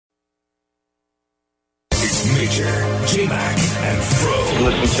Major, J-Mac, and Fro.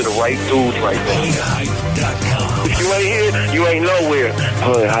 Listen to the right dudes right there. HoodHype.com. If you ain't here, you ain't nowhere.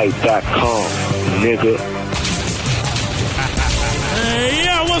 HoodHype.com, nigga. Hey,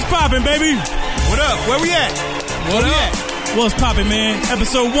 yeah, what's poppin', baby? What up? Where we at? What up? What's poppin', man?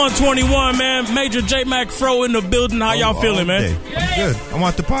 Episode 121, man. Major J-Mac Fro in the building. How y'all feeling, man? I'm good. I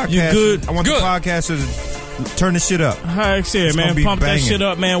want the podcast. You good? I want Good. the podcast to turn the shit up. Heck yeah, It's man. gonna be Pump banging. that shit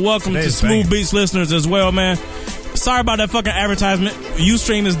up, man. Welcome Today to is Smooth banging. Beats listeners as well, man. Sorry about that fucking advertisement.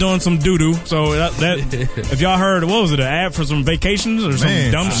 Ustream is doing some doo-doo. So that if y'all heard, what was it, an ad for some vacations or some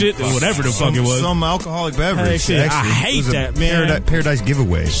Man, dumb shit or whatever the fuck it was. Some alcoholic beverage. Heck yeah. I Actually, hate it was a that, man. Paradise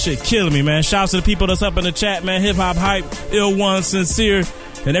giveaway. Shit killing me, man. Shouts to the people that's up in the chat, man. Hip Hop Hype, Ill One, Sincere,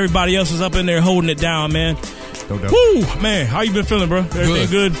 and everybody else is up in there holding it down, man. Woo, man. How you been feeling, bro? Everything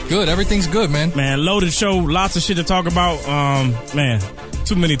good? Good. Everything's good, man. Man, loaded show. Lots of shit to talk about. Man,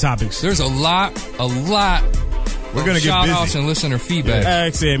 too many topics. There's a lot. We're gonna get shout busy. outs and listener feedback. Like I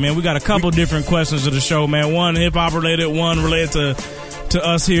said, man, we got a couple different questions of the show, man. One hip hop related, one related to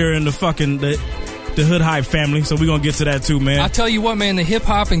us here in the fucking the Hood Hype family. So we're gonna get to that too, man. I tell you what, man, the hip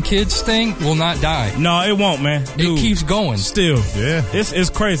hop and kids thing will not die. No, it won't, man. Dude, It keeps going. still. Yeah. It's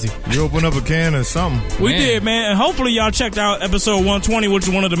crazy. You open up a can or something. We Man. did, man. And hopefully y'all checked out episode 120, which is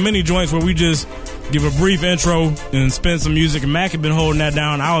one of the mini joints where we just give a brief intro and spin some music. And Mac had been holding that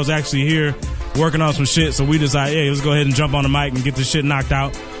down. I was actually here working on some shit, so we decided, hey, let's go ahead and jump on the mic and get this shit knocked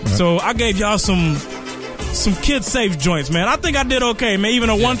out. So I gave y'all some kid-safe joints, man. I think I did okay, man. Even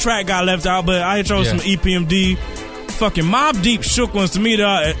though one track got left out, but I chose some EPMD. Fucking Mobb Deep shook ones to me,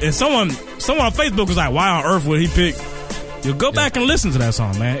 and someone on Facebook was like, why on earth would he pick? You go back and listen to that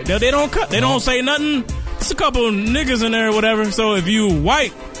song, man. They don't cut. They don't say nothing. It's a couple of niggas in there or whatever. So if you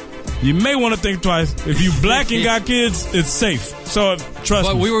white, you may want to think twice. If you black and got kids, it's safe. So trust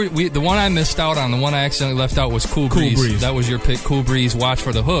But me. the one I missed out on, the one I accidentally left out was Cool Breeze. Breeze. That was your pick, Cool Breeze. Watch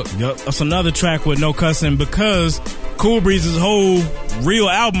for the hook. Yep, that's another track with no cussing because Cool Breeze's whole real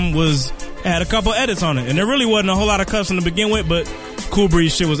album had a couple edits on it, and there really wasn't a whole lot of cussing to begin with, but Cool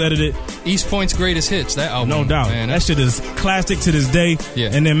Breeze shit was edited. East Point's greatest hits. That album, No doubt. Man, that shit is classic to this day. Yeah.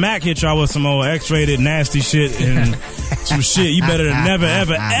 And then Mac hit y'all with some old X-rated nasty shit and some shit. You better never,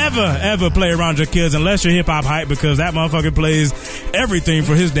 ever, ever, ever play around your kids unless you're hip hop hype, because that motherfucker plays everything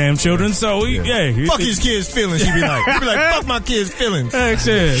for his damn children. So yeah, Fuck his kids' feelings, he be like. He be like, fuck my kids' feelings. Heck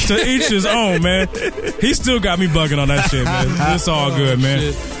yeah, to each his own, man. He still got me bugging on that shit, man. It's all good, man.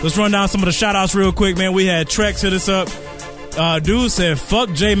 shit. Let's run down some of the shout outs real quick, man. We had Trex hit us up. Dude said,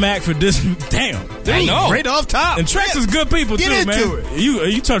 fuck J-Mac for this. Damn. I know. Right off top. And Trex is good people, Get too, into man.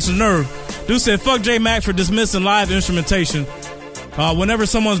 You touched the nerve. Dude said, fuck J-Mac for dismissing live instrumentation. Whenever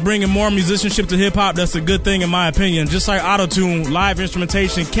someone's bringing more musicianship to hip-hop, that's a good thing in my opinion. Just like auto-tune, live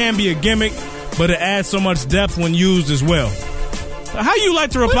instrumentation can be a gimmick, but it adds so much depth when used as well. How you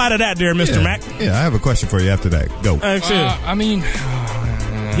like to reply to that there, Mr. Mac? Yeah, I have a question for you after that. Go.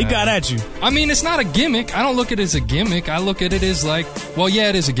 He got at you. I mean, it's not a gimmick. I don't look at it as a gimmick. I look at it as like, well, yeah,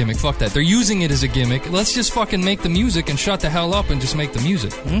 it is a gimmick. Fuck that. They're using it as a gimmick. Let's just fucking make the music and shut the hell up and just make the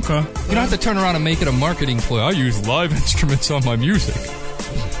music. Okay. You don't have to turn around and make it a marketing ploy. I use live instruments on my music.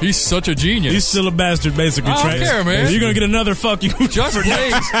 He's such a genius. He's still a bastard, basically, I don't Trex. care, man. You're going to get another fuck you. Just for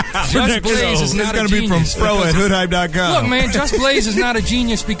Blaze. next Just Blaze show. is not It's going a to be from genius. Fro at hoodhype.com. Look, man, Just Blaze is not a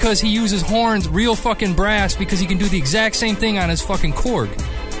genius because he uses horns, real fucking brass, because he can do the exact same thing on his fucking Korg.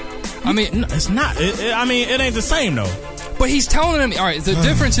 I mean, No, it's not. It ain't the same, though. but he's telling them, all right, the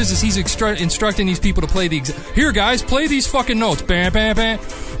difference is he's instructing these people to play here, guys, play these fucking notes. Bam, bam, bam.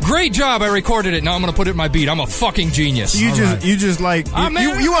 Great job, I recorded it. Now I'm going to put it in my beat. I'm a fucking genius. You just like, you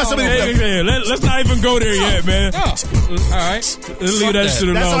want somebody to Hey, let's not even go there yet, man. No. All right. Leave Fuck that that. shit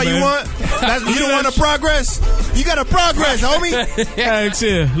alone, That's all man. you want? You don't want to progress? You got to progress, homie. Heck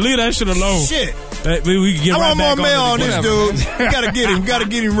yeah. Leave that shit alone. Shit. We can get I right want back more mail on it. this Whatever. dude. You got to get him. You got to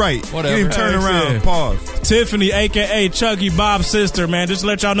get him right. Whatever. Get him turned Heck around. yeah. Pause. Tiffany, a.k.a. Chucky Bob's sister, man. Just to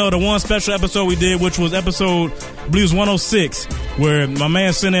let y'all know, the one special episode we did, which was episode, I believe it was 106, where my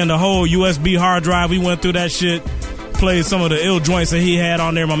man sent in the whole USB hard drive. We went through that shit, played some of the ill joints that he had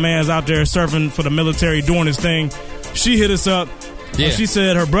on there. My man's out there surfing for the military, doing his thing. She hit us up. Yeah. She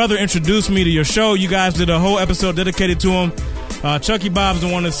said her brother introduced me to your show. You guys did a whole episode dedicated to him. Chucky Bob's the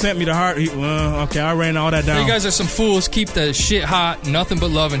one that sent me the heart. Okay, I ran all that down. You guys are some fools. Keep the shit hot. Nothing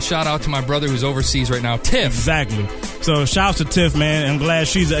but love. And shout out to my brother who's overseas right now, Tiff. Exactly. So shouts to Tiff, man. I'm glad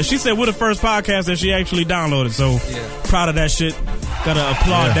she said we're the first podcast that she actually downloaded. So proud of that shit. Gotta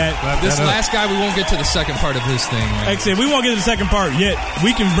applaud that. This last guy, we won't get to the second part of his thing, man. Like I said, we won't get to the second part yet.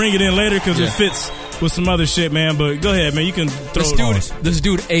 We can bring it in later because it fits with some other shit, man. But go ahead, man. You can throw it on. This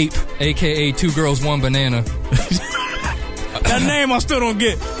dude Ape, a.k.a. 2 Girls, 1 Banana. That name I still don't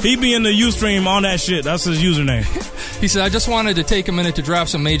get. He be in the Ustream on that shit. That's his username. He said, I just wanted to take a minute to drop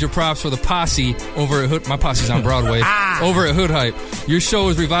some major props for the posse over at Hood. My posse's on Broadway. Over at Hood Hype. Your show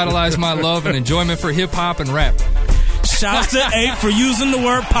has revitalized my love and enjoyment for hip-hop and rap. Shout to Ape for using the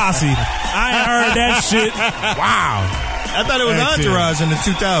word posse. I ain't heard that shit. Wow. I thought it was Entourage in the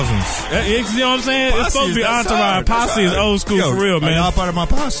 2000s. You know what I'm saying? It's supposed to be Entourage. Posse is old school for real, man. Y'all part of my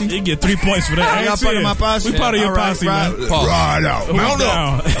posse? You get 3 points for that. Y'all part of my posse? We part of your posse, man. Ride out. Mount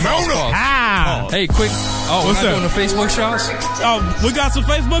up. Mount up. Hey, quick. Oh, we're not doing the Facebook shots? Oh, we got some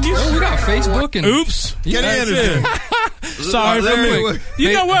Facebookies? Oh, we got Facebook and... Oops. Get in. Sorry for me.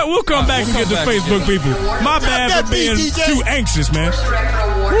 You know what? We'll come back and get the Facebook people. My bad for being too anxious, man.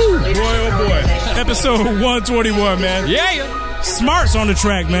 Woo. Boy, oh boy. Episode 121, man. Yeah. Smart's on the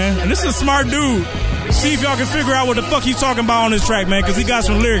track, man. And this is a smart dude. See if y'all can figure out what the fuck he's talking about on this track, man, because he got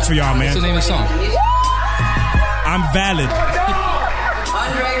some lyrics for y'all, man. What's the name of the song? I'm valid.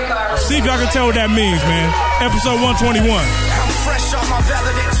 See if y'all can tell what that means, man. Episode 121. I'm fresh off my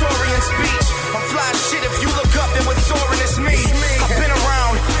valedictorian speech. I'm fly shit. If you look up, then what's soaring is me. I've been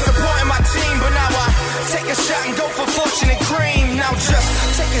around supporting my team, but now I take a shot and go for fortune and cream. Now just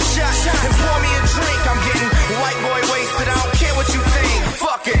take a shot and pour me a drink. I'm getting white boy wasted. I don't care what you think.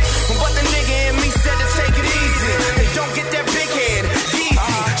 Fuck it. But the nigga in me said to take it easy. They don't get that big head. Easy.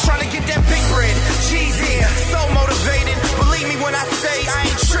 Trying to get that big bread. Cheesy. So motivated. Believe me when I say I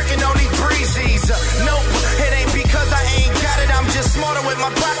ain't tricking on these breezies. Nope. It ain't because I ain't got it. I'm just smarter with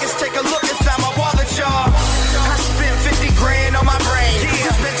my pockets. Take a look inside my wallet, y'all. I spent 50 grand on my brain.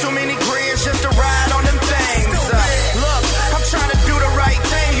 Spent too many grands just to ride on them things. Look, I'm trying to do the right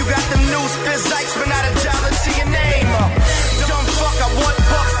thing. You got them new spit zikes, but not a dollar to your name. Dumb fuck, I want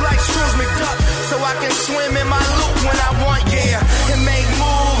bucks like Scrooge McDuck, so I can swim in my loop when I want, yeah, and make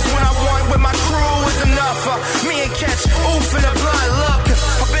moves when I want. With my crew is enough. Me and Catch, oof in the blood. Look,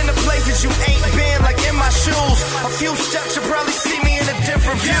 I've been to places you ain't been, like in my shoes. A few steps, you probably see me in a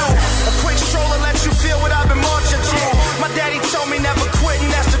different view. A quick stroll and let you feel what I've been marching to. My daddy told me never quit,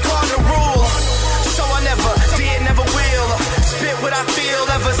 and that's the cardinal rule. So I never did, never will. Spit what I feel,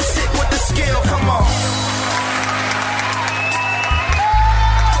 ever sit with the skill. Come on.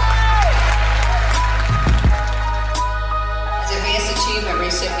 As advanced achievement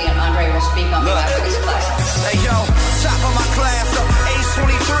recipient, Andre will speak on behalf of his class. Hey yo, top of my class, age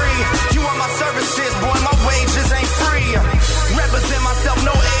 23. You want my services, boy, my wages ain't free. Represent myself,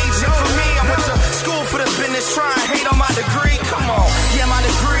 no agent for me. I went to school for this business, try and hate on my degree. Come on, yeah, my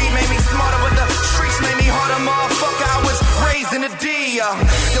degree made me smarter, but the streets made me harder, motherfucker. I was raised in the D. Yo,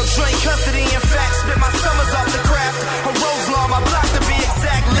 joint custody, in fact, spent my summers off the craft. A rose law, my block to be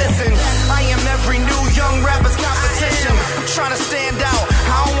exact. Listen, I am every new young rapper's competition. I'm trying to stand out,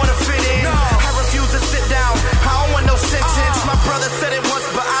 I don't wanna fit in. I refuse to sit down, I don't want no sentence. My brother said it once,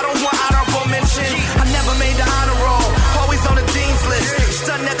 but I don't want honorable mention. I never made the honor roll, always on the dean's list.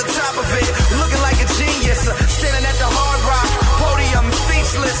 Stunning at the top of it, looking like a genius. Standing at the Hard Rock podium,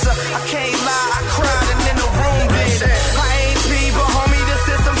 speechless. I can't lie, I cried and in the room did. I ain't P, but homie, this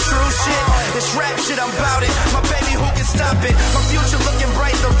is some true shit. This rap shit, I'm about it. My baby, who can stop it? My future looking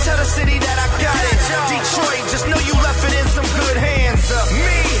bright, so tell the city that I got it. Detroit, just know you left it in some good hands.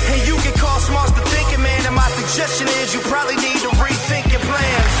 Me, and you can call smarts the thinking man. And my suggestion is you probably need to rethink your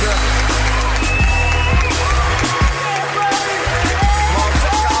plans.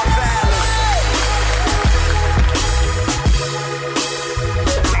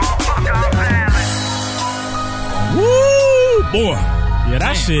 Woo, boy. Yeah,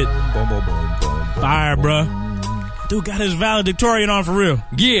 that shit. Fire, bruh. Dude got his valedictorian on for real.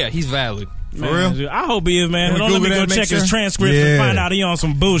 Yeah, he's valid. For real? Dude, I hope he is, man. Can we Don't let me Google go that, check make his sure? transcript and find out he on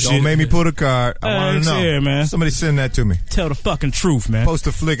some bullshit. Don't make me pull the card. I want to know. Yeah, man. Somebody send that to me. Tell the fucking truth, man. Post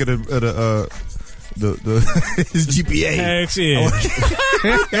a flick of the his GPA. Heck yeah.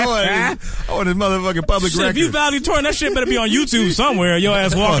 I want his motherfucking public Shit, record. if you valedictorian, that shit better be on YouTube somewhere. Your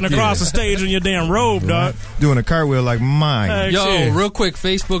ass walking Fuck across yeah. the stage in your damn robe, dog. Doing a cartwheel like mine. Heck Yo, yeah. real quick,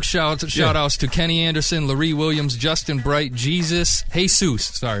 Facebook shout outs to Kenny Anderson, Larry Williams, Justin Bright, Jesus, Jesus.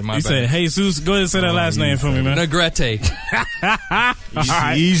 Sorry, my You bad. said Jesus. Go ahead and say that last name for me, man. Negrete.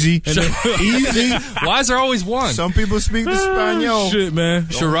 Easy. Easy. Why is there always one? Some people speak the Spaniel. Shit, man.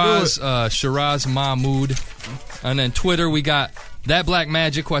 Shiraz Mahmood. And then Twitter, we got That Black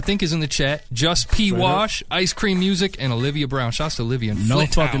Magic, who I think is in the chat. Just P. Wash, Ice Cream Music, and Olivia Brown. Shouts to Olivia and No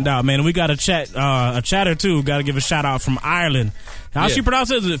Flint fucking Town. doubt, man. And we got a chatter too. Got to give a shout out from Ireland. How she pronounce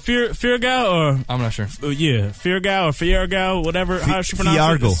it? Is it Feargal or? I'm not sure. Yeah, Feargal or Feargal, whatever. How she pronounce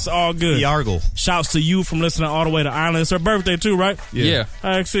Fiargal. it? It's all good. Fiargal. Shouts to you from listening all the way to Ireland. It's her birthday too, right? Yeah.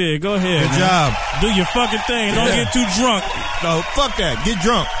 Actually, go ahead. Good job. Do your fucking thing. Don't get too drunk. No, fuck that. Get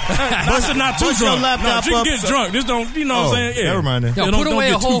drunk. Bust not too bust your drunk. laptop no, up. Just get drunk. Just don't, you know what I'm saying? Yeah. Never mind then. Yo, Yeah, put don't away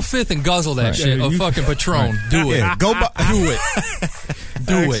a get whole too- fifth and guzzle that shit of fucking Patron. Do it. Yeah, go by. Do it.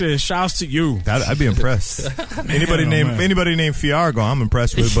 Do it. Actually, shouts to you. I'd be impressed. Anybody named Fiargo, I'm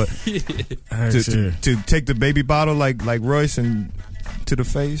impressed with. But to take the baby bottle like Royce and to the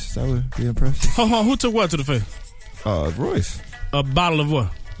face, that would be impressive. Hold on, who took what to the face? Royce. A bottle of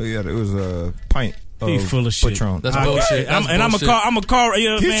what? Yeah, it was a pint. He full of shit. Patron. That's bullshit. I'm gonna call.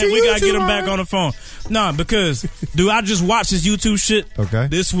 Yeah, Get man, your we gotta get him YouTube back on the phone. Nah, because dude, I just watched his YouTube shit. Okay.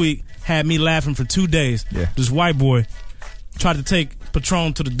 This week had me laughing for 2 days. Yeah. This white boy tried to take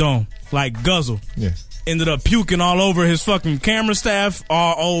Patron to the dome, like guzzle. Yeah. Ended up puking all over his fucking camera staff,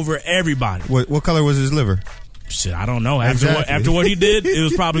 all over everybody. What color was his liver? Shit, I don't know. Exactly. After what he did, it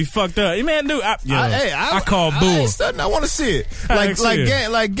was probably fucked up. Hey, man, dude, I call bull. ain't studying. I want to see it.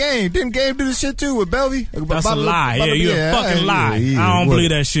 Like Game. Didn't Game do the shit too with Belvy? That's a lie. Yeah, you a fucking lie. I don't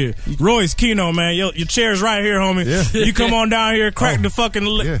believe that shit. Royce Keno, man, your chair's right here, homie. Yeah. You come on down here, crack the fucking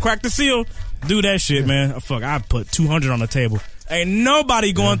Yeah. crack the seal. Do that shit, man. Fuck, I put 200 on the table. Ain't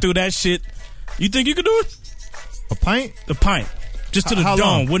nobody going through that shit. You think you could do it? A pint? The pint, just to the How dome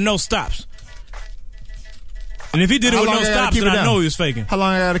long? with no stops. And if he did it How with long no I gotta stops, keep then it I down? know he was faking. How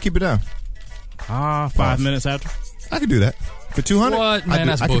long I gotta keep it down? 5 minutes after. I could do that. For 200? What? Man,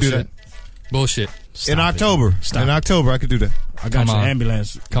 that's I could do bullshit. Bullshit. In October. Stop In it. October, I could do that. I got Come your on.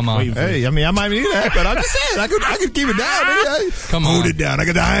 ambulance. Come on. waiting for you. Hey, I mean, I might need that, but I'm just saying, I could keep it down. Come Hold on. it down. I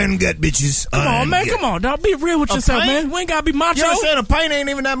got the iron gut, bitches. Come on, man. Come on, dog. Be real with yourself, pint? man. We ain't gotta be macho. You know what I'm saying? A pint ain't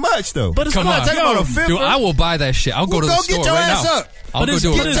even that much, though. But it's Come cool. on. Take about a fifth. Dude, I will buy that shit. I'll go to the Go store get your right ass now. up. I'll go it's,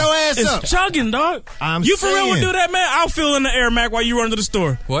 do but it. Get your ass it's up. chugging, dog. I'm You for real would saying. do that, man? I'll fill in the air, Mac, while you run to the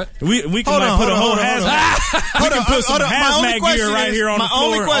store. What? We can Hold like on, put a hold whole on, hold on. hazmat. We can put some My only hazmat question gear right is- here on the my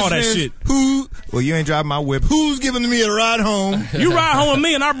only floor. All question that is, shit. Who? Well, you ain't driving my whip. Who's giving me a ride home? You ride home with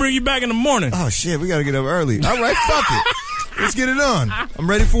me, and I'll bring you back in the morning. Oh shit, we gotta get up early. All right, fuck it. Let's get it on. I'm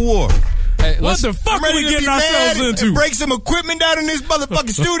ready for war. Hey, What let's- the fuck I'm are ready we to getting be ourselves mad into? and break some equipment down in this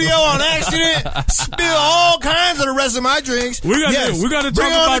motherfucking studio on accident. Spill all kinds of the rest of my drinks. We gotta Yes, talk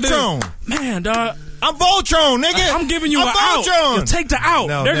bring on about the this. Tron. Man, dog. I'm Voltron, nigga. I'm giving you I'm an out. Voltron. You take the out.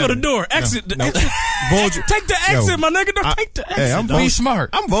 No, there go never. the door. No, Exit. no. Exit. Voltron. Take the exit, Yo, my nigga. Don't take the exit. Hey, I'm dog. Be smart.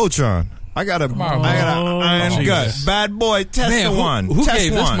 I'm Voltron. I got an iron gut. Jesus. Bad boy, test Man, one. who Test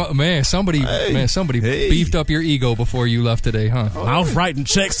gave one. this? Man, somebody Hey. beefed up your ego before you left today, huh? I was writing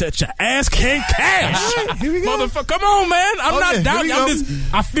checks that your ass can't cash. All right, here we go. Motherfucker, come on, man. I'm Oh, not yeah, doubting. here we I'm go.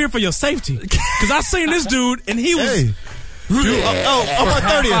 just, I fear for your safety. Because I seen this dude, and he was. Hey. On my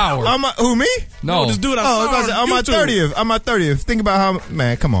 30th. hour. Who, me? No. This dude I Oh, saw on my YouTube. 30th. On my 30th. Think about how,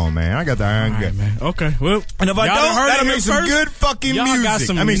 man, come on, man. I got the iron gut. All right, man. Okay, well. And if I y'all don't, done heard that'll it here make some first. good fucking Y'all music. got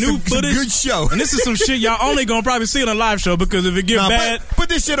some I mean, new some footage. good show. And this is some shit y'all only gonna probably see on a live show because if it get Nah, bad, put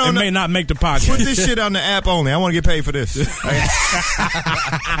this shit it on may not make the podcast. Put this shit on the app only. I want to get paid for this.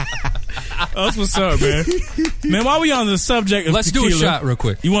 That's what's up, man. Man, while we on the subject of Let's do a tequila, shot real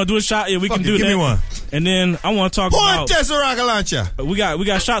quick. You want to do a shot? Yeah, we Fuck can it, do give that. me one. And then I want to talk about. Tesseracalancha. We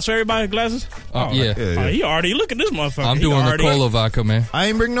got shots for everybody. Glasses. Yeah. Oh, he already look at this motherfucker. I'm He doing the already- cola vodka, man. I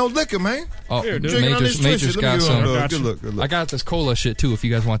ain't bring no liquor, man. Oh, Here, dude. Drinking on this Major's Twisted. got Let me some. get one, Got Good you. look, good look. I got this cola shit too. If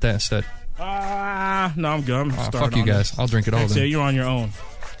you guys want that instead. No, I'm good. I'm starting Fuck you on guys. I'll drink it all Next year, then. you're on your own,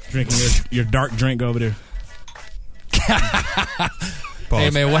 drinking your dark drink over there. Hey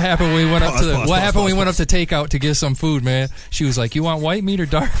man, what happened when we went up to the, Pause, what pause, happened when we pause, went up to takeout to get some food, man? She was like, "You want white meat or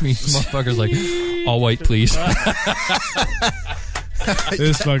dark meat?" Motherfucker's like, "All white, please."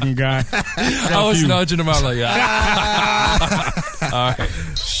 This fucking guy. I was nudging him out like, all right.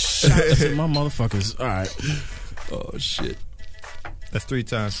 My motherfuckers. All right. Oh shit. That's 3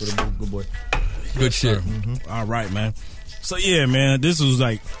 times for the good boy. Good shit. All right, man. So yeah, man, this was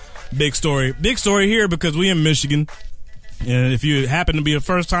like big story here because we in Michigan, and if you happen to be a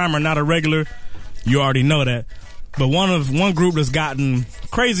first time or not a regular, you already know that. But one group that's gotten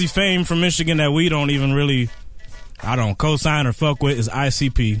crazy fame from Michigan that we don't even really, I don't co-sign or fuck with is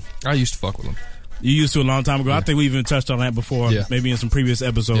ICP. I used to fuck with him. You used to a long time ago. I think we even touched on that before, Yeah. maybe in some previous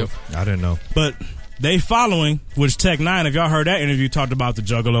episodes. Yep. I didn't know. But they following, which Tech 9, if y'all heard that interview, talked about the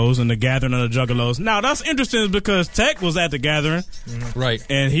Juggalos and the gathering of the Juggalos. Now, that's interesting because Tech was at the gathering, Right.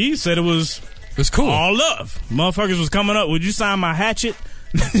 and he said it was It was cool. All love. Motherfuckers was coming up. Would you sign my hatchet?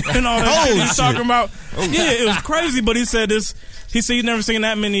 And all that shit he's talking about. Yeah, it was crazy. But he said this. He said he'd never seen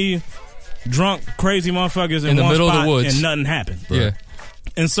that many drunk, crazy motherfuckers in the one middle spot of the woods, and nothing happened. Yeah.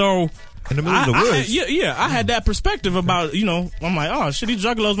 And so in the middle of the woods. I had that perspective about, I'm like, oh shit, these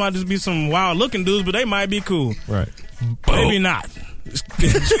juggalos might just be some wild looking dudes, but they might be cool. Right. Maybe not.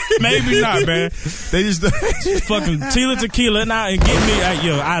 Maybe not, man. They just fucking Tila Tequila now and get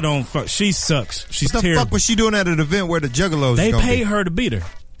me. I don't fuck. She sucks. She's what the terrible. fuck was she doing at an event where the juggalos? They paid her to beat her.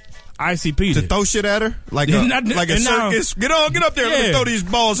 ICP to throw shit at her like a circus. Get up there. Let me throw these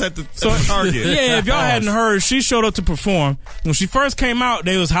balls at the target. Yeah, if y'all hadn't heard, she showed up to perform. When she first came out,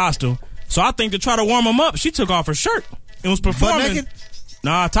 they was hostile. So I think to try to warm them up, she took off her shirt and was performing. Butt naked?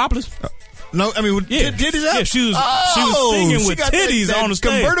 Nah, topless. No, I mean with titties out. Yeah, she was singing with titties that on the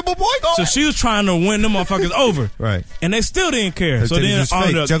stage. Convertible boy. So she was trying to win them motherfuckers over. Right. And they still didn't care. So then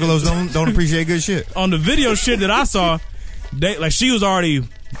on the juggalos don't appreciate good shit. On the video shit that I saw, she was already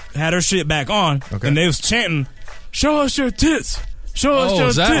had her shit back on, and they was chanting, "Show us your tits, show us your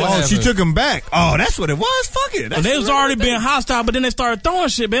tits." Oh, she took them back. Oh, that's what it was. Fuck it. And they was already being hostile, but then they started throwing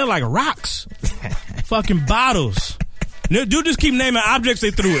shit, man, like rocks, fucking bottles. Dude, just keep naming objects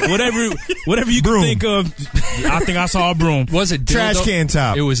they threw it. Whatever you can think of. I think I saw a broom. Was it dildo? Trash can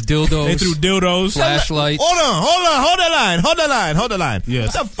top? It was dildos. They threw dildos. Flashlights. Hold the line.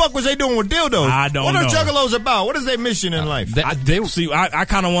 Yes. What the fuck was they doing with dildos? I don't know. What are juggalos about? What is their mission in life? I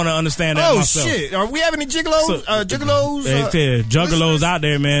kind of want to understand that myself. Shit. Are we having any juggalos? Juggalos out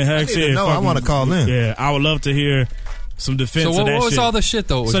there, man. Heck shit. No, I want to call in. Yeah, I would love to hear some defense of that shit. So what was all the shit,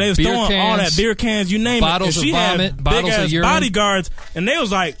 though? So they was throwing all that beer cans, you name bottles it. And she of vomit, had bottles big-ass of urine. bodyguards, and they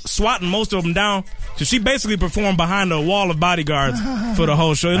was like swatting most of them down. So she basically performed behind a wall of bodyguards for the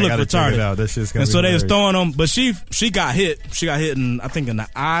whole show. It looked retarded. Out. That shit's and so hilarious. they was throwing them, but she got hit. She got hit in, I think, in the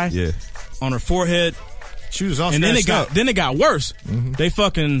eye, on her forehead. She was all and then it got worse. Mm-hmm. They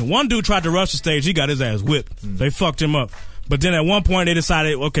fucking one dude tried to rush the stage. He got his ass whipped. Mm-hmm. They fucked him up. But then at one point they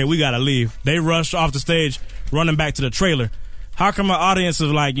decided, okay, we gotta leave. They rushed off the stage, running back to the trailer. How come an audience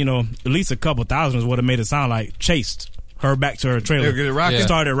of at least a couple thousand is what it made it sound like, chased her back to her trailer.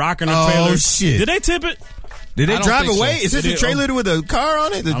 Started rocking her trailer. Oh, shit. Did they tip it? Did they drive away? So. Is this a trailer with a car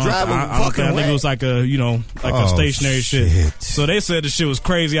on it? I think it was like a stationary shit. So they said the shit was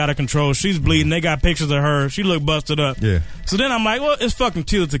crazy out of control. She's bleeding. They got pictures of her. She looked busted up. Yeah. So then I'm like, well, it's fucking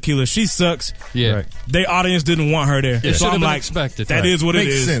Tila Tequila. She sucks. Yeah. Right. Their audience didn't want her there. Yeah. So I'm like, expected. That is what it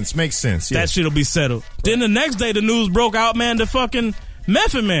is. Makes sense. Yeah. That shit'll be settled. Then the next day the news broke out, man, the fucking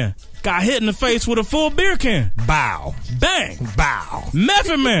Method Man got hit in the face with a full beer can. Bow. Bang. Bow.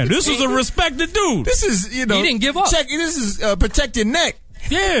 Method Man. This was a respected dude. This is, he didn't give up. This is protect your neck.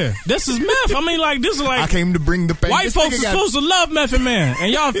 Yeah, this is meth. I mean, this is like... I came to bring the pain. White folks are supposed to love Method Man,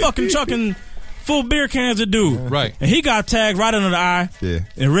 and y'all fucking chucking full beer cans at dude. Right. And he got tagged right under the eye. Yeah.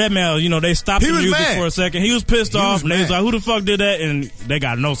 And Redman, they stopped the music mad. for a second. He was pissed off, and they was like, who the fuck did that? And they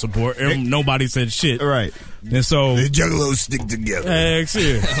got no support. Nobody said shit. Right. And so the juggalos stick together. Heck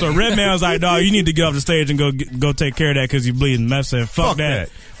yeah. So Redman was like, dog, you need to get off the stage and go take care of that because you're bleeding. Meth said, fuck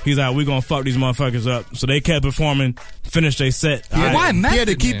that. He's like, we gonna fuck these motherfuckers up. So they kept performing, finished their set. Why Method? He had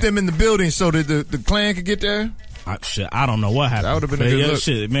to keep them in the building so that the clan could get there. I don't know what happened. That would have been a good look.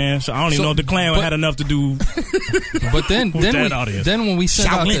 Shit, man. So I don't even know if the clan had enough to do. But then when we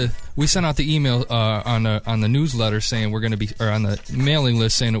sent out the email on the newsletter saying we're going to be, or on the mailing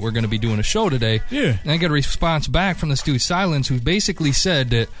list saying that we're going to be doing a show today. Yeah. And I got a response back from this dude Silence, who basically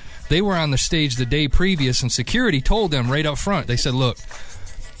said that they were on the stage the day previous and security told them right up front. They said, look,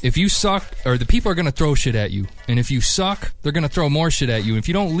 if you suck, or the people are going to throw shit at you, and if you suck, they're going to throw more shit at you. If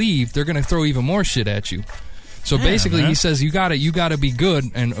you don't leave, they're going to throw even more shit at you. So basically, he says you gotta be good,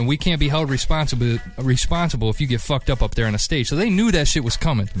 and we can't be held responsible if you get fucked up there on the stage. So they knew that shit was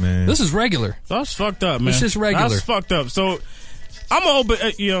coming. Man. This is regular. That's fucked up, man. It's just regular. That's fucked up. So I'm open.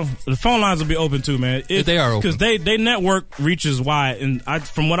 The phone lines will be open too, man. If they are open, because they network reaches wide, and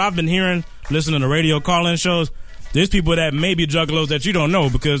from what I've been hearing, listening to radio call-in shows. There's people that may be juggalos that you don't know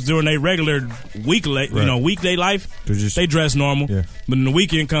because during their regular weekday life, they dress normal. Yeah. But when the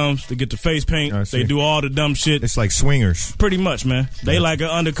weekend comes, they get the face paint. They do all the dumb shit. It's like swingers. Pretty much, man. They like an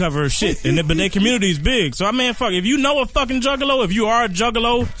undercover shit. But their community's big. So, I mean, fuck, if you know a fucking juggalo, if you are a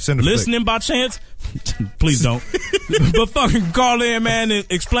juggalo listening by chance, please don't. But fucking call in, man, and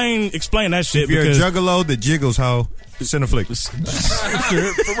explain that shit. If you're a juggalo that jiggles, how? Send a flick.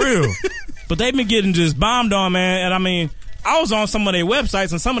 For real. But they've been getting just bombed on, man. And I mean, I was on some of their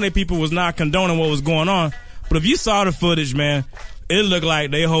websites and some of their people was not condoning what was going on. But if you saw the footage, man, it looked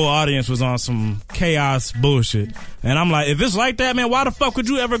like their whole audience was on some chaos bullshit. And I'm like, if it's like that, man, why the fuck would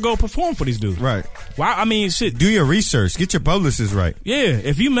you ever go perform for these dudes? Right. Why? I mean, shit. Do your research. Get your publicist right. Yeah.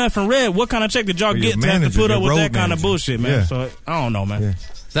 If you Meth and Red, what kind of check did y'all get to have to put up with that kind of bullshit, man? Yeah. So I don't know, man. Yeah.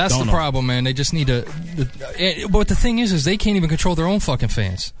 That's the problem, man. They just need to. But the thing is they can't even control their own fucking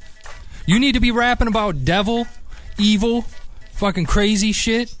fans. You need to be rapping about devil, evil, fucking crazy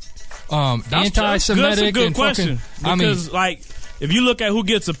shit, anti-Semitic, good and question. fucking. Because, like, if you look at who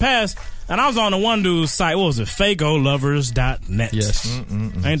gets a pass, and I was on the one dude's site, what was it? FagoLovers.net. Yes.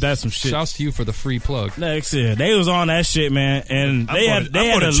 Ain't that some shit? Shouts to you for the free plug. Next year, they was on that shit, man, and they had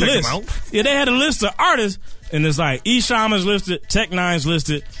a list. Yeah, they had a list of artists, and it's like E-Shaman's listed, Tech Nine's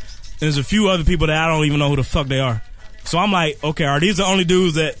listed, and there's a few other people that I don't even know who the fuck they are. So I'm like, okay, are these the only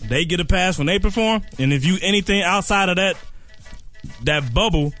dudes that they get a pass when they perform? And if you anything outside of that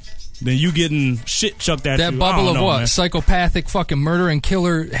bubble, then you getting shit chucked at you. That bubble of what? Man. Psychopathic fucking murder and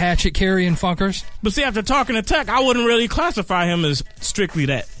killer hatchet carrying fuckers? But see, after talking to Tech, I wouldn't really classify him as strictly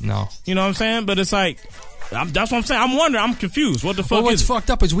that. No. You know what I'm saying? But it's like, that's what I'm saying. I'm wondering. I'm confused. What the fuck well, what's is fucked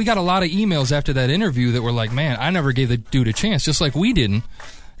up is we got a lot of emails after that interview that were like, man, I never gave the dude a chance, just like we didn't.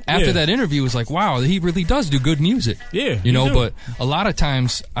 After that interview, it was like, wow, he really does do good music. Yeah. You know, but a lot of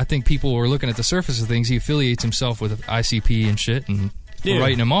times, I think people are looking at the surface of things. He affiliates himself with ICP and shit and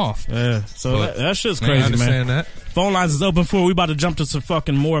writing him off. Yeah, so but, that shit's crazy, I understand man. That. Phone lines is open for. We about to jump to some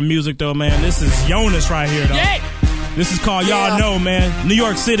fucking more music, though, man. This is Jonas right here, though. Yeah. This is called Y'all Know, man. New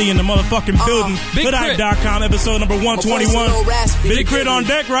York City in the motherfucking building. HoodHype.com, episode number 121. Big Crit on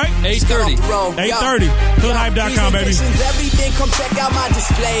deck, right? 8:30. 8:30. HoodHype.com, baby. Everything, come check out my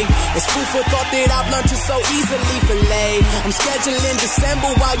display. It's food for thought that I've learned to so easily fillet. I'm scheduling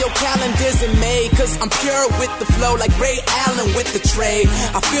December while your calendar's in May. Cause I'm pure with the flow like Ray Allen with the tray.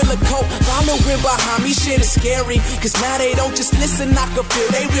 I feel a cult following behind me. Shit is scary. Cause now they don't just listen, I can feel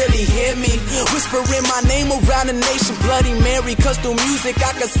they really hear me. Whispering my name around the nation. Bloody Mary, cause through music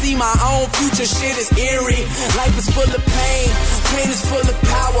I can see my own future. Shit is eerie. Life is full of pain. Pain is full of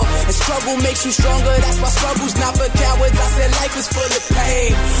power. And struggle makes you stronger. That's why struggle's not for cowards. I said life is full of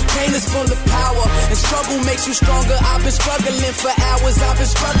pain. Pain is full of power. And struggle makes you stronger. I've been struggling for hours. I've been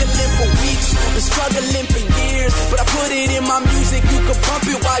struggling for weeks. Been struggling for years. But I put it in my music. You can pump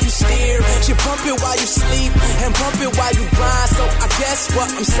it while you steer. Should pump it while you sleep. And pump it while you grind. So I guess what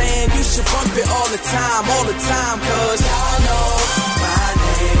I'm saying, you should pump it all the time. All the time. Cause y'all know my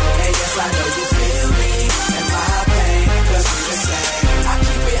name. And yes, I know you feel me and my pain. Cause we the same. I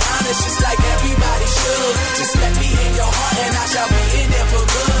keep it honest just like everybody should. Just let me in your heart and I shall be in there for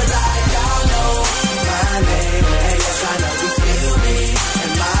good. Like y'all know my name. And yes, I know you feel me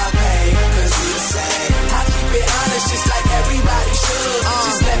and my pain. Cause we the same. I keep it honest just like everybody should.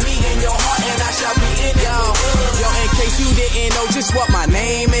 Just let me in your heart and I shall be in there for good. Yo, in case you didn't know just what my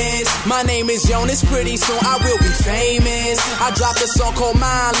name is. My name is Jonas, pretty soon I will be famous. I dropped a song called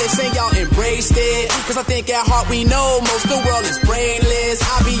Mindless and y'all embraced it. Cause I think at heart we know most the world is brainless.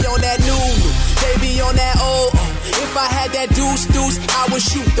 I be on that new, they be on that old. If I had that deuce, I would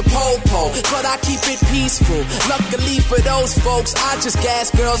shoot the po-po. But I keep it peaceful. Luckily for those folks, I just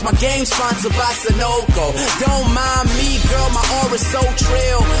gas girls. My game sponsored by Sunoco. Don't mind me, girl, my aura's so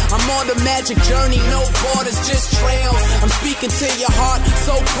trail. I'm on the magic journey, no borders, just trails. I'm speaking to your heart,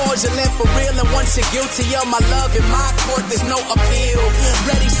 so cordial and for real. And once you're guilty of my love in my court, there's no appeal.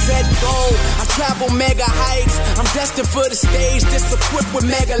 Ready, set, go. I travel mega heights. I'm destined for the stage, just equipped with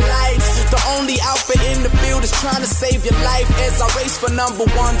mega lights. The only outfit in the field is trying to save your life as I race for number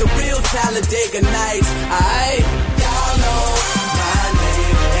one, the real Talladega Nights. Y'all know my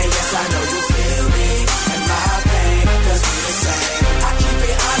name, and yes, I know you feel me and my pain, cause we the same. I keep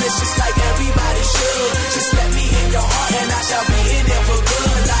it honest just like everybody should. Just let me in your heart and I shall be in there for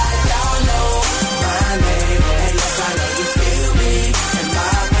good. Like y'all know my name, and yes, I know you feel me and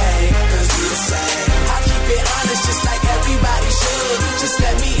my pain, cause we the same. I keep it honest just like everybody should. Just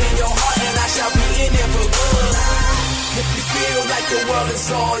let me in your heart and I shall be in there for good. If you feel like the world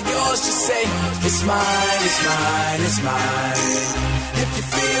is all yours, just say, it's mine, it's mine, it's mine. If you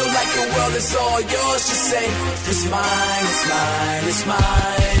feel like the world is all yours, just say, it's mine, it's mine, it's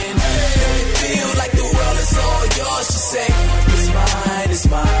mine. If you feel like the world is all yours, just say, it's mine, it's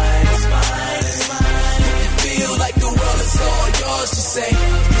mine, it's mine, it's mine. If you feel like the world is all yours, just say,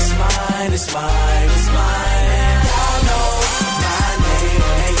 it's mine, it's mine, it's mine. Y'all know my name,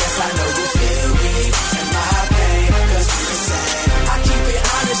 and yes, I know you feel me and my pain, cause we the same. I keep it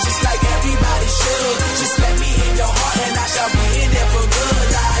honest just like everybody should. Just let me in your heart and I shall be in there for good.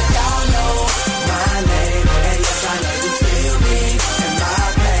 Like y'all know my name, and yes, I know you feel me and my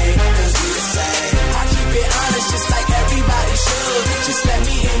pain, cause we the same. I keep it honest just like everybody should.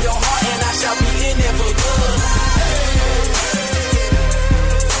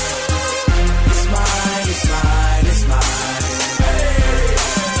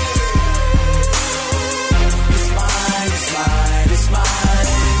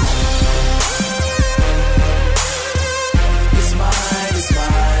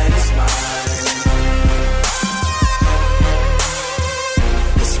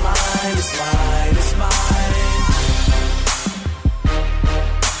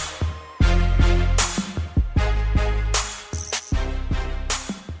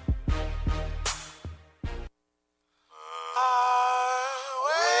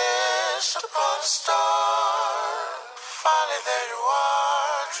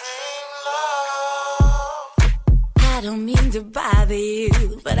 I don't mean to bother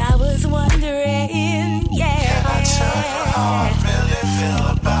you, but I was wondering, yeah. Can I tell you how I really feel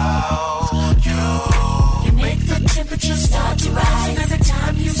about you? You make the temperature start to rise every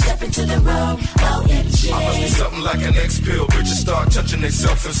time you step into the room. OMG. I must be something like an X-pill. Bitches start touching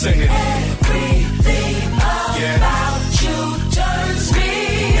themselves and singing. Everything about you turns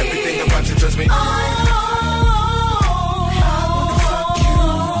me. Everything about you turns me on.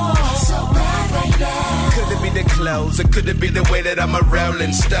 Could it be the clothes, or could it be the way that I'm a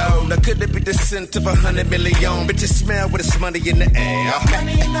rolling stone? Or could it be the scent of 100 million? Bitches smell with this money in the air.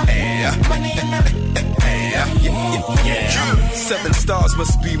 Money in the air. Money in the air. Yeah. 7 stars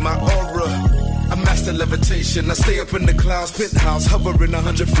must be my aura. I master levitation. I stay up in the clouds, penthouse, hovering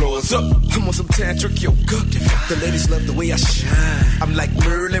 100 floors up. I'm on some tantric yoga. The ladies love the way I shine. I'm like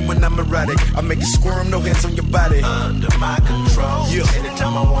Merlin when I'm erotic. I make you squirm, no hands on your body. Under my control. Yeah.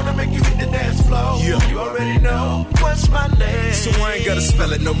 Anytime I wanna make you hit the dance floor. Yeah. You already know what's my name. So I ain't gotta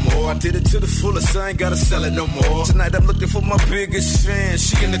spell it no more. I did it to the fullest. I ain't gotta sell it no more. Tonight I'm looking for my biggest fan.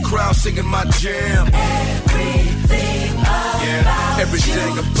 She in the crowd singing my jam. Everything about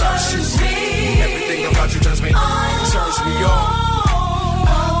everything you about turns you. Me. Everything about you turns me on. Turns me on.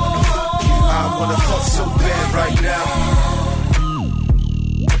 I wanna fuck so bad right now.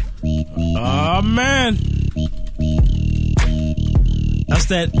 Oh man, that's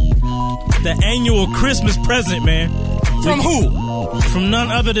that annual Christmas present, man. From who? From none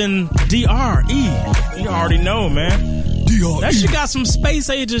other than DRE. You already know, man. DRE. That shit got some space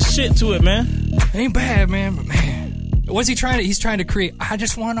ages shit to it, man. Ain't bad, man, but man. What's he trying to? He's trying to create. I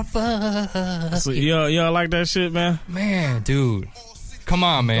just wanna fuck. So, y'all like that shit, man? Man, dude, come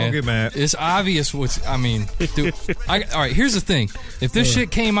on, man. Don't get mad. It's obvious what's. I mean, dude. All right. Here's the thing. If this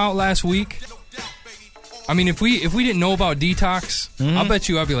shit came out last week, I mean, if we didn't know about Detox, I'll bet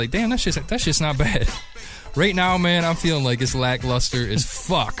you I'd be like, damn, that shit's not bad. Right now, man, I'm feeling like it's lackluster as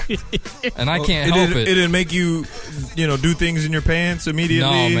fuck, and I can't help it. It didn't make you, do things in your pants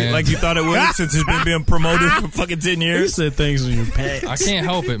immediately, no, man. like you thought it would, since it's been being promoted for fucking 10 years. You said things in your pants. I can't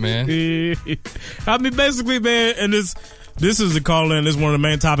help it, man. I mean, basically, man, and this is the call in. This is one of the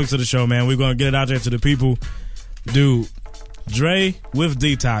main topics of the show, man. We're gonna get it out there to the people, dude. Dre with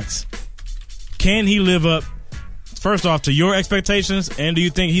Detox. Can he live up, first off, to your expectations, and do you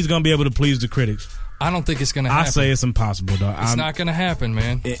think he's gonna be able to please the critics? I don't think it's going to happen. I say it's impossible, dog. It's not going to happen,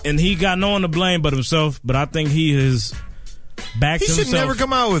 man. And he got no one to blame but himself, but I think he has backed himself. He should never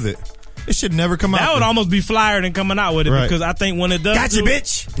come out with it. It should never come out. That would almost be flyer than coming out with it, because I think when it does... Gotcha,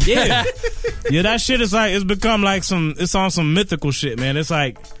 bitch! Yeah. Yeah, that shit is like, it's become like it's on some mythical shit, man. It's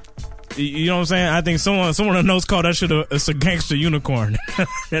like, you know what I'm saying? I think someone that knows called that shit it's a gangster unicorn.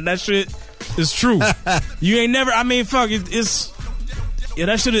 And that shit is true. You ain't never, I mean, fuck, it's... Yeah,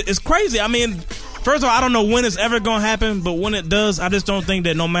 that shit is crazy. I mean... First of all, I don't know when it's ever going to happen, but when it does, I just don't think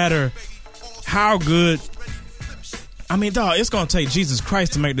that no matter how good... I mean, dog, it's going to take Jesus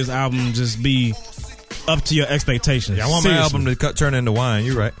Christ to make this album just be up to your expectations. Yeah, I want Seriously. my album to turn into wine.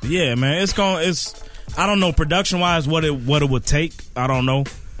 You're right. Yeah, man. I don't know production-wise what it would take. I don't know.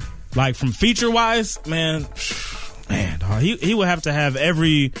 Like, from feature-wise, man, dog, he would have to have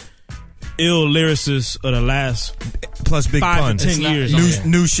every ill lyricist of the last... Plus Big 5 Pun. to 10 years.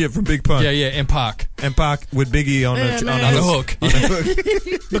 New shit from Big Pun. Yeah, and Pac. And Pac with Biggie on the hook.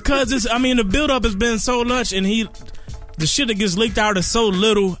 Because the build-up has been so much, and the shit that gets leaked out is so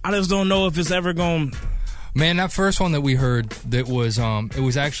little, I just don't know if it's ever going... Man, that first one that we heard, that was, it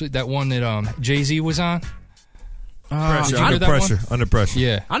was actually that one that Jay-Z was on. Under pressure.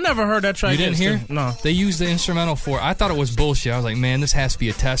 Yeah. I never heard that track. You didn't hear? No. They used the instrumental for it. I thought it was bullshit. I was like, man, this has to be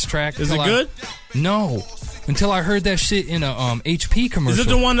a test track. Is it good? No. Until I heard that shit in a HP commercial. Is it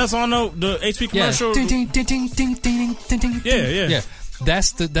the one that's on the HP commercial? Yeah. Ding, ding, ding, ding, ding, ding, ding, ding. Yeah.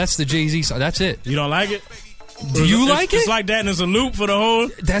 That's the Jay-Z song. That's it. You don't like it? Do you like it? It's like that and it's a loop for the whole...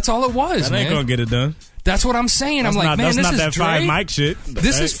 That's all it was, That ain't man. gonna get it done. That's what I'm saying. That's I'm like, not, man, that's this not is that Dre. 5 mic shit.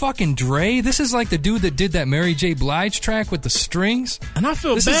 This is fucking Dre. This is like the dude that did that Mary J. Blige track with the strings. And I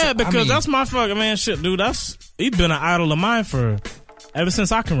feel bad because that's my fucking man shit, dude. He's been an idol of mine ever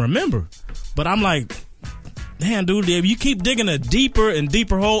since I can remember. But I'm like, damn, dude, if you keep digging a deeper and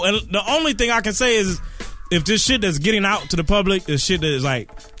deeper hole, and the only thing I can say is if this shit that's getting out to the public is shit that is like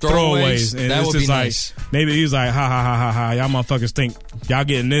throwaways, and that it's would just be like nice. Maybe he's like, ha ha ha ha ha, y'all motherfuckers think y'all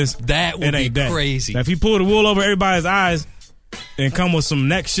getting this. That would be crazy. Now, if he pull the wool over everybody's eyes and come with some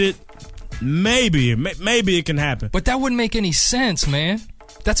next shit, maybe it can happen. But that wouldn't make any sense, man.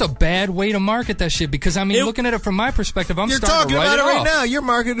 That's a bad way to market that shit because, I mean, looking at it from my perspective, I'm You're starting talking to write about it right off. now. You're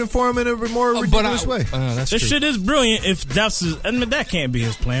marketing for him in a more ridiculous way. That's This true. shit is brilliant. If that's his, I mean, that can't be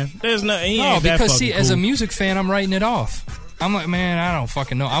his plan. There's no. He No, ain't that because fucking see, as a cool. music fan, I'm writing it off. I'm like, man, I don't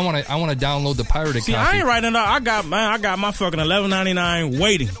fucking know. I want to download the pirated See, copy. I ain't writing it up. I got my fucking $11.99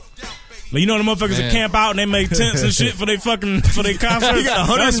 waiting. But you know the motherfuckers that camp out and they make tents and shit for their concert. He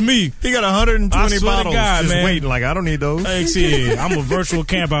got That's me. He got 120 I swear to bottles God, just man. waiting. Like, I don't need those. Hey, see, I'm a virtual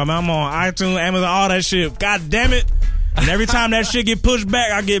camp out, man. I'm on iTunes, Amazon, all that shit. God damn it. And every time that shit get pushed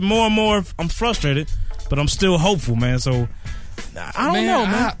back, I get more and more. I'm frustrated, but I'm still hopeful, man. So I don't know,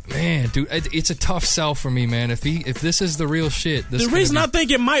 man. Man, dude, it's a tough sell for me, man. If this is the real shit, this The reason I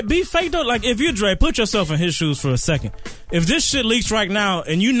think it might be fake though, like if you're Dre, put yourself in his shoes for a second. If this shit leaks right now,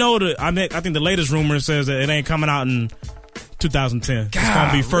 and you know that, I think the latest rumor says that it ain't coming out in 2010. It's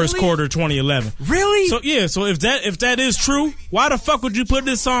gonna be first quarter 2011. Really? So yeah, so if that is true, why the fuck would you put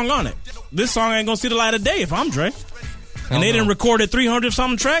this song on it? This song ain't gonna see the light of day if I'm Dre. And they didn't record 300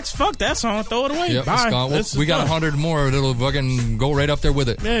 something tracks. Fuck that song. Throw it away. Yep, Bye. it's gone. Well, we got 100 more that'll fucking go right up there with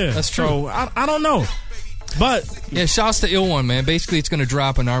it. Yeah, that's true. So I don't know, but yeah, shouts to Ill One, man. Basically, it's gonna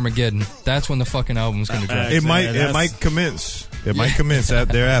drop in Armageddon. That's when the fucking album's gonna drop. It might commence. It might commence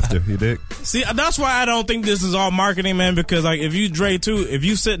thereafter. You dig? See, that's why I don't think this is all marketing, man. Because like, if you Dre too, if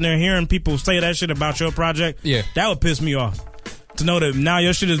you sitting there hearing people say that shit about your project, yeah, that would piss me off. To know that now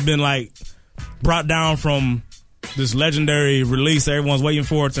your shit has been like brought down from this legendary release that everyone's waiting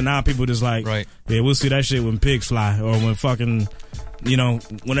for to now people just like, right. Yeah, we'll see that shit when pigs fly or when fucking, you know,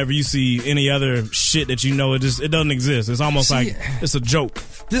 whenever you see any other shit that you know it doesn't exist. It's almost like it's a joke.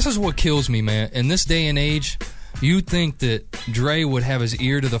 This is what kills me, man. In this day and age, you'd think that Dre would have his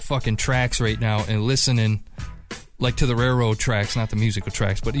ear to the fucking tracks right now and listening, like to the railroad tracks, not the musical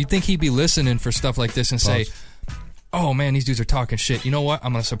tracks, but you'd think he'd be listening for stuff like this and say, oh man, these dudes are talking shit. You know what?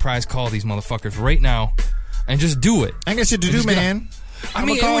 I'm gonna surprise call these motherfuckers right now. And just do it. I got shit to do, man. I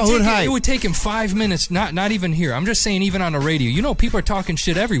mean, it would take him 5 minutes, not even here. I'm just saying, even on the radio. You know, people are talking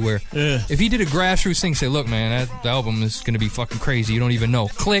shit everywhere. Yeah. If he did a grassroots thing, say, look, man, that album is going to be fucking crazy. You don't even know.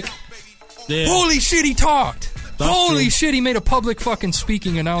 Click. Yeah. Holy shit, he talked. That's Holy true. shit, he made a public fucking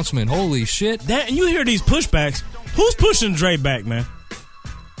speaking announcement. Holy shit. That, and you hear these pushbacks. Who's pushing Dre back, man?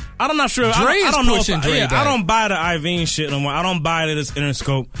 I'm not sure. Dre I don't is know pushing if Dre I back. don't buy the Iveen shit no more. I don't buy that it's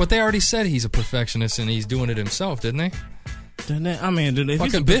Interscope. But they already said he's a perfectionist and he's doing it himself, didn't they? I mean, if he's a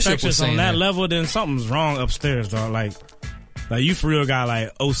Fucking Bishop was perfectionist saying on that that. level, then something's wrong upstairs, dog. Like you for real got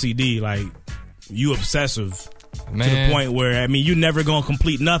like OCD, like you obsessive to Man. the point where, I mean, you never gonna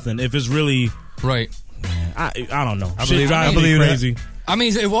complete nothing if it's really right. I don't know. I Shit believe drives me that. crazy. I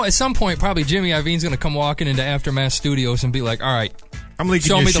mean, well, at some point, probably Jimmy Iovine's going to come walking into Aftermath Studios and be like, all right, I'm leaking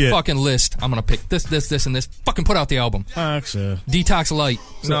show your me the shit. fucking list. I'm going to pick this, and this. Fucking put out the album. Actually, Detox Light.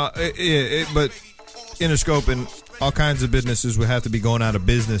 No, but Interscope and all kinds of businesses would have to be going out of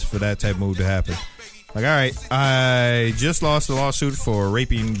business for that type of move to happen. Like, all right, I just lost a lawsuit for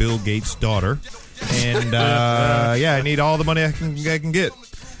raping Bill Gates' daughter, and yeah, I need all the money I can get.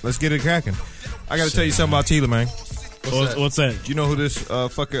 Let's get it cracking. I got to tell you something about Tila, man. What's that? Do you know who this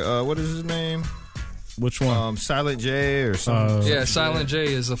fucker? What is his name? Which one? Silent J or something? Yeah, Silent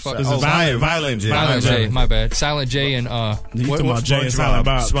J is the fucking. Violent J. Violent J. My bad. Silent J and You talking about Jay and Silent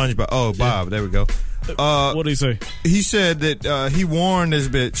Bob? SpongeBob. Oh, Bob. There we go. What did he say? He said that he warned this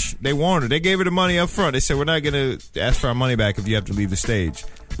bitch. They warned her. They gave her the money up front. They said, we're not going to ask for our money back if you have to leave the stage.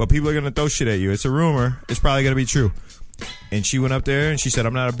 But people are going to throw shit at you. It's a rumor. It's probably going to be true. And she went up there and she said,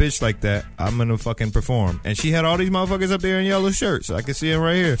 I'm not a bitch like that. I'm going to fucking perform. And she had all these motherfuckers up there in yellow shirts. I can see them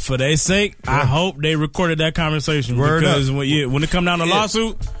right here. For their sake, I hope they recorded that conversation. Word because up. when it come down to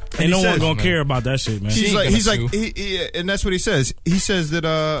lawsuit, ain't no one going to care about that shit, man. He's like, and that's what he says. He says that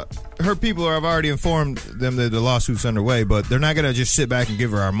her people have already informed them that the lawsuit's underway, but they're not going to just sit back and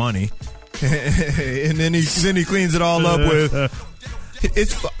give her our money. And then he cleans it all up with,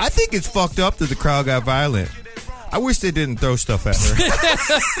 I think it's fucked up that the crowd got violent. I wish they didn't throw stuff at her.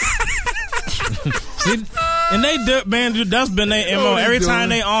 See, and they do, man, dude, that's been their MO. Every time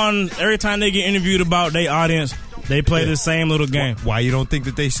they get interviewed about their audience, they play the same little game. Why you don't think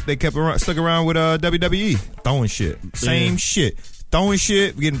that they stuck around with WWE throwing shit? Same shit. Throwing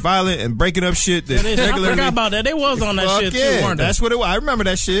shit, getting violent, and breaking up shit. That I forgot about that. They was on that shit too, weren't they? That's what it was. I remember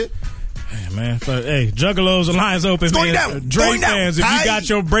that shit. Yeah, man. But, hey, Juggalos, the line's open. It's going man. down. Drake Going down. fans, if you got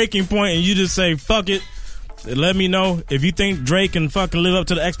your breaking point and you just say, fuck it, let me know. If you think Drake can fucking live up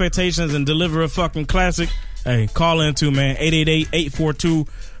to the expectations and deliver a fucking classic, hey, call in too, man.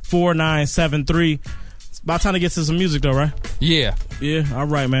 888-842-4973. about time to get to some music, though, right? Yeah. Yeah, all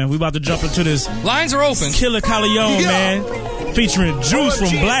right, man. We about to jump into this. Lines are open. Killer Corleone, man. Featuring Juice from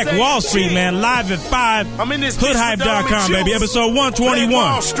Black Wall Street, man. Live at 5. I'm in this Hoodhype.com, baby. Episode 121.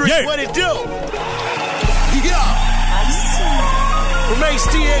 Yeah. What it do? Yeah. From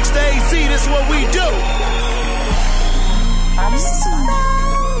HTX to AZ, this is what we do.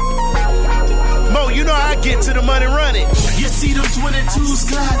 Mo, you know how I get to the money running. You see them 22s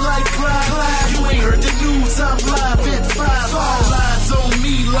glide like Clyde. You ain't heard the news, I'm live at 5. All eyes on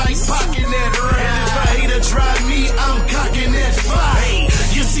me like pocking that ride. And if I hate to try me, I'm cocking that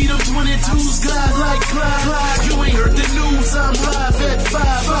 5. You see them 22s glide like Clyde. You ain't heard the news, I'm live at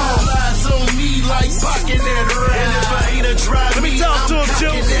 5. All eyes on me like pocking that ride. And if I hate to try me, I'm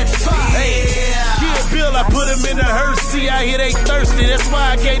cocking that 5. Hey, Bill, I put him in the hearse. See, I hear they thirsty. That's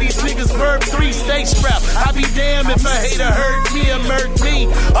why I gave these niggas Verb 3 stay strapped. I be damned if a hater hurt me or murk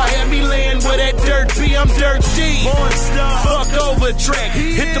me. Or have me laying where that dirt be. I'm dirt deep. Fuck over track.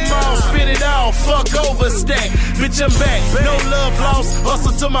 Hit the mall, spit it all. Fuck over stack. Bitch, I'm back. No love lost.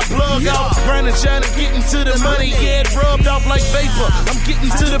 Hustle till my plug off. Grinding, shining, getting to the money. Yeah, it rubbed off like vapor. I'm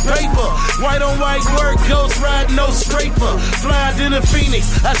getting to the paper. White on white work. Ghost ride, no scraper. Fly to the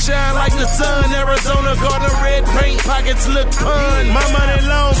Phoenix. I shine like the sun. Arizona, garden red paint. Pockets look pun. My money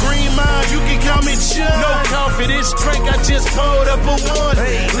long, green mile. You can call me Chun. No coffee, this drink I just pulled up a one.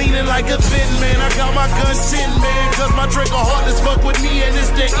 Leaning like a thin man. I got my gun 10, man. Cause my drink a heartless fuck with me and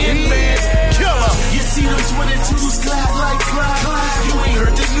it's the end, man. Killer. You see them 22s glide like Clyde. You ain't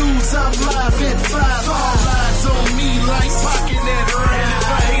heard the news, I'm live at 5. All eyes on me like pocking that ride. And if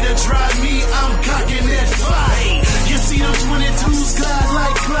I hate to try me, I'm cocking that 5. You see them 22s glide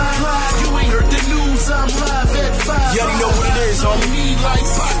like Clyde. You ain't heard the news, I'm live at 5. You already know what it is, homie. Me like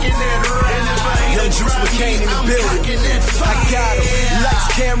pocking that ride. And if I hate to try me, I'm cocking that 5. I got him. Lights,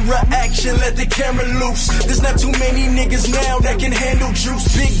 camera, action, let the camera loose. There's not too many niggas now that can handle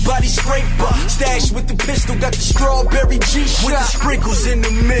juice. Big body scraper, stash with the pistol, got the strawberry G-shot with the sprinkles in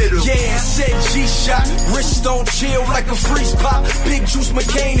the middle. Yeah, said G-shot, wrist on chill like a freeze pop. Big Juice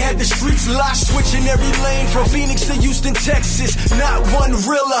McCain had the streets locked, switching every lane from Phoenix to Houston, Texas. Not one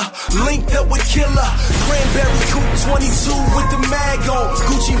realer, linked up with Killer. Cranberry coupe 22 with the mag on.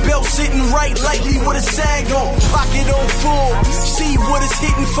 Gucci belt sitting right, lightly with a sag on. Pocket on full, see what it's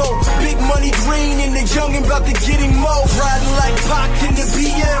hitting for. Big money green and the youngin' about to get him more. Riding like Pac in the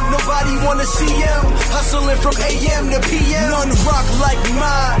BM, nobody wanna see him. Hustling from AM to PM. None rock like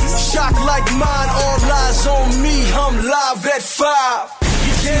mine, shock like mine. All lies on me, I'm live at 5.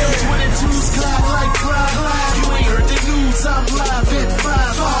 You see them 22s glide like Clyde. You ain't heard the news, I'm live at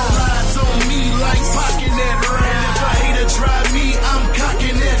 5. All eyes on me like pocking that ride. And if I hate to try me, I'm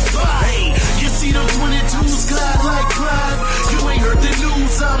cocking that 5. You see them 22s glide like Clyde. You ain't heard the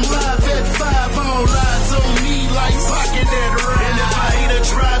news, I'm live at 5. All eyes on me like pocking that ride. And if I hate to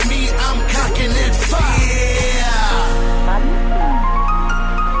try me, I'm cocking that 5.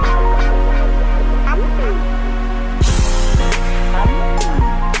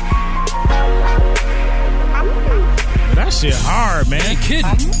 That shit hard, man. Ain't kidding. I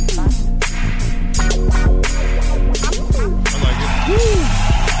like it. Woo.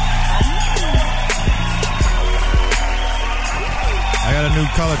 I got a new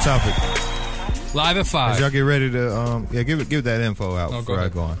color topic. Live at 5. As y'all get ready to, give that info out before I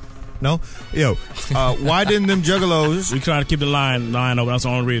go on. No? Yo, why didn't them juggalos We trying to keep the line open. That's the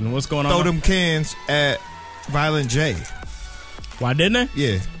only reason. What's going on? throw them cans at Violent J? Why didn't they?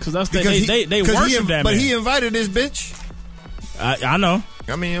 Yeah. Because that's they worship that But man. he invited this bitch. I know.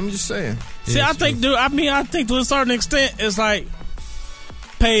 I mean, I'm just saying. See, I think to a certain extent, it's like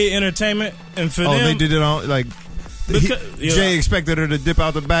paid entertainment, and for them, they did it on like. Because, Jay expected her to dip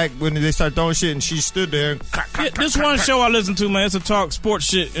out the back when they start throwing shit, and she stood there. This one show I listen to, man, it's a talk sports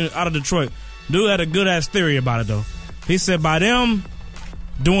shit out of Detroit. Dude had a good ass theory about it though. He said by them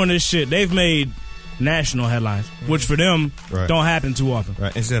doing this shit, they've made national headlines, which for them don't happen too often.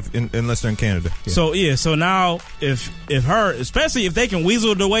 Right, unless they're in Canada. Yeah. So now if her, especially if they can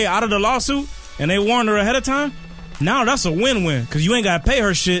weasel their way out of the lawsuit and they warned her ahead of time, now that's a win-win because you ain't got to pay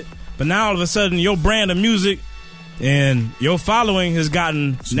her shit. But now all of a sudden your brand of music and your following has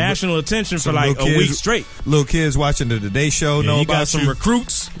gotten national attention for like a week straight. Little kids watching the Today Show know you about got some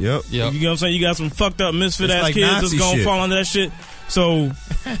recruits. Yep. You know what I'm saying? You got some fucked up misfit ass like kids Nazi that's gonna shit. fall under that shit. So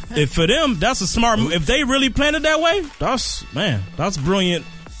if for them, that's a smart move. If they really planned it that way, that's brilliant.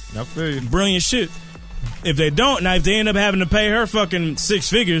 I feel you. Brilliant shit. If they don't, now if they end up having to pay her fucking 6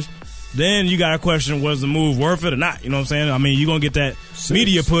 figures, then you got to question, was the move worth it or not? You know what I'm saying? I mean, you're going to get that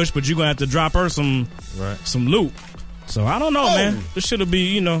media push, but you're going to have to drop her some loot. So I don't know, man. This should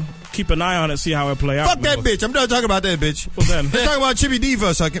be, keep an eye on it, see how it play out. Fuck that bitch. I'm done talking about that bitch. What's that? Let's talk about Chippy D for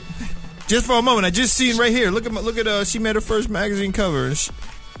a second. Just for a moment. I just seen right here. Look at she made her first magazine cover. And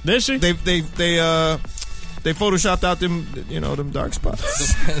did she? They photoshopped out them dark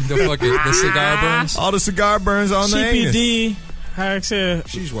spots. the cigar burns. All the cigar burns on there. Chippy D. How I said,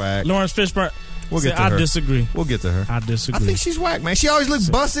 she's whack. Lawrence Fishburne. We'll get to her. I disagree. We'll get to her. I disagree. I think she's whack, man. She always looks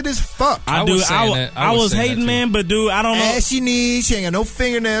busted as fuck. I was hating, man, but dude, I don't know. Ass she needs. She ain't got no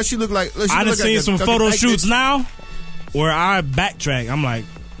fingernails. She look like. I done seen some photo shoots now where I backtrack. I'm like,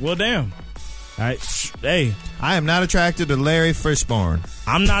 well, damn. All right, hey, I am not attracted to Larry Fishburne.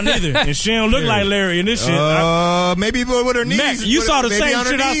 I'm not either, and she don't look like Larry in this shit. Maybe with her knees. Mac, you saw the same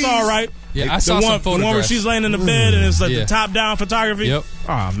shit I saw, right? Yeah, I saw some photographs. The one where she's laying in the bed and it's like the top-down photography. Yep.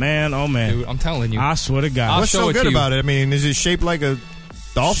 Oh man, Dude, I'm telling you. I swear to God. What's so good about it? I mean, is it shaped like a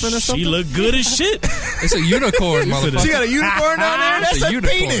dolphin or something? She look good as shit. It's a unicorn, motherfucker. She got a unicorn down there? That's a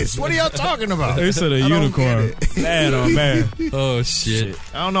penis. What are y'all talking about? They said a unicorn. Bad on bad. Oh, shit.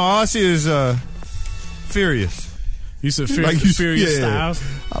 I don't know. All I see is Furious. You said Furious Styles?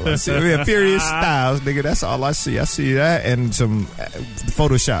 Furious Styles, nigga. That's all I see. I see that and some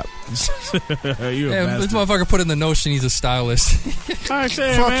Photoshop. This motherfucker put in the notion he's a stylist. Fuck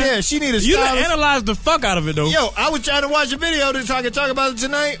yeah, she need a stylist. You done analyzed the fuck out of it, though. Yo, I was trying to watch a video so I could talk about it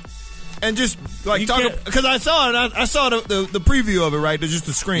tonight. And just like talk, because I saw it. I saw the preview of it, right? Just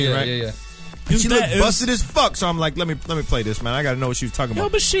the screen, right? Yeah. She looked busted as fuck. So I'm like, let me play this, man. I gotta know what she was talking about. Yo,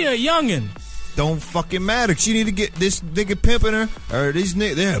 but she a youngin'. Don't fucking matter. She need to get this nigga pimping her or these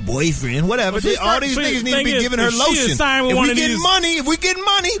niggas, their boyfriend, whatever. All these niggas need to be giving her lotion. If we get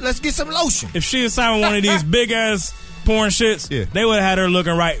money, let's get some lotion. If she had signed with one of these big ass porn shits, they would have had her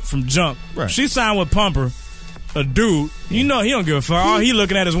looking right from jump. Right. She signed with Pumper, a dude. You know he don't give a fuck. All he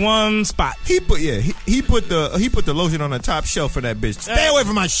looking at is one spot. He put the lotion on the top shelf for that bitch. Stay away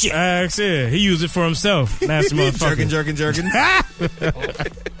from my shit. He used it for himself. Nasty motherfucker. Jerking.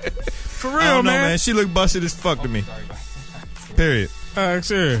 For real, I don't know, man. She looked busted as fuck to me. Period. I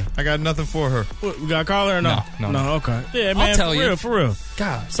got nothing for her. What, we got to call her or no? No, okay. Yeah, man, I'll tell you. For real.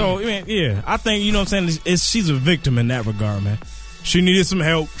 God. So, man, yeah, I think, you know what I'm saying, she's a victim in that regard, man. She needed some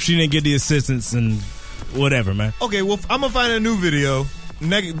help. She didn't get the assistance and whatever, man. Okay, well, I'm going to find a new video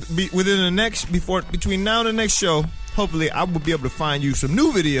between now and the next show. Hopefully, I will be able to find you some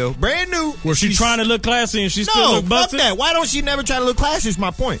new video, brand new. Where she's trying to look classy and she still look busted? No, fuck that. Why don't she never try to look classy is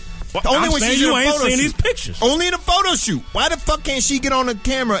my point. Well, only when she's you ain't seen these pictures. Only in a photo shoot. Why the fuck can't she get on the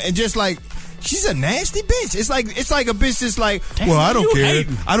camera and just like, she's a nasty bitch. It's like a bitch that's like, well, I don't care.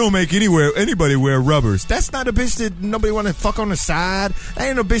 Hating. I don't make anybody wear rubbers. That's not a bitch that nobody want to fuck on the side. That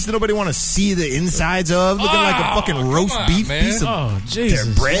ain't a bitch that nobody want to see the insides of. Looking like a fucking roast beef piece of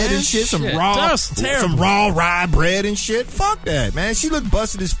bread and shit. Some raw rye bread and shit. Fuck that, man. She look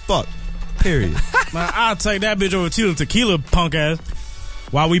busted as fuck. Period. Man, I'll take that bitch over Tila Tequila punk ass.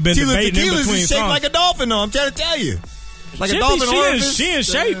 While we've been debating in between songs. Shaped like a dolphin, though. I'm trying to tell you. Like a dolphin orifice. She in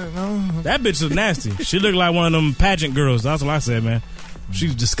shape. That bitch is nasty. She look like one of them pageant girls. That's what I said, man.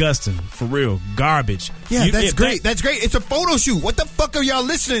 She's disgusting. For real. Garbage. Yeah, that's great. That's great. It's a photo shoot. What the fuck are y'all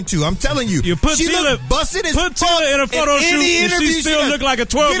listening to? I'm telling you. You put Tila busted as fuck in a photo shoot and she still look like a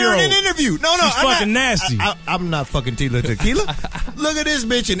 12-year-old. Get her in an interview. No, she's fucking nasty. I'm not fucking Tila Tequila. Look at this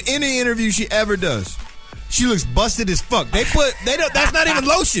bitch in any interview she ever does. She looks busted as fuck. That's not even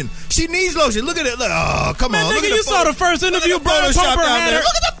lotion. She needs lotion. Look at it. Oh, come on. Nigga, you saw the first interview. Brian Pumper had her. Look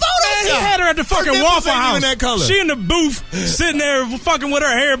at the photo. He had her at the fucking Waffle House. That color. She in the booth, sitting there fucking with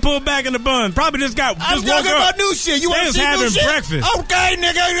her hair pulled back in the bun. Probably just woke up. I'm talking about new shit. You want to see new shit? Breakfast. Okay,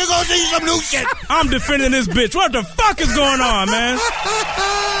 nigga, you're gonna see some new shit. I'm defending this bitch. What the fuck is going on, man?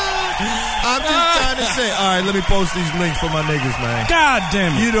 I'm just trying to say. All right, let me post these links for my niggas, man. God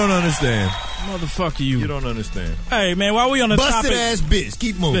damn it. You don't understand. Motherfucker, you. You don't understand. Hey, man, while we on the topic. Busted ass bitch.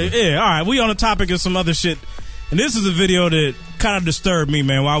 Keep moving. Yeah, all right. We on the topic of some other shit. And this is a video that kind of disturbed me,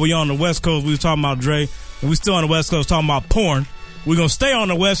 man. While we on the West Coast, we was talking about Dre. And we still on the West Coast talking about porn. We're going to stay on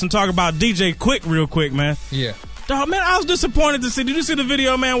the West and talk about DJ Quick real quick, man. Yeah. Dog, man, I was disappointed to see. Did you see the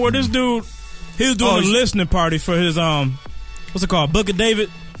video, man, where this dude, he was doing a listening party for his, what's it called? Book of David?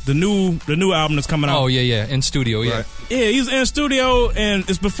 The new album that's coming out. Oh, yeah. In studio, yeah. Right. Yeah, he was in studio, and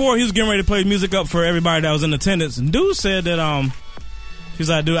it's before he was getting ready to play music up for everybody that was in attendance. And dude said that, he's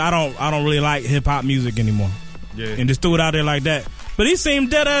like, dude, I don't really like hip-hop music anymore. Yeah. And just threw it out there like that. But he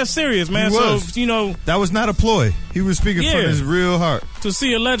seemed dead-ass serious, man. He was. So, you know. That was not a ploy. He was speaking from his real heart. To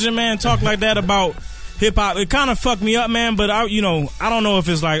see a legend, man, talk like that about hip-hop, it kind of fucked me up, man. But, I don't know if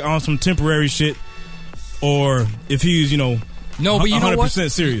it's like on some temporary shit or if he's, No, but you know what?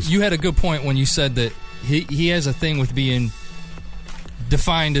 100% serious. You had a good point when you said that he has a thing with being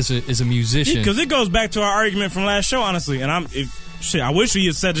defined as a musician. Because it goes back to our argument from last show, honestly. And I wish he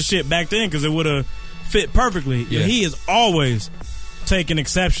had said the shit back then because it would have fit perfectly. Yeah. He is always taking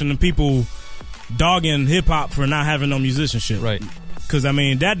exception to people dogging hip hop for not having no musicianship. Right. Because, I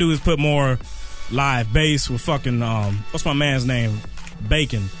mean, that dude has put more live bass with fucking, what's my man's name?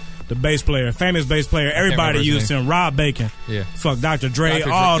 Bacon. The bass player, famous bass player. Everybody used him. Rob Bacon. Yeah. Fuck, Dr. Dre.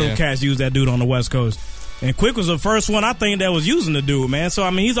 All them cats used that dude on the West Coast. And Quick was the first one I think that was using the dude, man. So,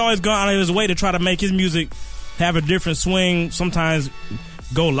 I mean, he's always gone out of his way to try to make his music have a different swing. Sometimes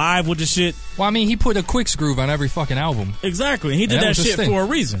go live with the shit. Well, I mean, he put a Quick's groove on every fucking album. Exactly. He did that shit for a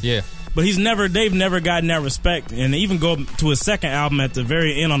reason. Yeah. But they've never gotten that respect. And even go to his second album at the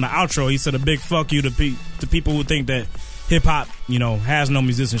very end on the outro, he said a big fuck you to people who think that hip hop, has no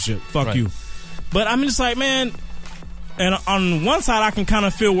musicianship. Fuck you. But I'm just like, man, and on one side I can kind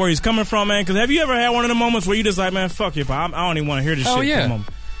of feel where he's coming from, man. Because have you ever had one of the moments where you just like, man, fuck hip hop, I don't even want to hear this shit from him.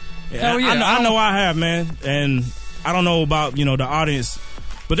 Hell yeah. I know I have, man. And I don't know about, the audience.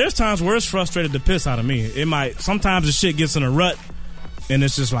 But there's times where it's frustrated the piss out of me. Sometimes the shit gets in a rut and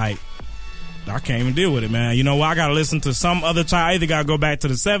it's just like, I can't even deal with it, man. You know what? I got to listen to some other type. I either got to go back to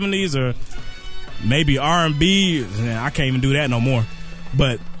the 70s or maybe R&B. I can't even do that no more.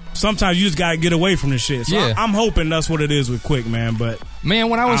 But sometimes you just got to get away from this shit. So I'm hoping that's what it is with Quick, man. But man,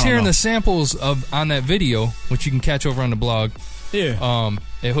 when I was hearing the samples on that video, which you can catch over on the blog, at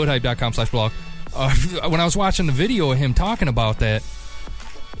hoodhype.com/blog, when I was watching the video of him talking about that,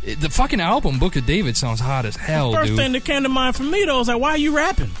 the fucking album Book of David sounds hot as hell, dude. The first dude. thing that came to mind for me, though, was like, why are you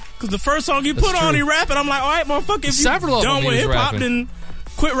rapping? Because the first song you put on, he rapping. I'm like, all right, motherfucker, if you're done with hip-hop, then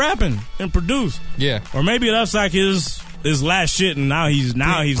quit rapping and produce. Yeah. Or maybe that's like his last shit, and now he's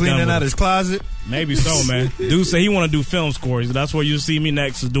cleaning done out his closet. Maybe so, man. Dude said he want to do film scores. That's where you see me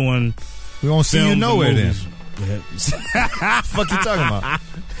next is doing. We won't see you nowhere then. Fuck you talking about?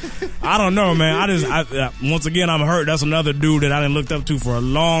 I don't know, man. I once again I'm hurt. That's another dude that I didn't looked up to for a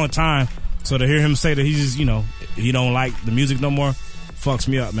long time. So to hear him say that he just he don't like the music no more, fucks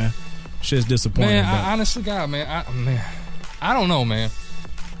me up, man. Shit's disappointing. Man, honestly, God, man, I don't know, man.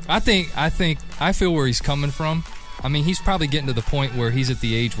 I feel where he's coming from. I mean, he's probably getting to the point where he's at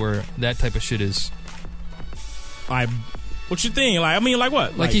the age where that type of shit is. What you think? Like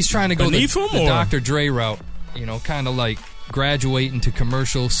what? Like he's trying to go the Dr. Dr. Dre route. Kind of like graduate into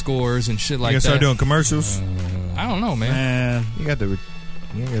commercial scores and shit like that. You start doing commercials? I don't know, man. You got to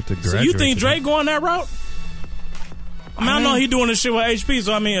graduate. So you think Dre going that route? I know he doing this shit with HP.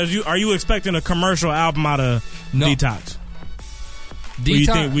 So are you expecting a commercial album out of Detox?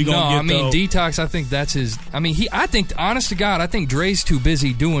 Detox? Detox. Detox. I think that's his. I think, honest to God, I think Dre's too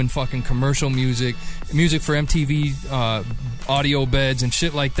busy doing fucking commercial music for MTV audio beds and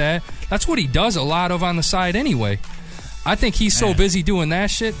shit like that. That's what he does a lot of on the side anyway. I think he's so busy doing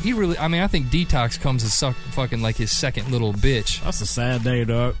that shit. I think Detox comes as fucking like his second little bitch. That's a sad day,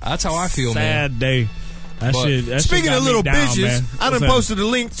 dog. That's how I feel, man. Sad day. That speaking shit of little bitches, man. I done posted a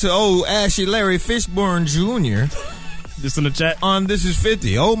link to old Ashley Larry Fishburne Jr. Just in the chat on This Is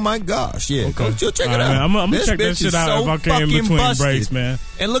 50. Oh my gosh, yeah. Okay. Go check it out. Man, I'm gonna check that shit out so if I came in between busted. breaks, man.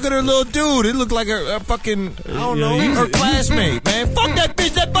 And look at her little dude. It looked like her fucking, her classmate, man. Fuck that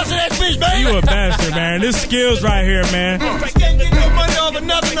bitch, that busted ass bitch, man. You a bastard, man. This skills right here, man.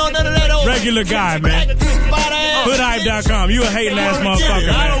 Regular guy, man. Hoodhype.com. You a hating ass motherfucker,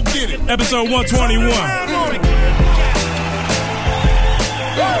 man. I don't get it. Episode 121.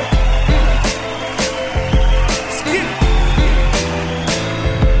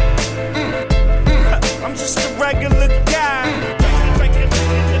 I'm just a regular guy.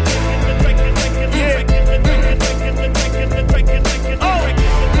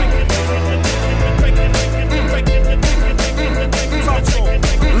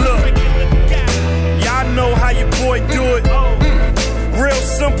 Look, y'all know how your boy do it. Real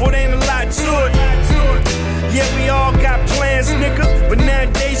simple, there ain't a lot to it. Yeah, we all got plans, nigga. But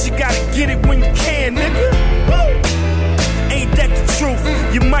nowadays you gotta get it when you can, nigga. Ain't that the truth?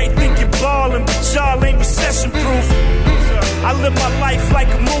 You might think you're ballin', but y'all ain't recession proof. I live my life like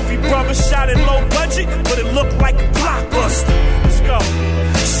a movie, brother. Shot at low budget, but it looked like a blockbuster. Let's go.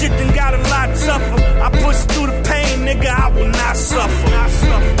 Shit done got a lot tougher. I push through the pain, nigga, I will not suffer.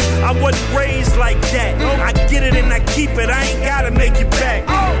 I wasn't raised like that. I get it and I keep it, I ain't gotta make it back.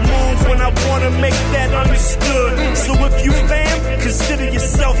 Move when I wanna make that understood. So if you fam, consider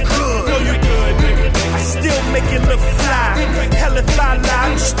yourself good. No, you good, nigga. I still make it look fly. Hell if I lie,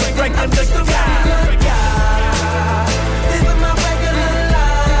 I'm just a regular guy. Living my regular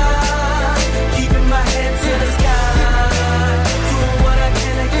life, keeping my head to the sky, doing what I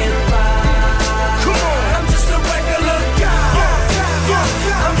can to get by. Come on.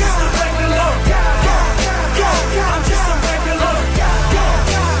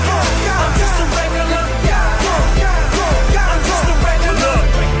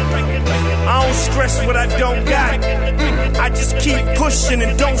 pushing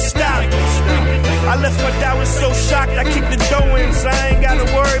and don't stop. I left my doubters so shocked, I kicked the door in, so I ain't gotta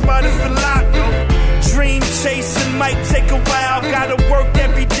worry about if it locked. Dream chasing might take a while. Gotta work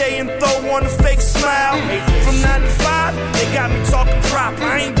every day and throw on a fake smile. From 9 to 5, they got me talking prop.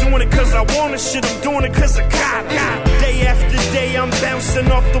 I ain't doing it cause I want it, shit, I'm doing it cause I got it. Day after day, I'm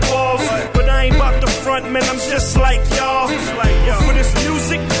bouncing off the walls. But I ain't about the front, man, I'm just like y'all. But for this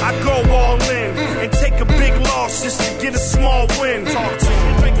music, I go all in. And take a big loss just to get a small win. Talk to me.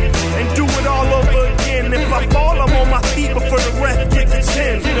 And do it all over again. If I fall, I'm on my feet before the ref gets to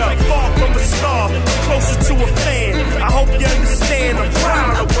 10. Get up, fall from a star, closer to a fan. I hope you understand, I'm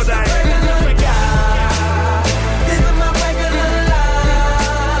proud of what I am. Living my regular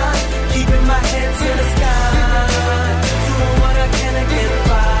life, keeping my head to the sky, doing what I can to get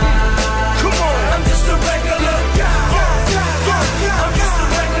by. Come on, I'm just a regular guy. I'm just a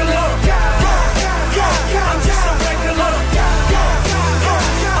regular guy. I'm just a regular guy.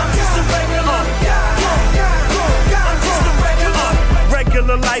 I'm just a regular guy. I'm just a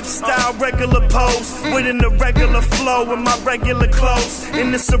regular lifestyle, regular pose, within the regular flow in my regular clothes.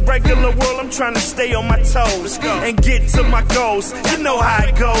 In this irregular world, I'm trying to stay on my toes and get to my goals. You know how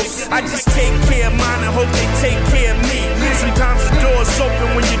it goes. I just take care of mine and hope they take care of me. Sometimes the door's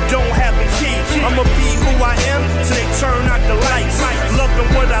open when you don't have the key. I'ma be who I am till they turn out the lights. Loving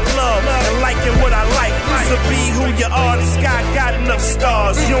what I love and liking what I like. So be who you are. The sky got enough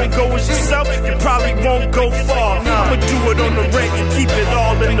stars. You don't go as yourself, you probably won't go far. I'ma do it on the reg and keep it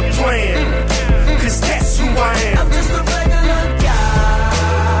all in the plan. Cause that's who I am. I'm just a regular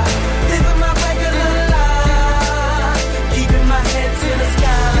guy, living my regular life, keeping my head to the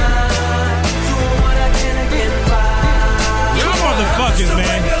sky, doing what I can to get by. Y'all motherfuckers,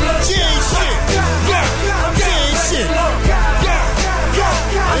 man. She ain't shit. She ain't shit.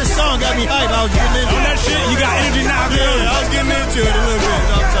 This song got me hyped. I was getting into On that shit, you got energy now, girl. I was getting into it a little bit.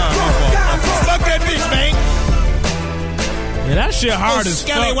 I'm sorry. Fuck that bitch, man. Yeah, that shit hard as fuck,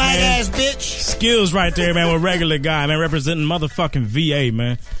 Skelly white man. ass bitch. Skills right there, man, with regular guy, man, representing motherfucking VA,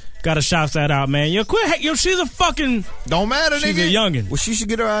 man. Gotta shout that out, man. Yo, quit. Yo, she's a fucking. Don't matter, She's nigga. a youngin'. Well, she should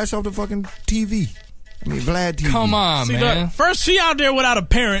get her ass off the fucking TV. I mean, Vlad TV. Come on, See, man. look, first, she out there without a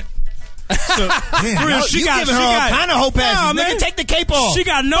parent. So, Man, for real, you giving her all kind of hope passes. man. Nigga, take the cape off. She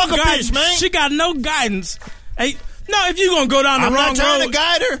got no Fuck a guidance, bitch, man. She got no guidance. Hey, no, if you gonna go down the I'm wrong not trying road, to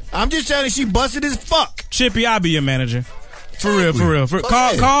guide her. I'm just telling you she busted as fuck. Chippy, I'll be your manager. For real.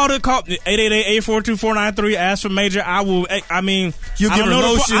 Call 888-842-4993. Ask for Major. I will. I mean, You give her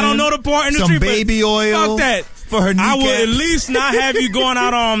lotion. I don't know the porn industry, some baby but oil. Fuck that. For her kneecaps. I will at least not have you going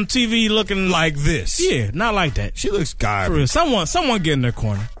out on TV looking like this. Yeah, not like that. She looks For real. garbage. Someone get in their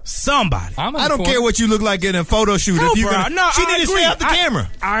corner. Somebody. I don't care what you look like in a photo shoot. No, If you bro. gonna, No, she I need to agree. stay off the camera.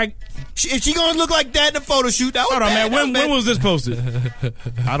 If she gonna look like that in a photo shoot, that was Hold on, bad. man. When was this posted?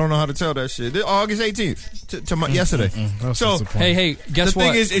 I don't know how to tell that shit. August 18th, yesterday. So, hey, guess the what?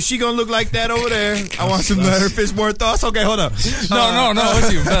 thing is, if she gonna look like that over there, I want some Letter Fishmore thoughts. Okay, hold up. No,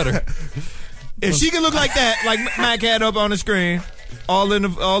 it's even better. If she can look like that, like Mac had up on the screen, all in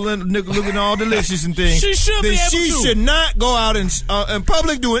looking all delicious and things, She should be then able she to. should not go out in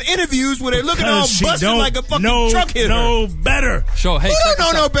public doing interviews where they're looking all She busted don't like a fucking know truck hitter. no better. Hey, Who check don't know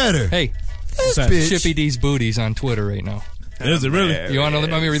this no out. better? Hey, This that? bitch. Chippy D's booties on Twitter right now. Is it really? You want to let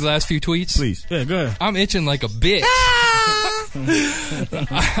me read the last few tweets? Please. Yeah, go ahead. I'm itching like a bitch.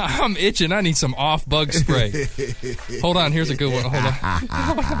 I'm itching. I need some off bug spray. Hold on, here's a good one. Hold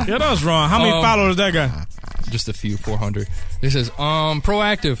on. Yeah, that was wrong. How many followers that guy? Just a few, 400. It says,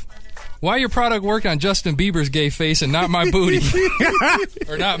 proactive. Why your product work on Justin Bieber's gay face and not my booty?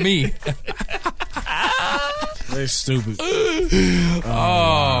 Or not me? They're stupid.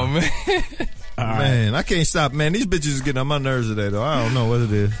 Oh, man. Man, I can't stop, man. These bitches is getting on my nerves today, though. I don't know what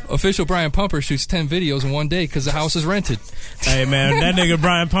it is. Official Brian Pumper shoots 10 videos in one day because the house is rented. Hey, man, that nigga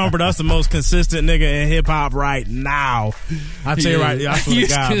Brian Pumper, that's the most consistent nigga in hip-hop right now. I tell you right, I swear to He's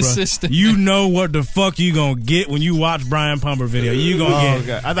God, consistent. bro. You know what the fuck you gonna get when you watch Brian Pumper video. You gonna get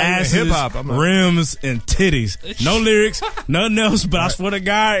God. I thought you meant asses, hip-hop. I'm like- rims, and titties. No lyrics, nothing else, but I swear to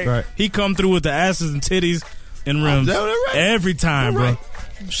God, he come through with the asses and titties and rims every time, bro.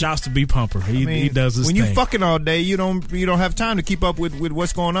 Shouts to B Pumper. He does his when thing. you fucking all day, you don't have time to keep up with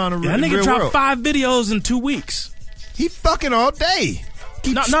what's going on in that the nigga real dropped world. 5 videos in 2 weeks. He fucking all day.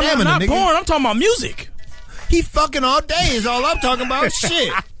 Keep Not stamina, nigga. porn. I'm talking about music. He fucking all day is all I'm talking about.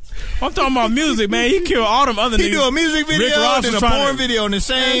 Shit. I'm talking about music, man. He killed all them other niggas. He do a music Rick video Ross and was a trying porn to- video in the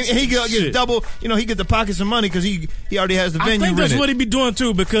same. And he gets double. You know, he get the pockets of money because he already has the venue I think that's rented. what he be doing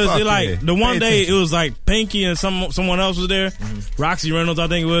too, because Fuck it, like yeah. the one Pay day attention. it was like Pinky and someone else was there, Roxy Reynolds I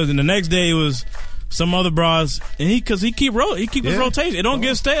think it was, and the next day it was some other bras, and he keep his rotation. It don't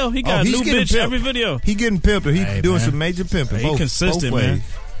get stale. He got a new bitch every video. He getting pimped. He doing some major pimping. He consistent, man.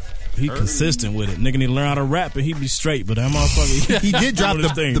 He consistent with it. Nigga need to learn how to rap, and he be straight. But that motherfucker, he did drop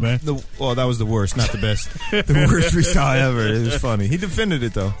well, that was the worst, not the best. The worst freestyle ever. It was funny. He defended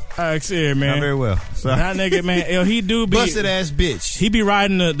it though. Man. Not very well. So. That nigga, man, he do be busted ass bitch. He be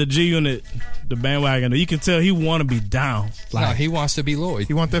riding the G Unit, the bandwagon. You can tell he want to be down. Like, no, he wants to be Lloyd.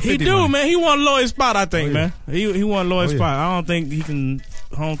 He want that 50 He do, money. man. He want Lloyd's spot, I think, man. He want Lloyd's spot. I don't think he can.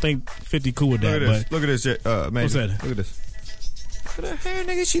 I don't think 50 cool with that. Look at this. Look at this, what's that? Look at this. Look at her hair,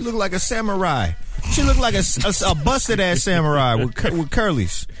 nigga. She look like a samurai. She look like a busted ass samurai with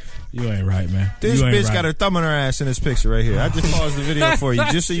curlies. You ain't right, man. This bitch got her thumb in her ass in this picture right here. I just paused the video for you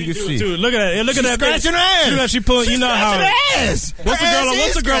just so you can see. Dude, look at that. Look at that. Scratching her ass. Look at she pulling. You know how. Ass.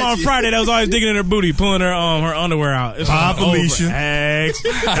 What's the girl on Friday that was always digging in her booty, pulling her underwear out? It's Felicia.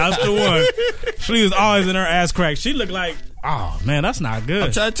 That's the one. She was always in her ass crack. She looked like. Oh man, that's not good.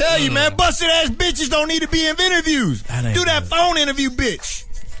 I'm trying to tell you, man, busted ass bitches don't need to be in interviews. Do that phone interview, bitch.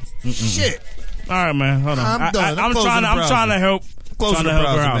 Shit. All right, man. Hold on. I'm done. I'm trying to help. Close the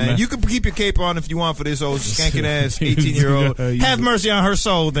browser, man. You can keep your cape on if you want for this old skanking ass 18-year-old. Have mercy on her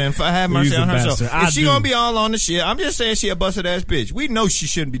soul, then. Have mercy on her soul. If she gonna be all on the shit, I'm just saying she a busted ass bitch. We know she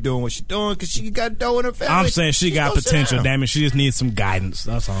shouldn't be doing what she's doing because she got dough in her family. I'm saying she got potential. Damn it, she just needs some guidance.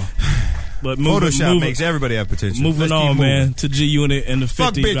 That's all. But Photoshop makes everybody have potential. Moving on, man, to G Unit and the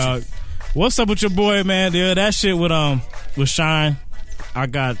 50, dog. What's up with your boy, man? Dude, that shit with Shine, I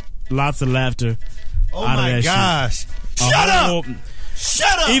got lots of laughter. Oh out my of that gosh! Shit. Shut up!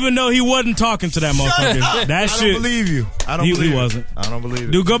 Even though he wasn't talking to that motherfucker, that shit. I don't believe you. He wasn't. I don't believe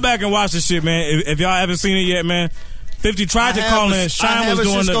it. Dude, go back and watch this shit, man. If y'all haven't seen it yet, man. 50 tried to call in. Shine was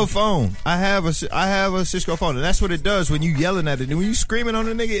doing a Cisco phone. I have a Cisco phone, and that's what it does when you yelling at it. And when you screaming on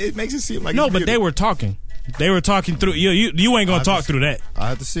the nigga, it makes it seem like no. But they were talking. They were talking through. You ain't gonna talk through that. I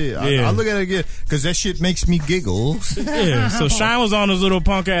have to see it. I'll look at it again because that shit makes me giggle. Yeah. So Shine was on his little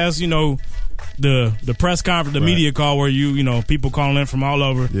punk ass, the press conference, the media call where people calling in from all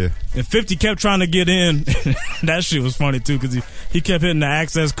over. Yeah. And 50 kept trying to get in. That shit was funny too because he kept hitting the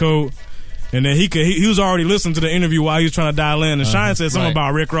access code. And then he was already listening to the interview while he was trying to dial in. And Shine said something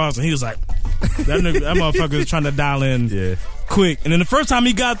about Rick Ross, and he was like, that motherfucker was trying to dial in quick. And then the first time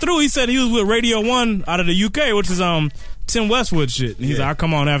he got through, he said he was with Radio 1 out of the UK, which is Tim Westwood shit. And he's like, I'll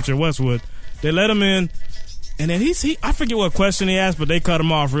come on after Westwood. They let him in. And then I forget what question he asked, but they cut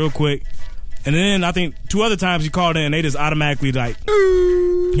him off real quick. And then I think 2 other times he called in, they just automatically like,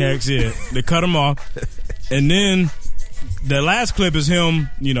 heck yeah. They cut him off. And then the last clip is him,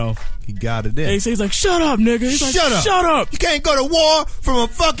 he got it in. He's like, shut up, nigga. He's like, shut up. You can't go to war from a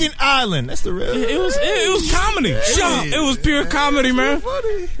fucking island. That's the real. It was comedy. It was pure comedy, man.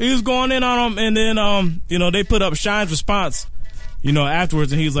 Funny. He was going in on him, and then they put up Shine's response,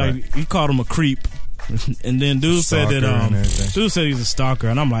 afterwards, and he's like, he called him a creep. And then dude said he's a stalker,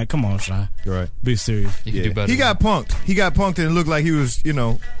 and I'm like, come on, Shine. You're right. Be serious. You can do better. He got punked. And it looked like he was,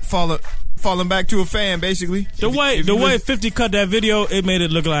 falling back to a fan, basically. The way 50 cut that video, it made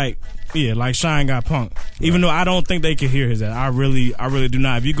it look like Shine got punked. Even though I don't think they could hear his ass. I really do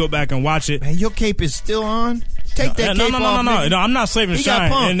not. If you go back and watch it, man, your cape is still on. Take that cape off. No. I'm not saving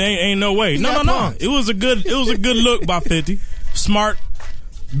Shine, and ain't no way. No. It was a good look by 50. Smart.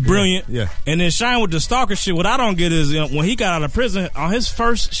 Brilliant. Yeah. And then Shine with the stalker shit. What I don't get is when he got out of prison on his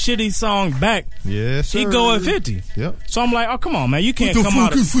first shitty song back, he go at 50. Yep. So I'm like, oh come on, man, you can't come out.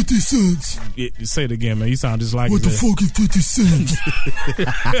 What the fuck is 50 cents? Yeah, say it again, man. You sound just like what the fuck is 50 cents?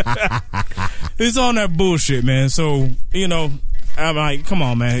 It's on that bullshit, man. So I'm like, come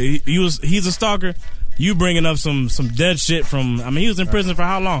on, man. He's a stalker. You bringing up some dead shit from. He was in prison for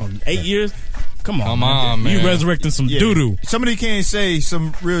how long? 8 years. Come on, man. You resurrecting some doo-doo. Somebody can't say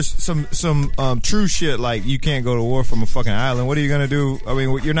some true shit like you can't go to war from a fucking island. What are you gonna do?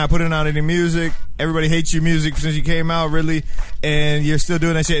 You're not putting out any music. Everybody hates your music since you came out, really, and you're still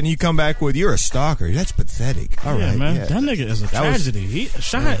doing that shit. And you come back with you're a stalker. That's pathetic. All right, man. Yeah. That nigga is a tragedy.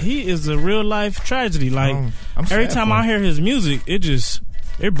 He is a real life tragedy. Like every time I hear his music,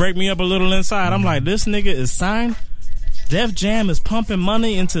 it break me up a little inside. I'm like, this nigga is signed. Def Jam is pumping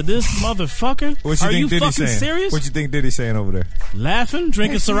money into this motherfucker. Are you fucking serious? What you think Diddy saying over there? Laughing,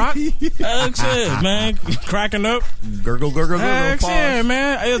 drinking Ciroc. Man, cracking up. Gurgle. Yeah,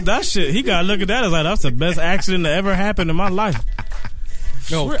 man. That shit, he gotta look at that as like that's the best accident that ever happened in my life.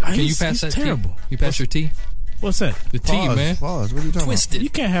 No, can you pass that terrible? Tea? You pass your tea? What's that? The tea, man. Pause. What are you talking Twisted. You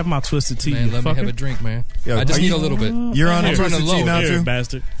can't have my twisted tea, Man, you let me fucker. have a drink, man. Yo, I just are need you- a little bit. You're on the I'm Twisted running Tea low. now Here, too.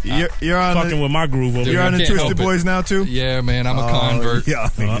 bastard. You're on Fucking the, with my groove over Dude, you're here. on the can't Twisted help it. Boys now too. Yeah, man, I'm a convert. Yeah,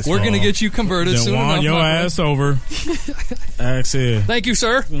 We're gonna get you converted Then soon won enough. your my friend. ass over. Ask here. Thank you,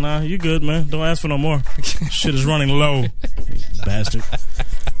 sir. Nah, you good, man. Don't ask for no more. Shit is running low, bastard.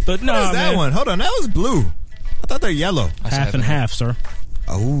 But no, What is that man. one? Hold on, that was blue. I thought they're yellow. Half and half, sir.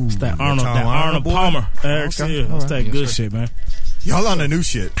 Oh, It's that Arnold boy? Palmer. Okay, Ask all here. That's right. that Yes, good sir. shit, man. Y'all on the new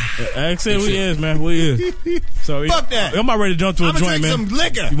shit. Ask here, we is, man. We is. So Fuck that. I'm about ready to jump to a I'm gonna joint, drink man. some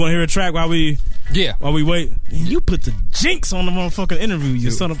liquor. You want to hear a track while we Yeah. wait? Man, you put the jinx on the motherfucking interview,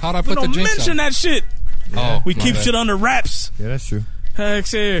 you son of. How'd I We put the don't jinx mention on? that shit. Oh, We my keep bad. shit under wraps. Yeah, that's true.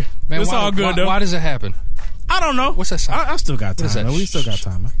 Ask here. Man, It's why, all good why, though. Why does it happen? I don't know. What's that sound? I still got What is time. that? Man. We still got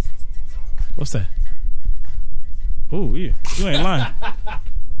time, man. What's that? Oh yeah, you ain't lying.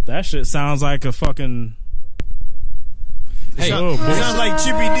 That shit sounds like a fucking. Hey, Oh, boy. It sounds like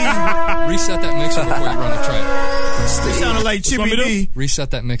Chippy D. reset that mixer before you run the track. It sounded like want Chippy me to D.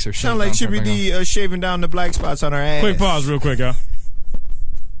 Reset that mixer. Sound like Chippy D shaving down the black spots on her ass. Quick pause, real quick, y'all.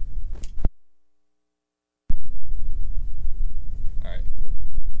 All right.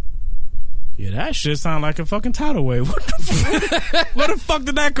 Yeah, that shit sound like a fucking tidal wave. What the fuck? Where the fuck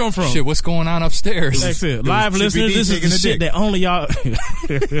did that come from? Shit, what's going on upstairs? That's it. Live Chippy listeners, D this is taking the a shit dick. that only y'all.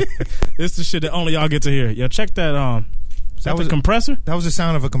 This is the shit that only y'all get to hear. Yo, check that. Is that was the compressor? That was the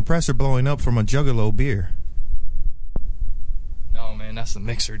sound of a compressor blowing up from a Juggalo beer. No, man, that's the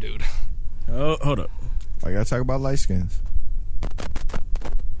mixer, dude. Oh, hold up. I gotta talk about light skins.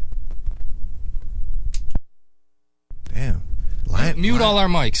 Damn. Mute all our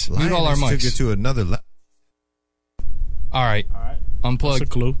mics. Mute all our Lioness mics. took it to another level. All right. Unplug. That's a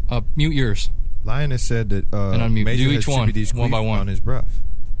clue. Mute yours. Lioness said that And unmute. Major Do has each one, Chippy D's one by queef one. on his breath.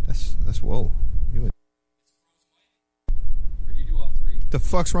 That's whoa. The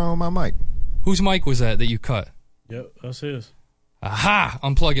fuck's wrong with my mic? Whose mic was that you cut? Yep, that's his. Aha!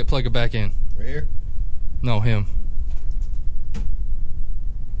 Unplug it, plug it back in. Right here? No, him.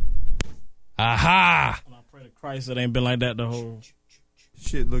 Aha! I pray to Christ it ain't been like that the whole.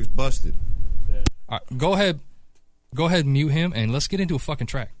 Shit looks busted. All right, go ahead, mute him, and let's get into a fucking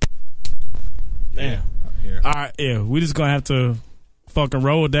track. Damn. Here. All right, yeah, we just gonna have to fucking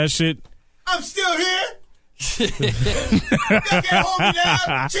roll with that shit. I'm still here. They can't hold me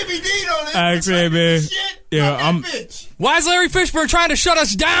down. Chippy D on it. Actually, man. Yeah, I'm. Why is Larry Fishburne trying to shut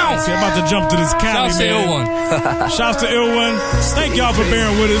us down? See, I'm about to jump to this Cali, Shouts to man. Ill One. Shouts to Ill One. Thank y'all for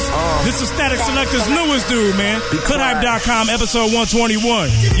bearing with us. This is Static Selector's newest dude, man. Hoodhype.com, episode 121.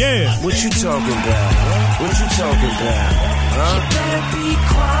 Yeah. What you talking about? Huh? What you talking about? Huh?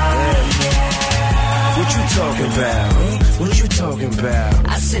 What you talking about? Huh? What you talking about?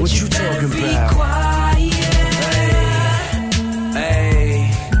 I said What you you better talking be about? quiet.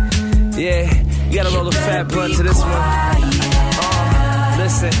 Hey, yeah, you gotta roll a fat blunt to this one.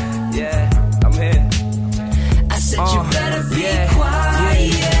 Listen, yeah, I'm here. I said you better be yeah,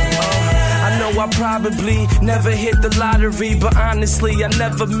 quiet. I know I probably never hit the lottery, but honestly, I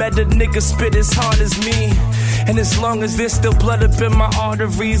never met a nigga spit as hard as me. And as long as there's still blood up in my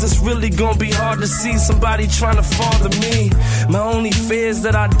arteries, it's really gonna be hard to see somebody trying to father me. My only fear is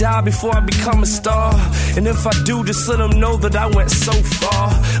that I die before I become a star. And if I do, just let them know that I went so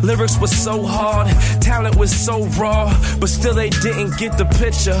far. Lyrics was so hard, talent was so raw, but still they didn't get the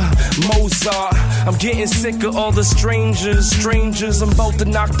picture. Mozart, I'm getting sick of all the strangers. I'm about to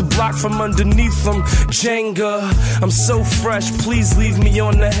knock the block from underneath them. Jenga, I'm so fresh, please leave me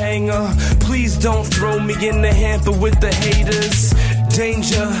on the hanger. Please don't throw me in the hamper with the haters.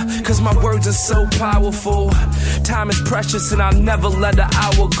 Danger, cause my words are so powerful. Time is precious and I'll never let an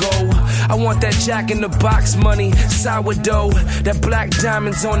hour go. I want that Jack in the Box money, sourdough. That black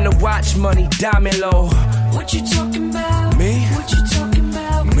diamonds on the watch money, diamond low. What you talking about? Me? What you talking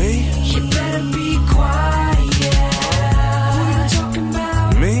about? Me? You better be quiet. Who you talking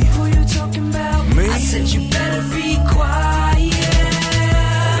about? Me? Who you talking about? Me? I said you better be quiet.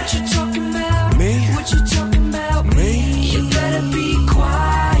 What you talking about? Me? What you talking about? Me? You better be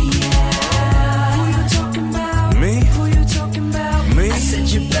quiet. Who you talking about? Me? Who you talking about? Me? I said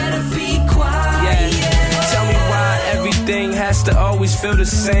you better be quiet. Yeah, tell me why everything has to always feel the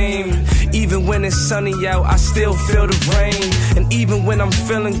same. Even when it's sunny out, I still feel the rain. And even when I'm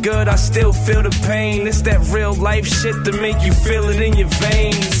feeling good, I still feel the pain. It's that real life shit to make you feel it in your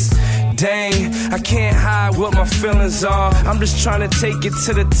veins. Dang, I can't hide what my feelings are. I'm just trying to take it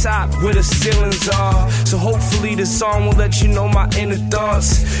to the top where the ceilings are. So hopefully this song will let you know my inner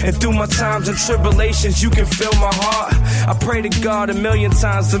thoughts. And through my times and tribulations, you can feel my heart. I pray to God 1,000,000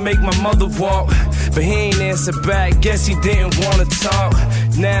 times to make my mother walk, but he ain't answer back, guess he didn't wanna talk.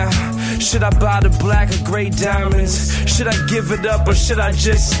 Now, should I buy the black or gray diamonds? Should I give it up or should I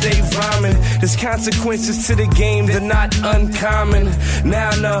just stay rhyming? There's consequences to the game, they're not uncommon. Now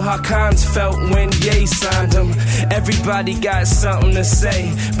I know how Cons felt when Ye signed him. Everybody got something to say,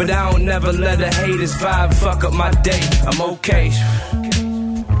 but I don't never let a haters vibe fuck up my day. I'm okay.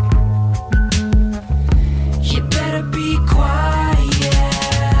 You better be quiet.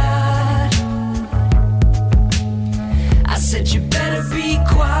 I said you better be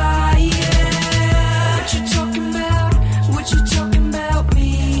quiet. What you talking about? What you talking about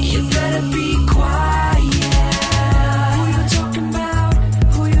me? You better be quiet. Who you talking about?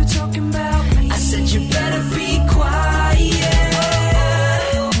 Who you talking about me? I said you better be quiet.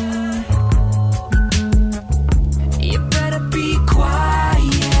 You better be quiet.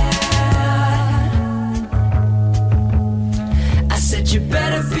 I said you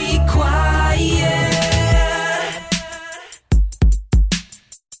better be quiet.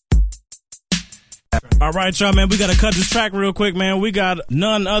 All right, y'all, man, we got to cut this track real quick, man. We got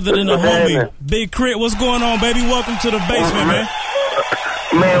none other than the homie, Big Crit. What's going on, baby? Welcome to the basement, man.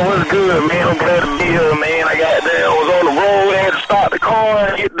 Man, what's good, man? I'm glad to be here, man. I was on the road, had to start the car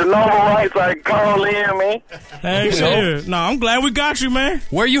and get the number right so I could call in, man. Hey, sure. No, I'm glad we got you, man.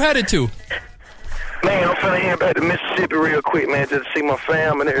 Where you headed to? Man, I'm finna head back to Mississippi real quick, man, just to see my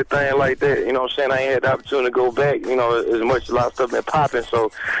fam and everything like that. You know what I'm saying? I ain't had the opportunity to go back, you know, as much as a lot of stuff been popping.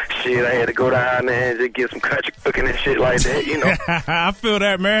 So, shit, I had to go down there and just get some country cooking and shit like that, you know. I feel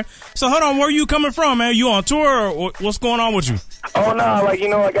that, man. So, hold on, where you coming from, man? You on tour or what's going on with you? Oh, no, like, you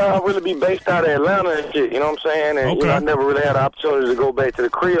know, like, I really be based out of Atlanta and shit, you know what I'm saying? And, you know, I never really had the opportunity to go back to the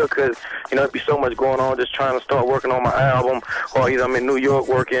crib because, you know, it'd be so much going on just trying to start working on my album, or either I'm in New York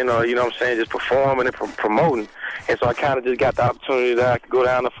working or, you know what I'm saying, just performing and promoting. And so I kind of just got the opportunity that I could go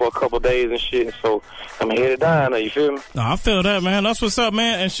down there for a couple of days and shit. And so I'm headed down there, you feel me? No, I feel that, man. That's what's up,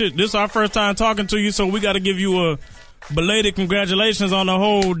 man. And shit, this is our first time talking to you, so we got to give you a belated congratulations on the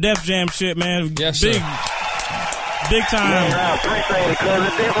whole Def Jam shit, man. Yes, sir. Big time. Man, I appreciate it, because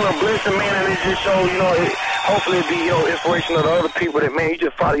it's definitely a blessing, man, and it just shows, you know, hopefully it be your inspiration of the other people that, man, you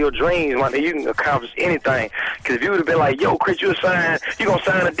just follow your dreams, man, and you can accomplish anything. Because if you would have been like, yo, Chris, you going to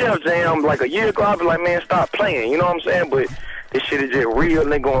sign a Def Jam like a year ago, I'd be like, man, stop playing, you know what I'm saying? But this shit is just real,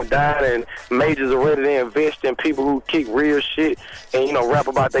 and they going to die, and majors are ready to invest in people who keep real shit and, you know, rap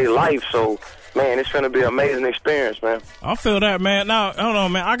about their life, so... Man, it's going to be an amazing experience, man. I feel that, man. Now, hold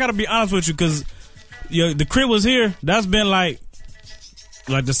on, man. I got to be honest with you, because the Crib was here. That's been like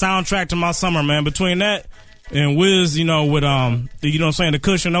the soundtrack to my summer, man. Between that and Wiz, you know, with, you know what I'm saying, the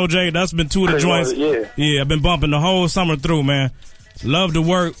Cushion OJ, that's been two of the joints. Yeah, I've been bumping the whole summer through, man. Love the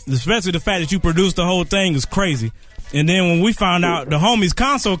work, especially the fact that you produced the whole thing is crazy. And then when we found out the homies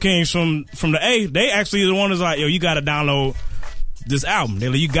Console Kings from the A, they actually the one that's like, yo, you got to download this album.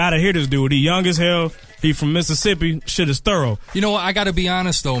 They're like, you gotta hear this dude. He young as hell. He from Mississippi. Shit is thorough. You know what? I gotta be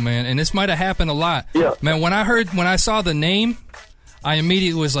honest though, man, and this might have happened a lot. Yeah. Man, when I saw the name, I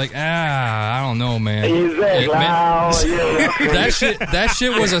immediately was like, I don't know, man. Exactly. That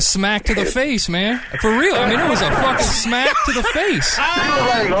shit was a smack to the face, man. For real. I mean, it was a fucking smack to the face. He was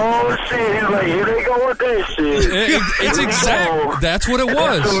like, oh shit. He was like, here they go with that shit. It's exact. That's what it was.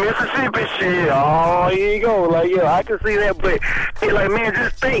 That's some Mississippi shit. Oh, here you go. Like, yeah, I can see that, but he like, man,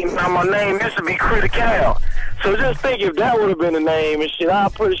 just think. Now my name used to be Critical. So just think if that would have been the name and shit,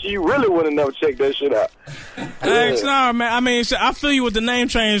 I'm pretty sure you really would have never checked that shit out. Thanks, no, man. I mean, I feel you with the name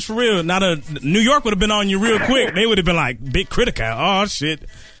change for real. Now, New York would have been on you real quick. They would have been like, Big Critical. Oh, shit.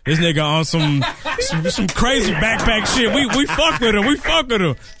 This nigga on some crazy backpack shit. We fuck with him. We fuck with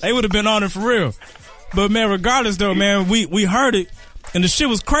him. They would have been on it for real. But, man, regardless, though, man, we heard it, and the shit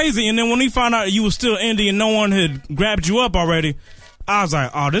was crazy. And then when we found out you was still indie and no one had grabbed you up already, I was like,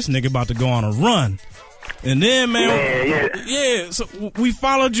 oh, this nigga about to go on a run. And then, man, so we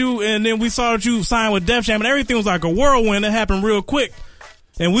followed you, and then we saw that you signed with Def Jam, and everything was like a whirlwind. It happened real quick,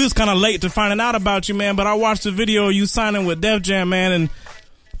 and we was kind of late to finding out about you, man. But I watched the video of you signing with Def Jam, man, and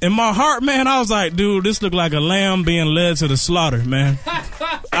in my heart, man, I was like, dude, this looked like a lamb being led to the slaughter, man.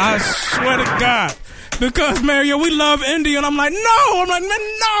 I swear to God. Because, man, yo, we love indie, and I'm like, man,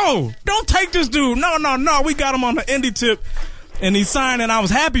 no, don't take this dude. No, we got him on the indie tip. And he signed, and I was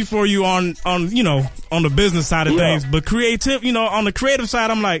happy for you on you know, on the business side of things. But on the creative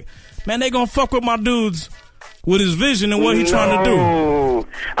side, I'm like, man, they gonna fuck with my dudes with his vision and what he trying to do.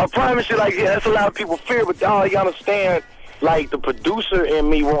 I promise you, like, yeah, that's a lot of people fear, but dog, you understand, like, the producer in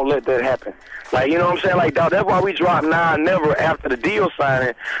me won't let that happen. Like, you know what I'm saying? Like, dog, that's why we dropped Nah Never after the deal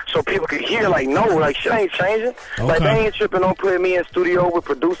signing, so people could hear, like, no, like, shit ain't changing. Okay. Like, they ain't tripping on putting me in studio with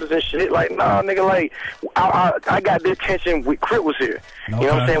producers and shit. Like, nah, nigga, like, I got the attention with Crit was here. You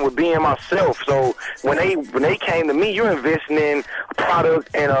know what I'm saying? With being myself. So when they came to me, you're investing in a product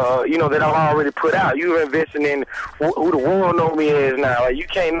and you know, that I've already put out. You're investing in who the world know me as now. Like,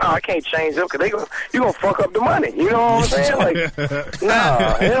 I can't change them because you gonna fuck up the money. You know what I'm saying? Like, nah,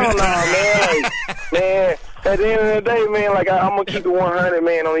 hell nah, man. Like, man. At the end of the day, man, like, I'm going to keep it 100,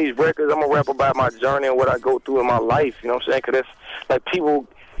 man, on these records. I'm going to rap about my journey and what I go through in my life, you know what I'm saying? Because that's, like, people,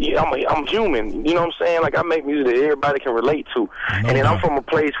 yeah, I'm human, you know what I'm saying? Like, I make music that everybody can relate to. And then I'm from a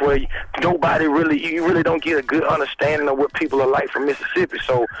place where you really don't get a good understanding of what people are like from Mississippi.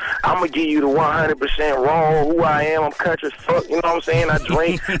 So I'm going to give you the 100% raw who I am. I'm country as fuck, you know what I'm saying? I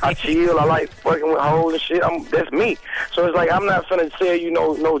drink, I chill, I like fucking with hoes and shit. That's me. So it's like, I'm not finna tell you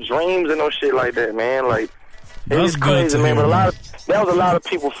no dreams and no shit like that, man. Like, it's crazy, man. But that was a lot of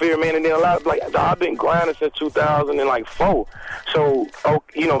people fear, man. And then a lot of, like, I've been grinding since 2004. So,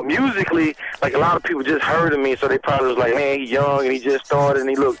 you know, musically, like, a lot of people just heard of me, so they probably was like, man, he's young and he just started and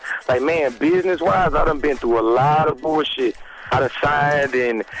he looked like, man, business-wise, I done been through a lot of bullshit. I done signed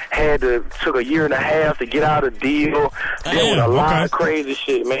and took a year and a half to get out of deal. There was a lot of crazy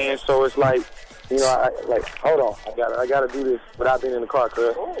shit, man. So it's like, you know, hold on, I gotta do this without being in the car,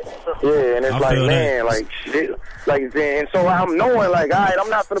 cuz. Yeah, and it's like, man, like, shit, like, and so I'm knowing, like, all right, I'm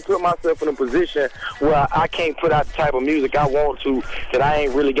not gonna put myself in a position where I can't put out the type of music I want to, that I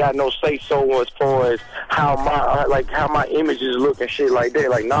ain't really got no say-so as far as how my images look and shit like that.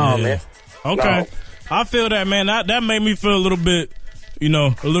 Like, nah, man. Okay. No. I feel that, man. That made me feel a little bit, you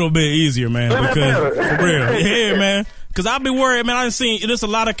know, a little bit easier, man. Because, for real. Yeah, man. Because I be worried, man. I done seen, there's a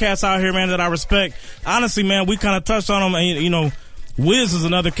lot of cats out here, man, that I respect. Honestly, man, we kind of touched on them. And, you know, Wiz is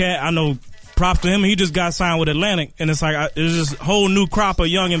another cat. I know, props to him. He just got signed with Atlantic. And it's like, there's this whole new crop of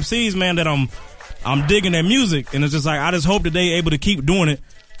young MCs, man, that I'm digging their music. And it's just like, I just hope that they able to keep doing it,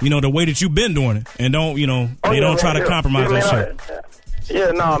 you know, the way that you've been doing it. And don't, you know, don't try to compromise that shit.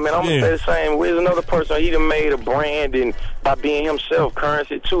 Yeah, no, man, I'm going to say the same. Wiz another person, he done made a brand and by being himself,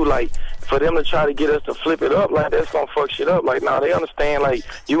 Currency too, like, for them to try to get us to flip it up, like, that's going to fuck shit up. Like, nah, they understand, like,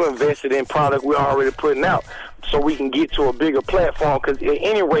 you invested in product we're already putting out so we can get to a bigger platform, because at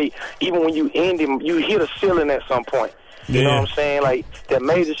any rate, even when you end it, you hit a ceiling at some point. You know what I'm saying? Like, that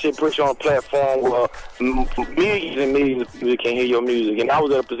major shit puts you on a platform where millions and millions of people can hear your music. And I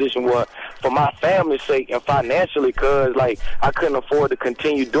was in a position where, for my family's sake and financially, because, like, I couldn't afford to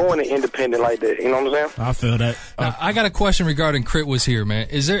continue doing it independent like that. You know what I'm saying? I feel that. Now, I got a question regarding Crit Was Here, man.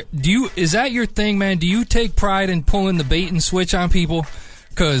 Is that your thing, man? Do you take pride in pulling the bait and switch on people?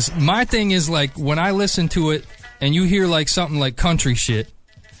 Because my thing is, like, when I listen to it and you hear, like, something like country shit,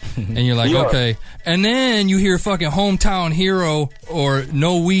 and you're like, okay. And then you hear fucking Hometown Hero or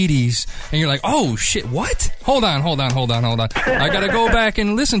No Wheaties, and you're like, oh, shit, what? Hold on. I gotta go back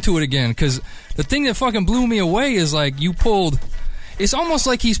and listen to it again, because the thing that fucking blew me away is, like, you pulled... It's almost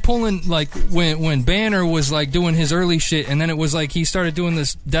like he's pulling, like, when Banner was, like, doing his early shit, and then it was like he started doing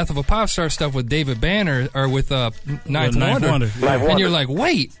this Death of a Pop Star stuff with David Banner, or with Ninth Wonder. And you're like,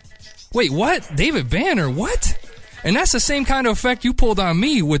 wait, what? David Banner, what? And that's the same kind of effect you pulled on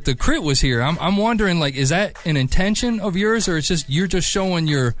me with the Crit Was Here. I'm wondering, like, is that an intention of yours, or it's just you're just showing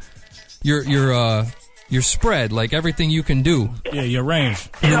your spread, like everything you can do? Yeah, your range.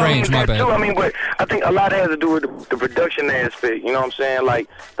 Your range, my bad. Too. I mean, but I think a lot has to do with the production aspect. You know what I'm saying? Like,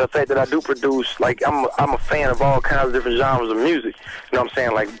 the fact that I do produce, like, I'm a fan of all kinds of different genres of music. You know what I'm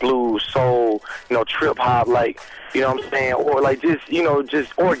saying? Like blues, soul, you know, trip hop, like, you know what I'm saying? Or like just, you know,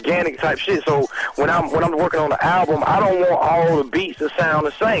 just organic type shit. So when I'm working on the album, I don't want all the beats to sound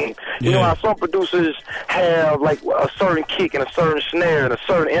the same. You know how some producers have like a certain kick and a certain snare and a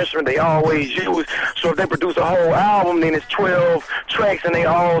certain instrument they always use. So if they produce a whole album, then it's 12 tracks and they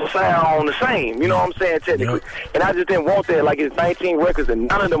all sound the same. You know what I'm saying? Technically. And I just didn't want that. Like, it's 19 records and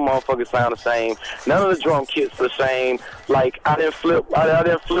none of them motherfuckers sound the same. None of the drum kits the same. Like, I didn't flip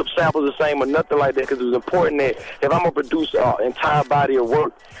samples the same or nothing like that, because it was important that if I'm gonna produce an entire body of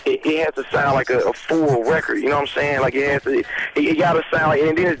work, it has to sound like a full record. You know what I'm saying? Like, it gotta sound like,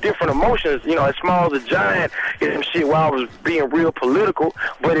 and then it's different emotions. You know, as Small as a Giant is some shit where I was being real political,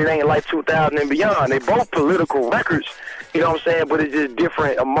 but it ain't like 2000 and Beyond. They both political records. You know what I'm saying? But it's just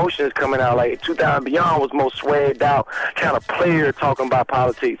different emotions coming out. Like, 2000 Beyond was more swagged out, kind of player talking about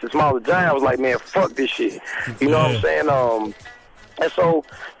politics. And Small as a Giant was like, man, fuck this shit. You know what I'm saying? And so,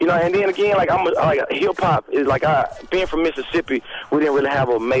 you know, and then again, like hip hop is like being from Mississippi, we didn't really have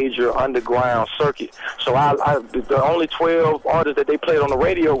a major underground circuit. So the only 12 artists that they played on the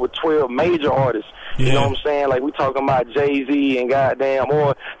radio were 12 major artists. Yeah. You know what I'm saying? Like we talking about Jay-Z and goddamn,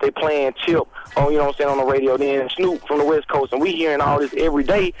 or they playing Tip on, you know what I'm saying, on the radio. Then Snoop from the West Coast, and we hearing all this every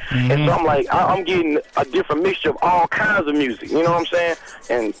day. Mm-hmm. And so I'm like, I'm getting a different mixture of all kinds of music. You know what I'm saying?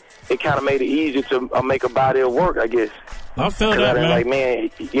 And it kind of made it easier to make a body of work, I guess. I feel that, man. Like, man,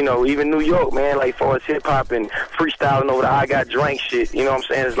 you know, even New York, man, like, for us hip-hop and freestyling over the I Got Drank shit, you know what I'm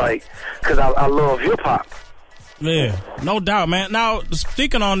saying? It's like, because I love hip-hop. Yeah, no doubt, man. Now,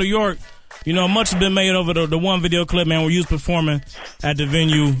 speaking on New York, you know, much has been made over the one video clip, man, where you was performing at the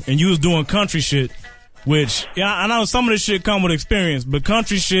venue and you was doing country shit, which, yeah, I know some of this shit come with experience, but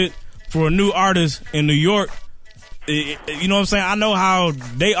country shit for a new artist in New York, you know what I'm saying? I know how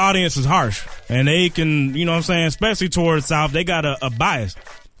their audience is harsh, and they can, you know what I'm saying, especially towards South, they got a bias,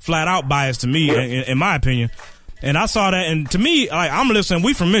 flat out bias to me, in my opinion. And I saw that, and to me, like, I'm listening,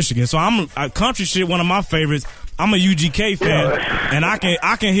 we from Michigan, so country shit, one of my favorites. I'm a UGK fan, and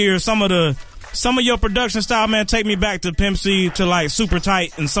I can hear some of your production style, man, take me back to Pimp C, to like Super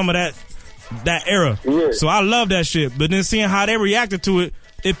Tight and some of that era. Yeah. So I love that shit. But then seeing how they reacted to it,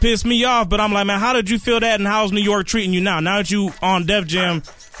 it pissed me off. But I'm like, man, how did you feel that, and how's New York treating you now? Now that you on Def Jam,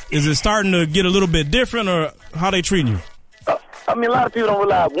 is it starting to get a little bit different, or how they treating you? I mean, a lot of people don't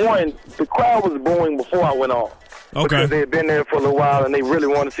realize, one, the crowd was booing before I went on. Okay. Because they had been there for a little while, and they really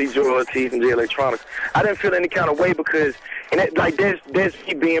wanted to see Joe Ortiz and Jay Electronica. I didn't feel any kind of way because, and that's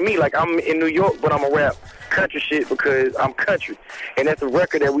me being me. Like, I'm in New York, but I'm a rap country shit because I'm country. And that's the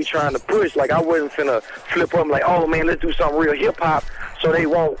record that we trying to push. Like, I wasn't finna flip up like, oh, man, let's do something real hip-hop so they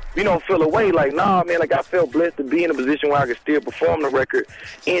won't, you know, feel away. Like, nah, man, like, I felt blessed to be in a position where I could still perform the record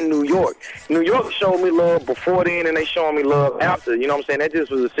in New York. New York showed me love before then, and they showing me love after. You know what I'm saying? That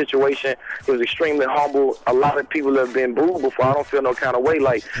just was a situation. It was extremely humble. A lot of people have been booed before. I don't feel no kind of way.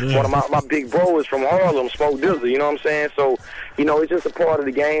 Like, one of my big bro is from Harlem, Smoke Dizzle, you know what I'm saying? So, you know, it's just a part of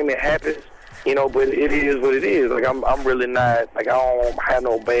the game. It happens. You know, but it is what it is. Like, I'm really not, like, I don't have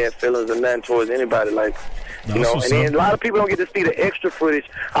no bad feelings or nothing towards anybody. Like, you know, and then a lot of people don't get to see the extra footage.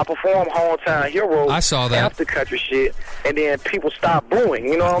 I perform Hometown Hero. I saw that. After country shit, and then people stop booing.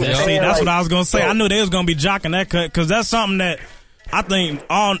 You know what I'm saying? See, that's like, what I was going to say. I knew they was going to be jocking that cut, because that's something that I think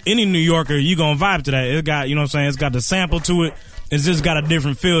any New Yorker, you going to vibe to that. It got, you know what I'm saying, it's got the sample to it. It's just got a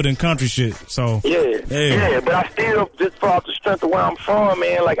different feel than country shit. So yeah, but I still, just for off the strength of where I'm from,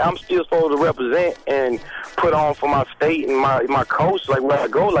 man, like, I'm still supposed to represent and put on for my state and my coast, like, where I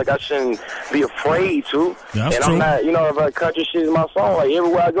go. Like, I shouldn't be afraid to. That's and true. I'm not, you know, if like, country shit is my song, like,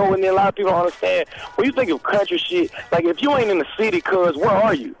 everywhere I go. And then a lot of people don't understand, when you think of country shit, like, if you ain't in the city, cuz, where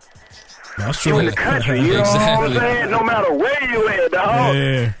are you? That's true. You in the country, you know what I'm saying? No matter where you at, dog.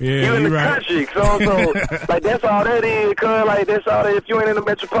 Yeah, you in the country. So, like, that's all that is, cuz, like, that's all that, if you ain't in the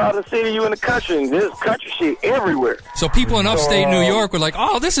metropolitan city, you in the country. And there's country shit everywhere. So people in upstate New York were like,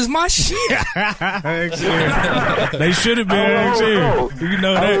 oh, this is my shit. They should have been. You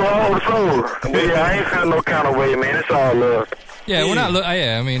know that. Yeah, I ain't feeling no kind of way, man. It's all love. Yeah, we're not.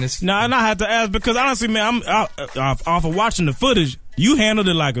 I mean, it's. No, and I had to ask because honestly, man, I'm off of watching the footage. You handled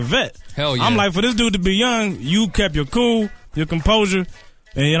it like a vet. Hell yeah. I'm like, for this dude to be young, you kept your cool, your composure,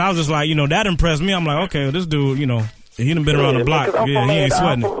 and I was just like, you know, that impressed me. I'm like, okay, this dude, you know, he done been around the block. Yeah, he ain't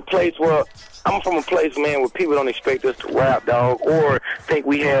sweating it. I'm from a place, man, where people don't expect us to rap, dog, or think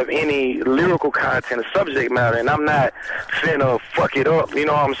we have any lyrical content or subject matter, and I'm not finna fuck it up, you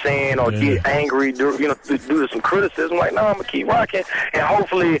know what I'm saying, or get angry, due to some criticism. Like, no, I'm gonna keep rocking, and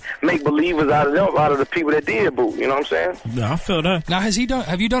hopefully make believers out of the people that did boo. You know what I'm saying? Yeah, I feel that. Now,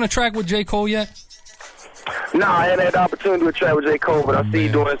 have you done a track with J. Cole yet? No, I hadn't had the opportunity to track with J. Cole, but I see he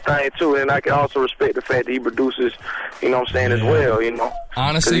doing his thing too, and I can also respect the fact that he produces, you know what I'm saying, as well, you know.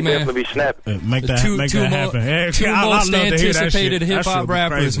 Honestly, he man. definitely be snapping. Make that happen. Two most anticipated hip hip-hop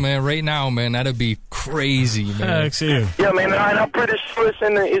rappers, man, right now, man. That'd be crazy, man. Yeah, man, and I'm pretty sure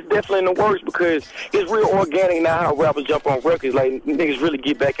it's definitely in the works because it's real organic now how rappers jump on records. Like, niggas really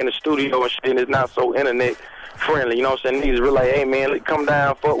get back in the studio and shit, and it's not so internet friendly, you know what I'm saying? Niggas really like, hey, man, let's come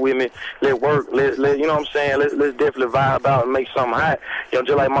down, fuck with me, let's work, let you know what I'm saying? Let's definitely vibe out and make something hot. You know,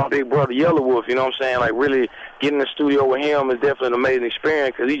 just like my big brother Yellow Wolf, you know what I'm saying? Like, really getting in the studio with him is definitely an amazing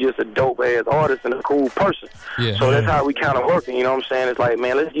experience because he's just a dope-ass artist and a cool person. Yeah. So that's how we kind of working, you know what I'm saying? It's like,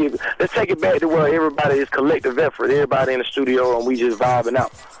 man, let's take it back to where everybody is collective effort, everybody in the studio, and we just vibing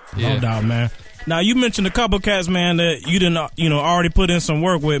out. No doubt, man. Now, you mentioned a couple cats, man, that you didn't, already put in some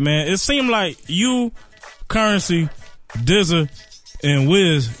work with, man. It seemed like you, Currency, Dizza, and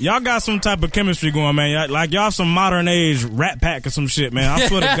Wiz, y'all got some type of chemistry going, man. Like y'all some modern age Rat Pack or some shit, man. I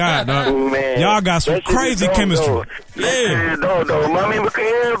swear to God, dog. Man, y'all got some crazy chemistry. Yeah, I mean,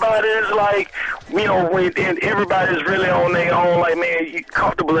 because everybody is like, you know, and everybody's really on their own, like, man,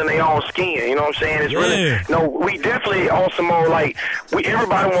 comfortable in their own skin. You know what I'm saying? It's really, no, we definitely on some more, like,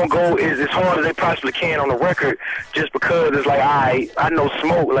 everybody want to go as hard as they possibly can on the record, just because it's like, I know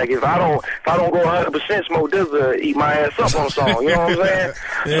Smoke. Like, if I don't go 100% Smoke, this eat my ass up on a song. You know what I'm saying?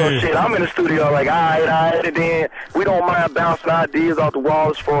 So shit, I'm in the studio like, all right, and then we don't mind bouncing ideas off the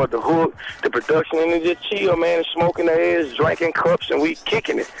walls for the hook, the production, and then just chill, man, smoking the ass, drinking cups, and we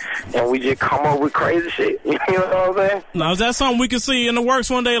kicking it, and we just come up with crazy shit. You know what I'm saying? Now, is that something we can see in the works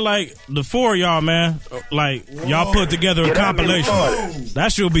one day? Like the four of y'all, man, like y'all put together a compilation.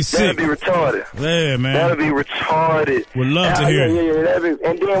 That should be sick. That'd be retarded. Yeah, man. That'd be retarded. Would love to hear it.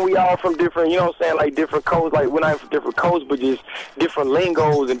 And then we all from different, you know what I'm saying, like different codes. Like we're not from different codes, but just different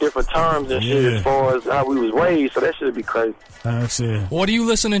lingos and different terms and shit as far as how we was raised. So that should be crazy. That's it. What are you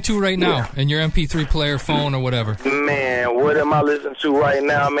listening to right now in your MP3 player, phone, or whatever? Man, what am I listening to right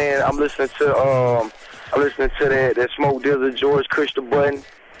now, man? I'm listening to that Smoke Dizzle, George Kush the Button.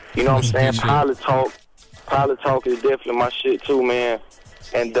 You know what I'm saying? Pilot Talk is definitely my shit too, man.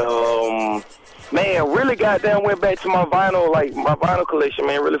 And man, really goddamn went back to my vinyl collection,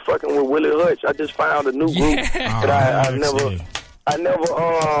 man. Really fucking with Willie Hutch. I just found a new group that I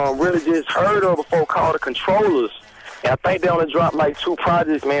never really just heard of before, called the Controllers. And I think they only dropped like 2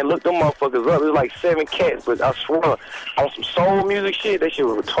 projects, man. Look them motherfuckers up. There's like 7 cats, but I swear, on some soul music shit, that shit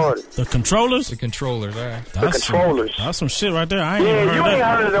was retarded. The Controllers? The Controllers, all right. The Controllers. That's some shit right there. I ain't even heard that. You ain't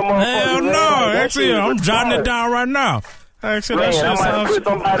heard of them motherfuckers. Hell no. Actually, I'm jotting it down right now. Actually, man, I might have put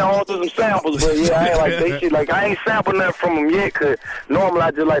somebody on to some samples, but yeah, I ain't like they shit. Like, I ain't sampled nothing from them yet, because normally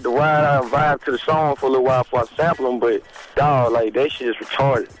I just like to ride out and vibe to the song for a little while before I sample them, but dog, like, that shit is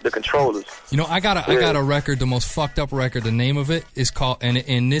retarded. The Controllers. You know, I got a record, the most fucked up record. The name of it is called,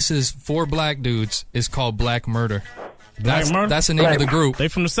 and this is 4 black dudes. It's called Black Murder. That's the name of the group. They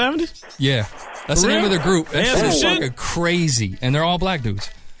from the 70s? Yeah, that's the name of the group. That's shit fucking crazy, and they're all black dudes.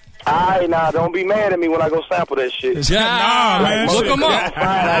 Nah, don't be mad at me when I go sample that shit. Yeah, nah, man. Look them up.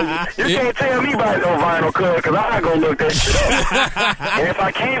 You can't tell me about no vinyl, because I go look that shit up. And if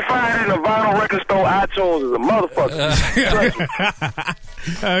I can't find it in a vinyl record store, iTunes is a motherfucker.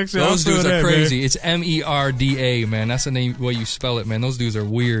 Actually, those dudes are crazy. Man. It's MERDA, man. That's the name, way you spell it, man. Those dudes are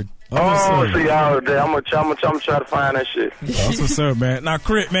weird. See, I'm gonna try to find that shit. That's what's up, man. Now,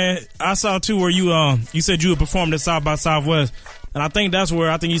 Crit, man, I saw too where you said you had performed at South by Southwest. And I think that's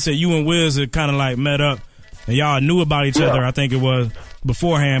where you said you and Wiz had kind of like met up, and y'all knew about each other. I think it was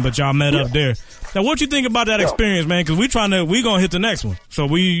beforehand, but y'all met up there. Now, what you think about that experience, man? Because we gonna hit the next one. So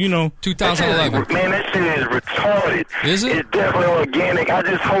we, 2011. Man, that shit is retarded. Is it? It's definitely organic. I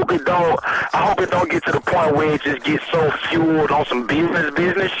just hope it don't. I hope it don't get to the point where it just gets so fueled on some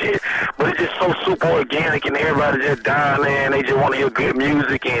business shit. But it's just so super organic, and everybody just down there, and they just want to hear good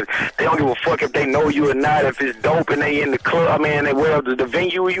music, and they don't give a fuck if they know you or not. If it's dope and they in the club, man, they wherever the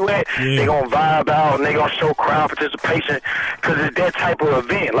venue you at, they gonna vibe out and they gonna show crowd participation, because it's that type of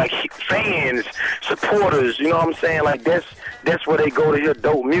event. Like fans, supporters, you know what I'm saying? Like that's where they go to hear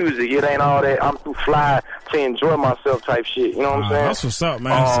dope music. It ain't all that I'm too fly to enjoy myself type shit. You know what I'm saying? That's what's up,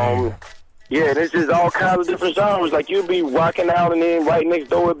 man. Yeah, there's just all kinds of different genres. Like you'll be rocking out, and then right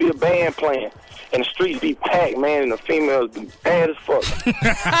next door would be a band playing, and the streets be packed, man, and the females be bad as fuck.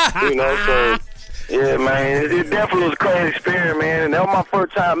 So yeah, man, it definitely was a crazy experience, man. And that was my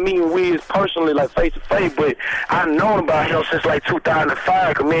first time meeting Wiz personally, like face to face. But I've known about him since like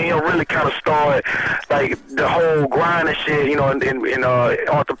 2005. Cause me and him really kind of started like the whole grind and shit, and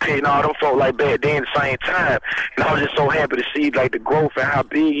Arthur Pitt and all them folk like back then at the same time. And I was just so happy to see like the growth and how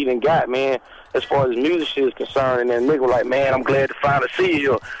big he done got, man, as far as music shit is concerned. And then nigga was like, man, I'm glad to finally see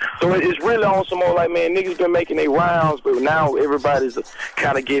you. So it's really on some more like, man, niggas been making their rounds, but now everybody's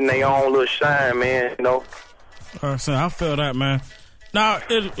kind of getting their own little shine, man, So I feel that, man. Now,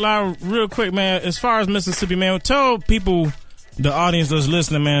 real quick, man, as far as Mississippi, man, tell people, the audience that's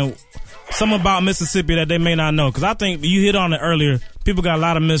listening, man, something about Mississippi that they may not know. Because I think you hit on it earlier. People got a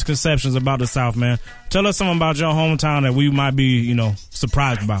lot of misconceptions about the South, man. Tell us something about your hometown that we might be,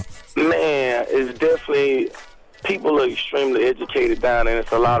 surprised about. Man, it's definitely, people are extremely educated down there, and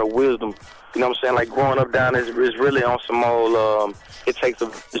it's a lot of wisdom. You know what I'm saying? Like, growing up down there is really on some old, it takes a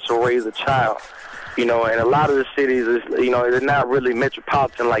village to raise a child. And a lot of the cities is, they're not really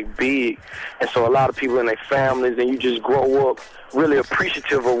metropolitan, like big. And so a lot of people in their families, and you just grow up really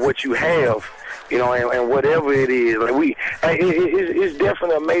appreciative of what you have. you know, and whatever it is. Like it's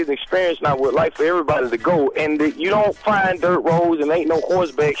definitely an amazing experience now with life for everybody to go. And you don't find dirt roads and ain't no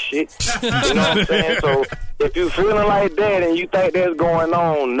horseback shit. You know what I'm saying? So if you feeling like that and you think that's going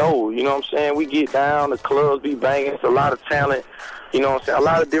on, no. You know what I'm saying? We get down, the clubs be banging. It's a lot of talent. You know what I'm saying? A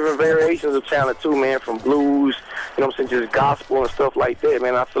lot of different variations of talent, too, man, from blues, you know what I'm saying, just gospel and stuff like that,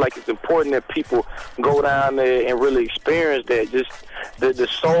 man. I feel like it's important that people go down there and really experience that, just the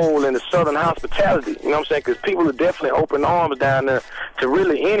soul and the southern hospitality, you know what I'm saying? Because people are definitely open arms down there to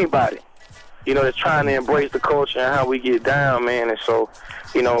really anybody, you know, that's trying to embrace the culture and how we get down, man. And so,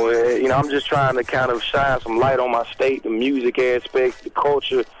 you know, I'm just trying to kind of shine some light on my state, the music aspect, the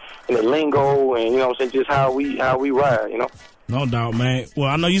culture, and the lingo, and, you know what I'm saying, just how we ride, you know? No doubt, man. Well,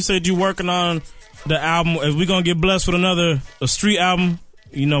 I know you said you working on the album. If we're going to get blessed with a street album,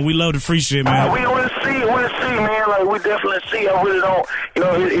 you know, we love the free shit, man. We'll see, man. Like, we definitely see. I really don't, you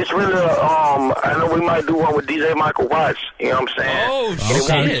know, it's really, I know we might do one with DJ Michael Watts, you know what I'm saying? Oh, shit. It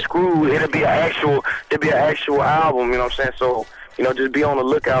won't be screwed. It'll be an actual album, you know what I'm saying? So, you know, just be on the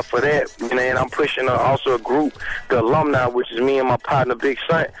lookout for that. And I'm pushing also a group, the Alumni, which is me and my partner, Big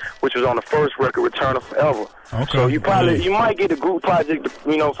Son, which was on the first record, Return of Forever. Okay. So you might get a group project,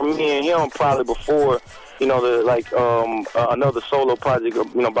 you know, from me and him probably before, you know, another solo project,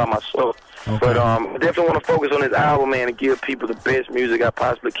 you know, by myself. Okay. But I definitely want to focus on this album, man, and give people the best music I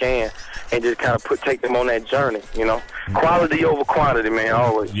possibly can, and just kind of take them on that journey, you know. Quality over quantity, man,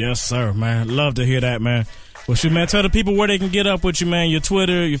 always. Yes, sir, man. Love to hear that, man. Well, shit, man, tell the people where they can get up with you, man. Your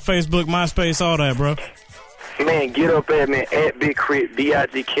Twitter, your Facebook, MySpace, all that, bro. Man, get up at Big Crit,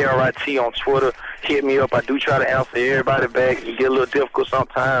 BIGKRIT on Twitter. Hit me up. I do try to answer everybody back. It get a little difficult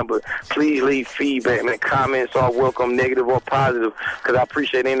sometimes, but please leave feedback, man. Comments are welcome, negative or positive, because I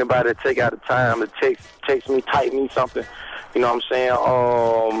appreciate anybody that take out the time to text me, type me something. You know what I'm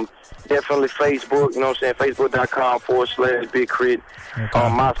saying? Definitely Facebook, you know what I'm saying? Facebook.com/Big Crit.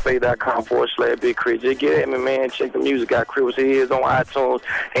 MySpace.com/Big Crit. Just get at me, man. Check the music out. Crit was here on iTunes,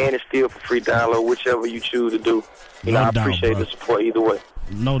 and it's still for free download, whichever you choose to do. You know, I appreciate the support either way.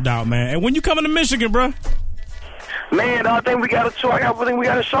 No doubt, man. And when you coming to Michigan, bro? Man, I think we got a tour. I think we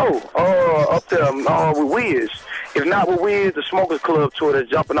got a show up there with Wiz. If not with Wiz, the Smokers Club tour that's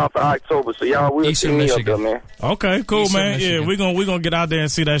jumping off in October. So y'all will see me up there, man. Okay, cool, man. Yeah, we gonna get out there and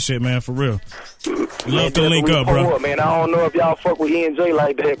see that shit, man, for real. Love to link up, bro. Man, I don't know if y'all fuck with E&J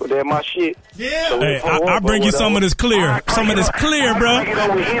like that, but they're my shit. Yeah. So hey, I bring you some of this clear. Some of this clear, bro. I take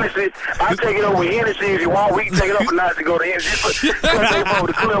it over with Hennessy if you want. We can take it up a notch to go to Hennessy.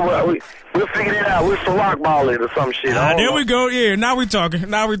 We'll figure it out. We'll some rock ball it or some shit. There we go. Yeah, now we talking.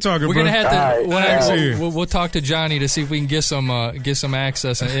 We're gonna have to. We'll talk to Johnny to see if we can get some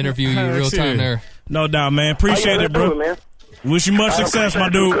access and interview you real time there. No doubt, man. Appreciate it, bro. Man. Wish you much success, my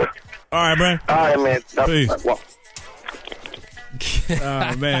dude. All right, man. All right, man. Peace.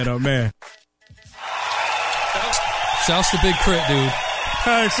 Oh man. Shouts to Big Crit, dude.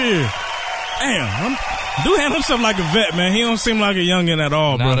 Thanks here. Damn, dude handle himself like a vet, man. He don't seem like a youngin' at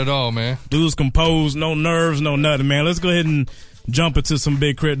all, bro. Not at all, man. Dude's composed, no nerves, no nothing, man. Let's go ahead and jump into some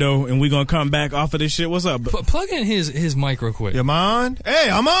Big Crit, though, and we gonna come back off of this shit. What's up? Plug in his mic real quick. Am I on? Hey,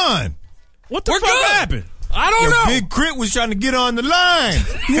 I'm on. What the fuck happened? I don't know. Big Crit was trying to get on the line.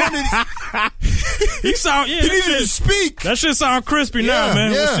 He needed to speak. That shit sound crispy now,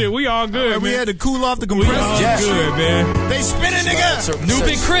 man. Yeah. Well, shit, we all good, man. We had to cool off the compressor. We all good, man. They spinning, nigga. New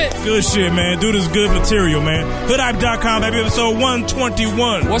Big Crit. Good shit, man. Dude is good material, man. Hoodhype.com, baby, episode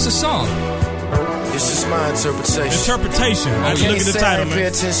 121. What's the song? This is my interpretation. Interpretation. I Look can't at the say title, I man. pay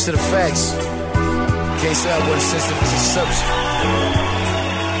attention to the facts. Can't say I wasn't sensitive to the subject.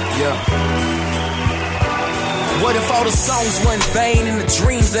 Yeah. What if all the songs were in vain and the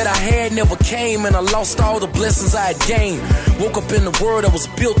dreams that I had never came and I lost all the blessings I had gained? Woke up in the world that was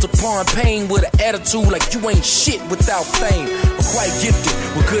built upon pain with an attitude like you ain't shit without fame. But quite gifted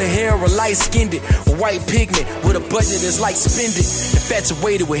with good hair or light-skinned, or white pigment with a budget that's like spending.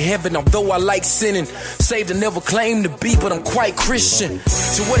 Infatuated with heaven, although I like sinning. Saved and never claimed to be, but I'm quite Christian.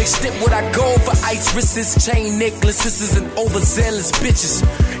 To what extent would I go for ice wrists, chain necklaces, and overzealous bitches?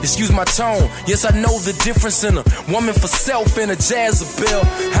 Excuse my tone, yes I know the difference in a woman for self and a Jezebel.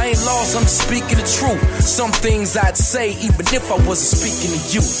 I ain't lost, I'm just speaking the truth. Some things I'd say even if I wasn't speaking to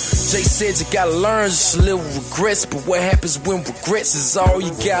you. Jay said you gotta learn just a little regrets, but what happens when regrets is all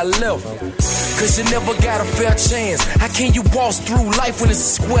you got left? cause you never got a fair chance. How can you walk through life when it's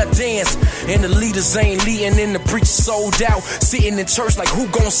a square dance? And the leaders ain't leading and the preacher sold out. Sitting in church like who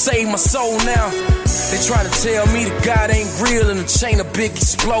gon' save my soul now? They try to tell me that God ain't real and a chain of big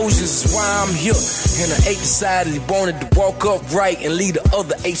explosions is why I'm here. And the ape decided he wanted to walk upright and lead the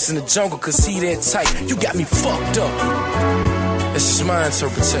other apes in the jungle cause he that tight. You got me fucked up. That's just my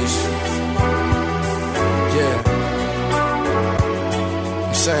interpretation. Yeah.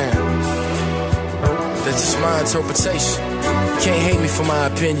 I'm saying that's just my interpretation. You can't hate me for my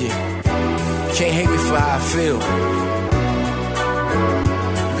opinion. You can't hate me for how I feel.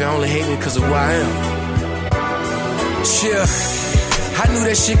 You can only hate me because of who I am. Yeah, I knew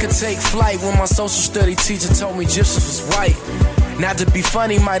that shit could take flight when my social study teacher told me Joseph was white. Not to be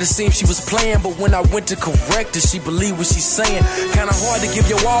funny, might have seemed she was playing, but when I went to correct her, she believed what she's saying. Kinda hard to give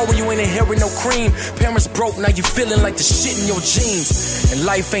your all when you ain't inheriting no cream. Parents broke, now you feeling like the shit in your jeans. And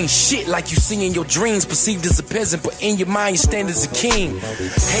life ain't shit like you see in your dreams. Perceived as a peasant, but in your mind you stand as a king.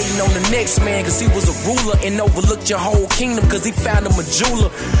 Hating on the next man, cause he was a ruler and overlooked your whole kingdom, cause he found him a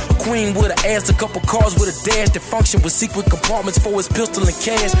jeweler. A queen with an ass, a couple cars with a dash that function with secret compartments for his pistol and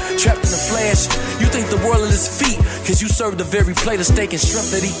cash. Trapped in a flash, you think the world at his feet, cause you served the very plate of steak and shrimp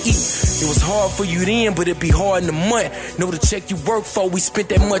that he eat. It was hard for you then, but it'd be hard in a month. Know the check you work for, we spent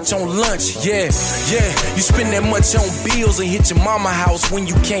that much on lunch. Yeah, you spend that much on bills and hit your mama house when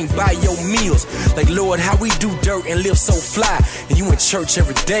you can't buy your meals. Like, Lord, how we do dirt and live so fly. And you in church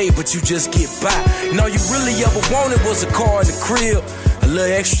every day, but you just get by. And all you really ever wanted was a car and a crib, a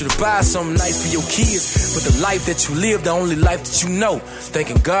little extra to buy something nice for your kids. But the life that you live, the only life that you know.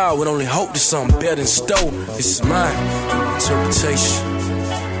 Thanking God would only hope there's something better in store. This is my interpretation.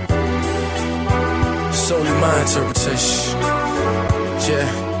 Solely my interpretation.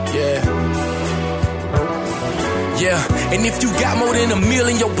 Yeah. And if you got more than $1 million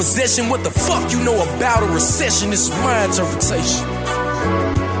in your possession, what the fuck you know about a recession? This is my interpretation.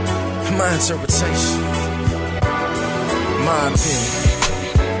 My interpretation. My opinion.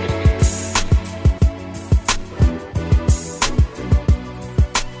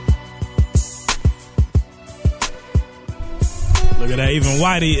 Look at that. Even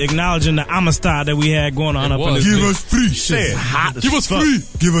Whitey acknowledging the Amistad that we had going on up in this Give bitch. us free. Shit hot as Give us fuck. free.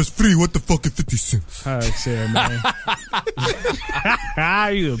 Give us free. What the fuck is 50 cents? All right, Sarah, man.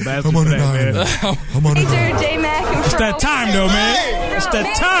 You a bastard I'm on for a that, nine. man. I'm on a Major J-Mac and It's that time, though, man. It's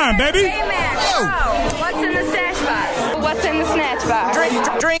that time, baby. J-Mac, what's in the snatch box? What's in the snatch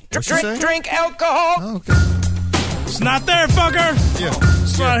box? Drink alcohol. Oh, okay. It's not there, fucker. Yeah.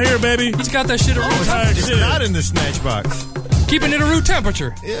 It's not here, baby. He's got that shit at room It's temperature. not in the snatch box. Keeping it at room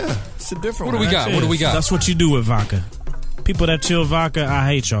temperature. Yeah, it's a different What do we got? What do we got? That's what you do with vodka. People that chill vodka, I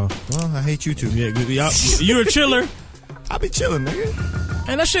hate y'all. Well, I hate you too. Yeah, you're a chiller, I be chilling, nigga.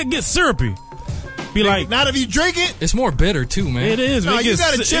 and that shit gets syrupy. Be like, Not if you drink it. It's more bitter too, man. it is. No, it you gets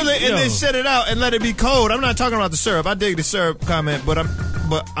gotta chill it and yo. then set it out and let it be cold. I'm not talking about the syrup. I dig the syrup comment, but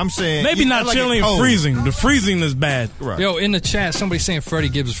I'm saying Maybe I not like it chilling, cold. freezing. The freezing is bad. Right. Yo, in the chat, somebody's saying Freddie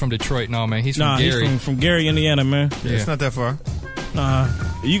Gibbs is from Detroit. No, man, he's from Nah, Gary. he's from Gary, Indiana, man. Yeah, it's not that far.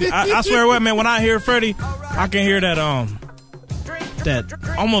 I swear what, man, when I hear Freddie, I can hear that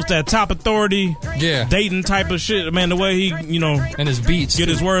almost that top authority Dayton type of shit, man. The way he, and his beats get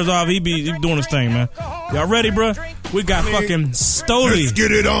his words off, he doing his thing, man. Y'all ready, bro? We got fucking Stoli. Let's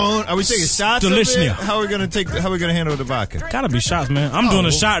get it on. Are we taking shots of it? Stolichnia. How are we gonna handle the vodka? Gotta be shots, man. I'm doing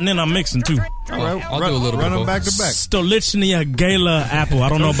a shot and then I'm mixing too. All right, I'll do a little bit run of them back to back. Stolichnia Gala Apple. I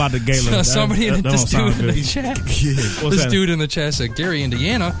don't know about the Gala. Somebody that this don't dude sound in the good. chat. What's This that? dude in the chat said, Gary,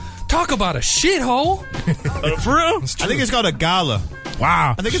 Indiana. Talk about a shithole. For real? I think it's called a gala.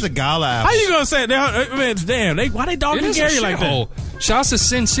 Wow. I think it's a gala apple. How you gonna say that? Man, damn. Why they It dogging is a Gary like that? shithole. Shouts to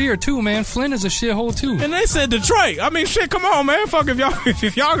Sincere too, man. Flynn is a shithole too. And they said Detroit. I mean, shit. Come on, man. Fuck if y'all.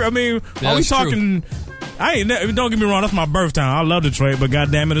 I mean, Yeah, are we that's true. talking? Don't get me wrong. That's my birth town. I love Detroit, but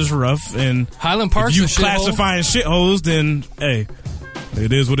goddamn it, it's rough. And Highland Park's if you a shithole. classifying shitholes, then hey,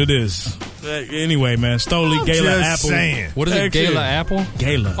 it is what it is. Anyway, man, Stoli Gala just Apple. saying. What is it? Gala Apple?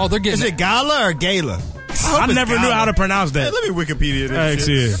 Gala. Oh, they're Is getting it gala or gala? I never knew how to pronounce Hey, that. let me Wikipedia this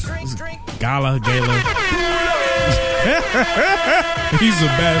shit. Gala. He's a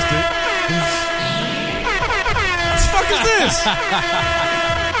bastard. What the fuck is this?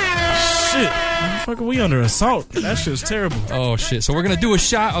 Shit. Motherfucker, we under assault. That shit's terrible. Oh shit! So we're gonna do a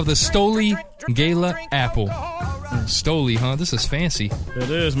shot of the Stoli Gala Apple. Stoli, huh? This is fancy. It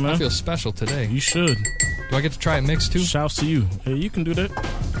is, man. I feel special today. You should. Do I get to try it mixed too? Shouts to you. Hey, you can do that.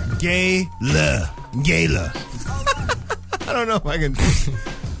 Gala. I don't know if I can.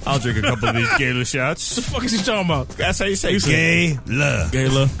 I'll drink a couple of these gala shots. What the fuck is he talking about? That's how you say Gala. gala.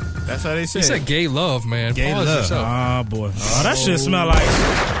 Gala. That's how they say He it. said gay love, man. Gay Pause love. yourself. Oh, boy. Oh, that shit smell like...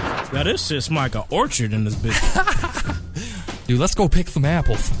 Yeah, this shit smell like an orchard in this bitch. Dude, let's go pick some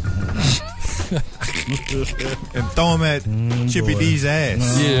apples. And throw him at Chippy D's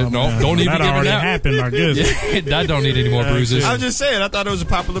ass. Yeah, no, don't even that give him already that. happened like this. Yeah, that don't need any more bruises. I was just saying, I thought it was a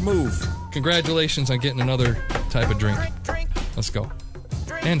popular move. Congratulations on getting another type of drink. Let's go.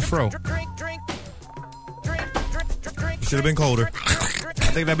 And Fro. Should have been colder.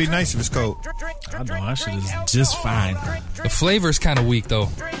 I think that'd be nice if it's cold. I know, that shit is just fine. The flavor's kind of weak, though.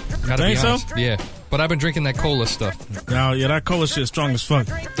 Gotta Think be so? honest. Yeah. But I've been drinking that cola stuff. Now, yeah, that cola shit strong as fuck.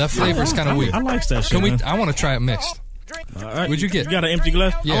 That flavor's kind of weak. I like that shit, Can we? man. I want to try it mixed. All right. What'd you get? You got an empty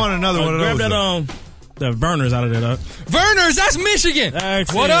glass? Yeah. I want another one of Grab those. that, the Vernors out of there, dog. Vernors, that's Michigan.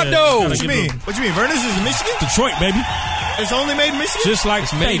 That's What it. up, though? What you mean? What you mean? Vernors is in Michigan? Detroit, baby. It's only made in Michigan? Just like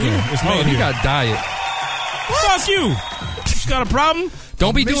It's made bacon. here. It's Oh, made he here. got diet. Fuck you. You got a problem?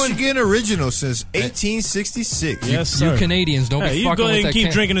 Don't be doing. Michigan original since 1866. Yes, sir. You Canadians, don't Hey, be you fucking go with ahead that. and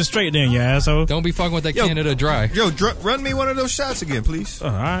keep drinking it straight then, you asshole. Don't be fucking with that Yo, Canada Dry. Yo, run me one of those shots again, please. All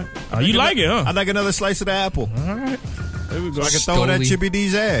right. Oh, you like it, huh? I'd like another slice of the apple. All right. There we go. So I can throw it at Stoli. Chippy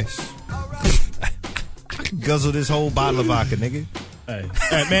D's ass. Guzzle this whole bottle of vodka, nigga. Hey,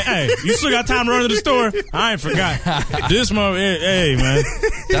 man, hey, you still got time to run to the store? I ain't forgot. This month, hey, man.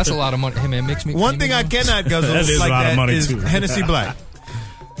 That's a lot of money. Hey, man, mix me. One thing I cannot guzzle That is like a lot of that money, is too. Hennessy Black.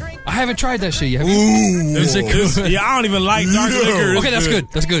 I haven't tried that shit yet. Have you? Ooh. Is it good? Yeah, I don't even like dark Yo. liquor. Okay, that's good.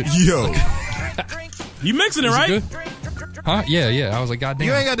 That's good. Yo, You mixing it, Is it right? good? Huh? Yeah. I was like, goddamn.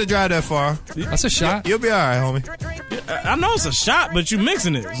 you ain't got to drive that far. That's a shot. You'll be all right, homie. I know it's a shot, but you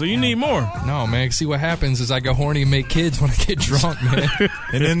mixing it, so you need more. No, man. See what happens is I get horny and make kids when I get drunk, man.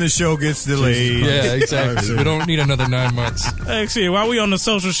 And then the show gets delayed. Yeah, exactly. We don't need another 9 months. Hey, see, while we on the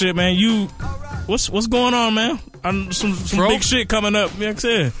social shit, man, what's going on, man? Some Bro? big shit coming up. Like I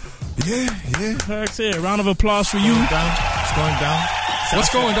said, Yeah. like I said, round of applause for you. It's going down.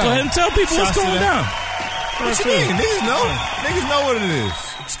 What's going Go ahead down? and tell people Shots what's to going that. down. What you mean? Niggas know. Niggas know what it is.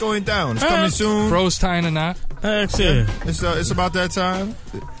 It's going down. It's coming soon. Fro's tying a knot. Like I said, It's about that time.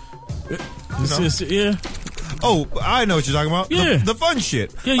 yeah. Oh, I know what you're talking about. Yeah. The fun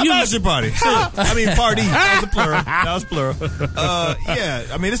shit. Yeah, A you- bachelor party. I mean, party. That was plural. Yeah,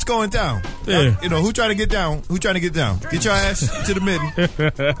 I mean, it's going down. Yeah. You know, who trying to get down? Who trying to get down? Get your ass to the midden.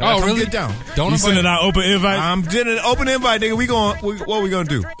 Oh, Come really? get down. Don't You invite sending out open invite? I'm getting an open invite, nigga. What we gonna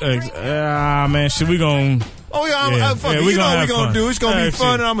do? Man, shit, we gon'. Oh, yeah, fuck Yeah, it. we You know gonna what we have gonna fun. do. It's gonna be Yeah, fun,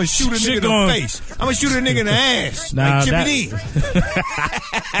 shit. and I'm gonna shoot a Shit nigga in going- the face. I'm gonna shoot a nigga in the ass. Nah, like Chippy that- D.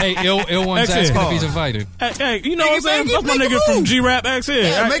 Hey, ill one's Actually- asking if he's invited. Hey, you know what I'm saying? Make That's my a nigga move. from G-Rap X here.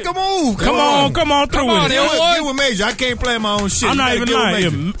 Yeah, make a move. Come on through Come with on, it. Ill One. Get with Major. I can't play my own shit. I'm You not gotta even get with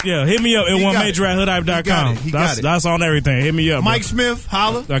lying. Major. Yeah, hit me up. It He one got major at hoodhype.com. He got it. That's on everything. Hit me up. Mike bro. Smith,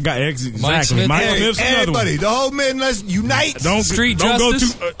 holla. I got exactly. Mike Smith. Mike Hey, Smith's another Everybody, one. the whole men, let's unite. Don't Street don't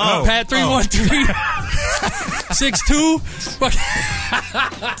Justice. go too. Pat 313 62. Fuck.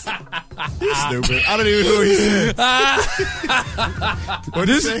 Stupid. I don't even know what he said. What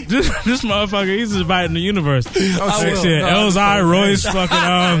This motherfucker, he's inviting the universe. I will. Shit, No, Elzai, Royce, fucking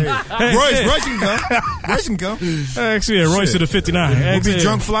hey, Royce can come. Royce can come. Actually, Royce to the 59. We'll be Actually,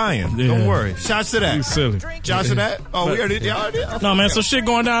 drunk flying. Yeah. Don't worry. Shots to You that. silly. Shots to that. Oh, we already did. No, man, so shit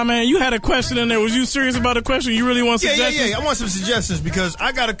going down, man. You had a question in there. Was you serious about a question? You really want Yeah. suggestions? I want some suggestions because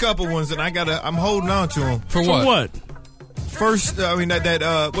I got a couple ones and I'm holding on to them. For For what? what? First,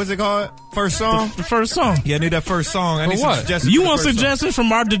 what's it called? First song? The first song. Yeah, I need that first song. I For need some what? suggestions. You for the want first song. suggestions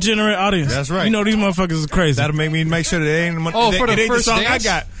from our degenerate audience? That's right. You know these motherfuckers is crazy. That'll make me make sure that it ain't, Oh, for the it ain't first the song dance? I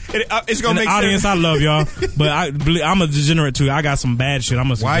got. It's gonna In make the audience, sense. I love y'all, but I'm a degenerate too. I got some bad shit. I'm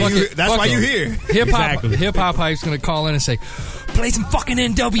a Why Fuck you? it. That's Fuck why it. you here. Hip hop hype's gonna call in and say, play some fucking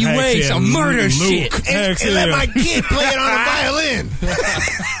NWA, Heck yeah, some murder Luke. shit. Heck And let yeah. my kid play it on a violin.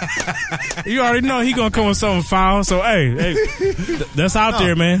 You already know he gonna come with something foul. So hey, that's out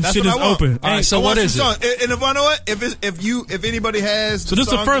there, man. That's Shit what is I want. open. All right, so I want what is some it? songs. And if I know what, if anybody has, So this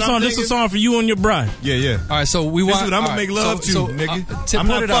is the first song. This is a song for you and your bride. Yeah. All right, so we This want. is what I'm all gonna right, make love so- to, nigga. to I'm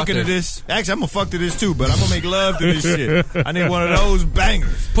put not it out fucking to there. this. Actually, I'm gonna fuck to this too, but I'm gonna make love to this shit. I need one of those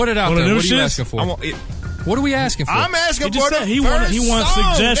bangers. Put it out One of there. them What are you shits? asking for? I want it. What are we asking for? I'm asking He just for said the he first wants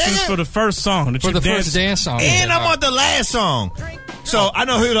song, suggestions nigga. for the first song. That for you the dance- first dance song. And I want the last song. So I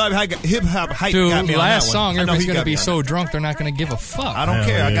know hip hop hype Dude, got me on that last one. song, I know everybody's he going to got me be on so drunk they're not going to give a fuck. I don't Hell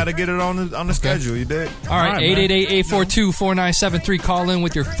care. yeah. I got to get it on the schedule. You dig? All right, All right, 888-842-4973. Call in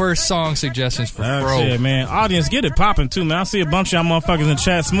with your first song suggestions for That's Fro. it, man. Audience, get it popping too, man. I see a bunch of y'all motherfuckers in the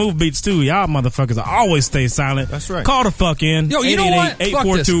chat. Smooth beats too. Y'all motherfuckers always stay silent. That's right. Call the fuck in. Yo, you know what? Fuck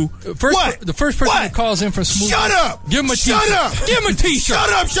this. 842. The first person that calls in from Smooth. Shut up! Give him a Shut t-shirt. up! Give him a t-shirt. Shut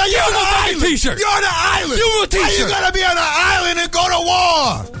up! Shut Give him a fucking island. t-shirt. You're on the island. Give him a t-shirt. How you gonna be on an island and go to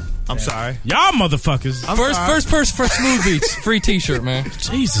war? I'm sorry. Y'all motherfuckers. First person for Smooth Beats. Free t-shirt, man.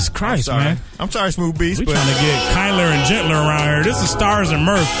 Jesus Christ, man. I'm sorry, Smooth Beats. We trying to get kinder and gentler around here. This is Stars and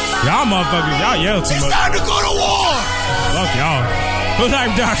Murph. Y'all motherfuckers, y'all yell too It's much. time to go to war. Fuck y'all.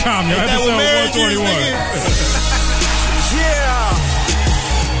 Hoodhype.com, yo. Ain't that what Mary Episode 121. Yeah.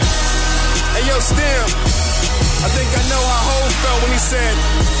 Hey, yo, Stim. I think I know how Ho felt when he said,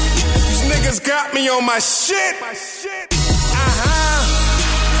 "These niggas got me on my shit."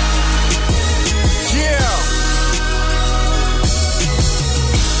 Yeah.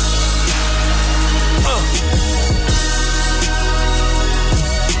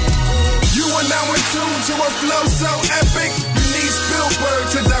 You are now in tune to a flow so epic. You need Spielberg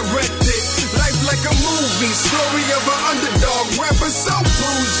to direct it. Life like a movie, story of an underdog. Rapper so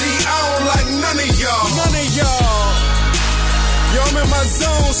bougie, I don't like none of y'all. None of y'all. Yo, I'm in my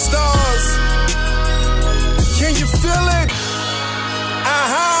zone, stars. Can you feel it?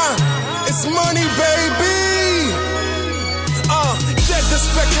 It's money, baby. Dead to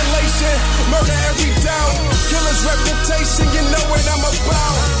speculation, murder every doubt. Killer's reputation, you know what I'm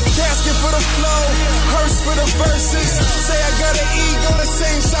about. Casket for the flow, hearse for the verses. Say I got an ego the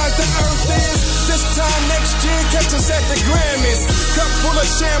same size the earth is. This time next year, catch us at the Grammys. Cup full of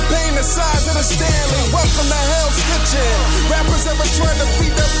champagne the size of the Stanley. Welcome to Hell's Kitchen. Rappers ever tried to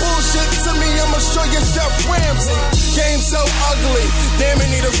feed that bullshit to me, I'ma show you Chef Ramsay. Game so ugly, damn it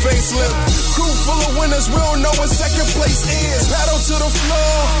need a facelift. Crew full of winners, we don't know what second place is. Paddle to the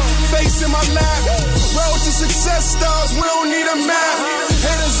floor, face in my lap. Road to success stars, we don't need a map.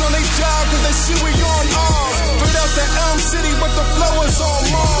 Haters on their job cause they see we on ours. Straight out the Elm City, but the flow is on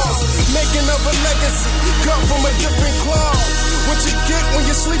Mars. Making of a legacy, cut from a different cloth. What you get when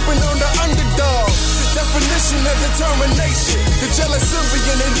you're sleeping on the underdog. Definition of determination. The jealous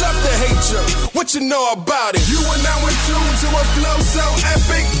Syrian, they love to hate you. What you know about it? You are now in tune to a flow so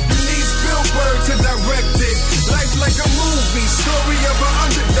epic. You need Spielberg to direct it. Life like a movie, story of an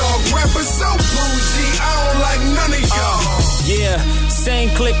underdog. Rapper so bougie, I don't like none of y'all. Yeah, same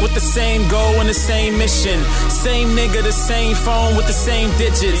click with the same goal and the same mission. Same nigga, the same phone with the same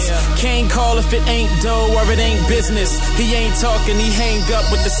digits. Can't call if it ain't dough or it ain't business. He ain't talking, he hang up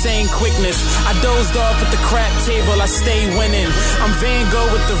with the same quickness. I dozed off at the crap table, I stay winning. I'm Van Gogh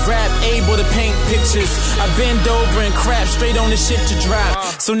with the rap, able to paint pictures. I bend over and crap straight on the shit to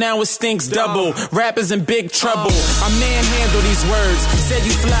drop. So now it stinks double. Rappers in big trouble. I manhandle these words. Said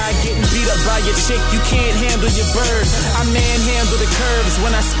you fly, getting beat up by your chick. You can't handle your bird. I manhandle the curves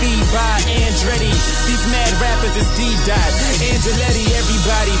when I speed by Andretti. These mad rappers is D-Dot. Angeletti,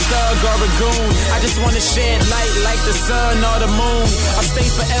 everybody, thug or a goon. I just wanna shed light like the sun or the moon. I stay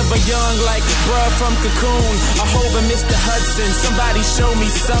forever young like bruh from Cocoon. I hope I Mr. Hudson. Somebody show me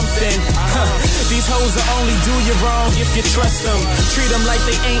something. These hoes will only do you wrong if you trust them. Treat them like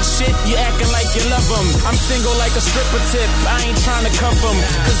they ain't shit. You acting like you love them. I'm single like a stripper tip. I ain't trying to cuff them.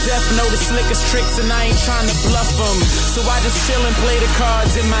 Cause death know the slickest tricks and I ain't trying to bluff them. So I just chill and play the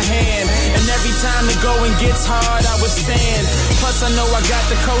cards in my hand. And every time the going gets hard, I withstand. Plus I know I got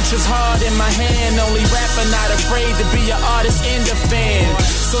the coach's heart in my hand. Only rapper not afraid to be an artist and a fan.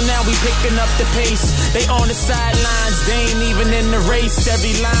 So now we picking up the pace. They on the sidelines, they ain't even in the race.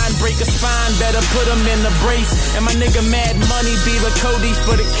 Every line break a spine, better put them in the brace. And my nigga Mad Money be the Cody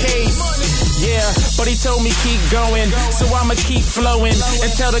for the case. Yeah, but he told me keep going, so I'ma keep flowing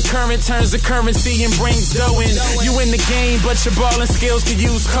until the current turns to currency and brings dough in. You in the game, but your ballin' skills could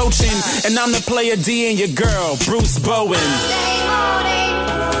use coaching. And I'm the player D and your girl, Bruce Bowen.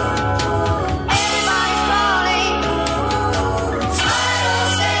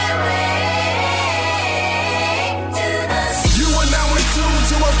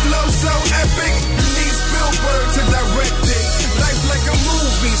 Flow so epic, you need Spielberg to direct it. Life like a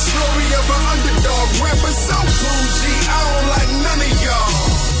movie, story of an underdog. Rapper so bougie, I don't like none of y'all.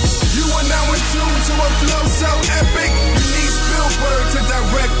 You are now in tune to a flow so epic, you need Spielberg to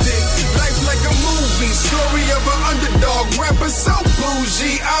direct it. Life like a movie, story of an underdog. Rapper so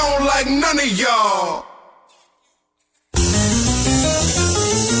bougie, I don't like none of y'all.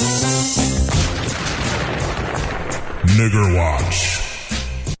 Nigger Watch.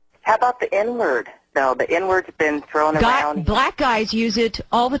 How about the N-word? though. The N-word's been thrown around. Black guys use it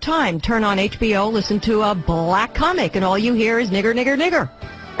all the time. Turn on HBO, listen to a black comic, and all you hear is nigger, nigger, nigger.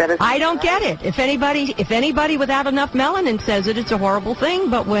 I don't get it. If anybody without enough melanin says it, it's a horrible thing.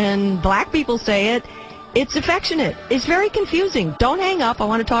 But when black people say it, it's affectionate. It's very confusing. Don't hang up. I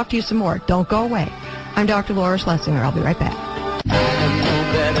want to talk to you some more. Don't go away. I'm Dr. Laura Schlesinger. I'll be right back.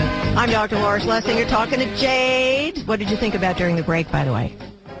 I'm Dr. Laura Schlesinger talking to Jade. What did you think about during the break, by the way?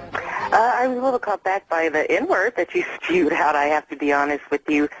 I was a little caught back by the N-word that you spewed out, I have to be honest with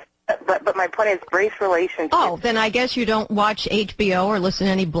you. But my point is race relations. Oh, then I guess you don't watch HBO or listen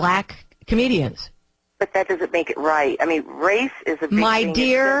to any black comedians. But that doesn't make it right. I mean, race is a big My thing.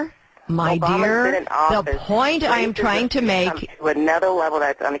 dear, Obama's been in office. the point I am trying to make... to another level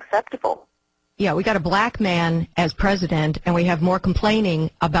that's unacceptable. Yeah, we got a black man as president, and we have more complaining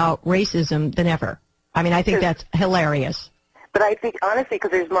about racism than ever. I mean, I think that's hilarious. But I think, honestly,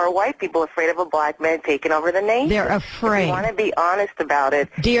 because there's more white people afraid of a black man taking over the nation. They're afraid. If you want to be honest about it.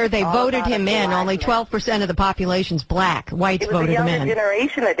 Dear, they voted him in. Only 12% of the population's black. Whites voted him in. It was the younger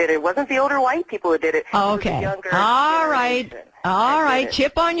generation that did it. It wasn't the older white people who did it. Oh, okay. All right. All right.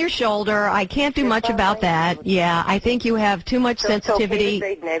 Chip on your shoulder. I can't do much about that. Yeah, I think you have too much sensitivity it's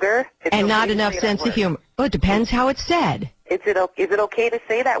okay to say nigger? and not enough sense of humor. Well, it depends how it's said. Is it okay to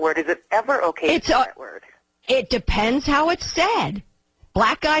say that word? Is it ever okay to say that word? It depends how it's said.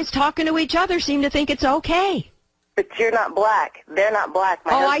 Black guys talking to each other seem to think it's okay. But you're not black. They're not black.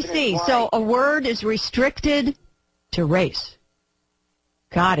 I see. So a word is restricted to race.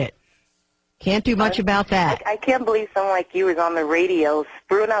 Got it. Can't do much about that. I can't believe someone like you is on the radio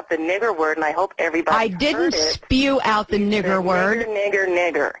spewing out the nigger word, and I hope everybody I didn't spew out the nigger word.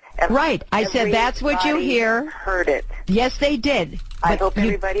 Nigger. Right. I said that's what you hear. Heard it. Yes, they did. I hope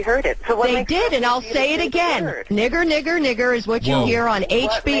everybody heard it. So they did, and I'll say it again. Nigger, nigger, nigger is what you hear on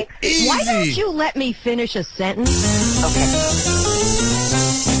HB. Why don't you let me finish a sentence? Okay.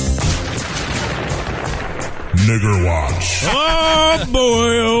 Nigger Watch. Oh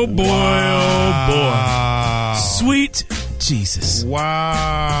boy, oh boy, Wow. oh boy. Sweet Jesus.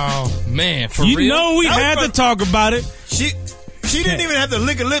 Wow. Man, for you real? know we had to talk about it. She didn't even have to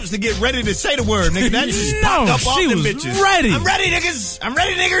lick her lips to get ready to say the word, nigga. That just popped up off she them was bitches. ready. I'm ready, niggas. I'm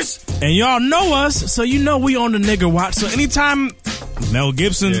ready, niggers. And y'all know us, so you know we on the nigger watch. So anytime Mel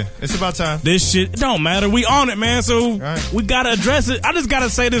Gibson, it's about time. This shit, it don't matter. We on it, man. So we gotta address it. I just gotta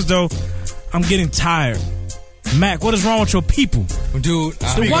say this though. I'm getting tired. Mac, what is wrong with your people? Dude,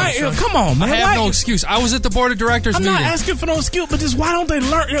 come on, man. I have no excuse. I was at the board of directors I'm meeting. not asking for no excuse, but just why don't they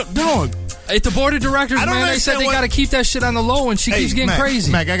learn? Dog. At the board of directors, man, they said they got to keep that shit on the low, and she keeps getting crazy.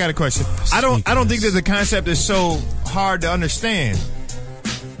 Mac, I got a question. I don't think that the concept is so hard to understand.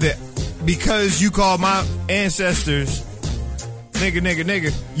 That because you call my ancestors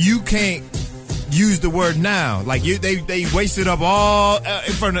nigger, you can't use the word now. Like they wasted up all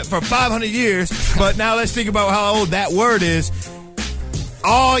for 500 years. But now let's think about how old that word is.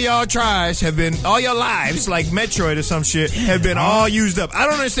 All y'all lives, like Metroid or some shit, have been all used up. I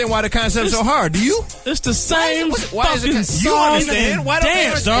don't understand why the concept's so hard. Do you? It's the same why is it fucking song. You understand? Why don't they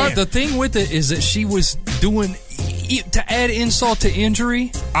Dance, understand? dog. The thing with it is that she was doing, to add insult to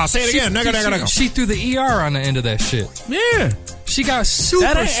injury. I'll say it again. Nigga. She threw the ER on the end of that shit. Yeah. She got super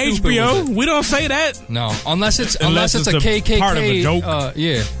That ain't stupid HBO. with it. We don't say that. No, unless it's a the KKK part of a joke.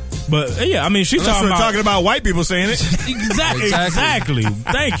 Yeah. But yeah, I mean, she's talking about white people saying it. Exactly.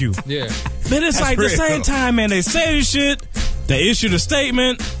 Thank you. Yeah. But it's That's like real. the same time, man, they say this shit, they issue the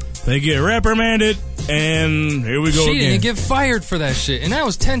statement, they get reprimanded, and here we go She again. didn't get fired for that shit, and that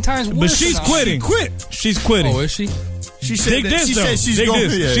was 10 times worse. But she's than quitting. She's quitting. Oh, is she? She said Dig that, this, she though. said she's Dig going.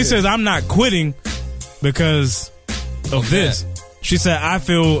 this. Yeah, she yeah. says, I'm not quitting because of this. She said,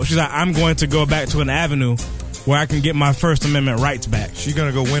 she's like, I'm going to go back to an avenue where I can get my First Amendment rights back. She's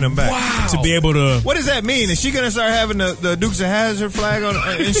going to go win them back. Wow. To be able to... What does that mean? Is she going to start having the Dukes of Hazzard flag on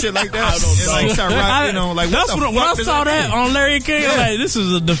and shit like that? I don't know. And like start rocking, like, that's what the when fuck I does saw that mean? on Larry King, I'm like, this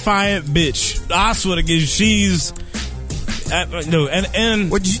is a defiant bitch. I swear to God, she's... no,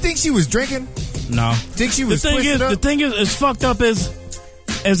 and... What, did you think she was drinking? No. Think she was twisted up? The thing is, as fucked up as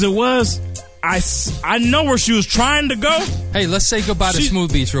it was, I know where she was trying to go. Hey, let's say goodbye to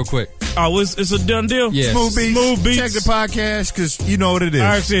Smooth Beats real quick. Oh, it's a done deal? Yes. Smooth Beats. Check the podcast because you know what it is. All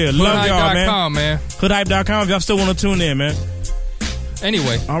right, yeah. Love y'all, man. Hoodhype.com if y'all still want to tune in, man.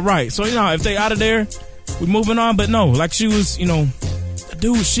 Anyway. All right. So, if they out of there, we moving on. But no, like she was,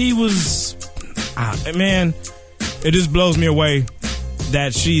 dude, she was, man, it just blows me away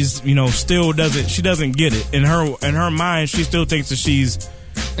that she's, still doesn't get it. In her mind, she still thinks that she's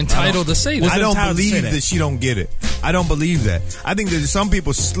entitled to say that. I don't believe that she don't get it. I don't believe that. I think that some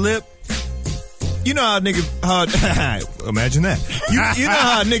people slip you know how nigga, imagine that. You know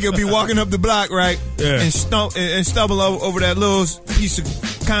how a nigga be walking up the block, right? Yeah. And stumble over that little piece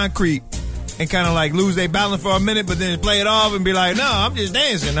of concrete and kind of like lose their balance for a minute, but then play it off and be like, no, I'm just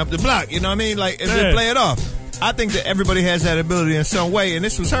dancing up the block. You know what I mean? Like, and then play it off. I think that everybody has that ability in some way, and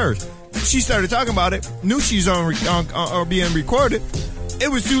this was hers. She started talking about it, knew she's on being recorded. It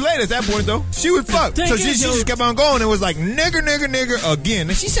was too late at that point, though. She was fucked. So she just kept on going and was like, nigger again.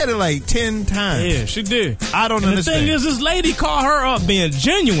 And she said it like 10 times. Yeah, she did. I don't understand. The thing is, this lady called her up being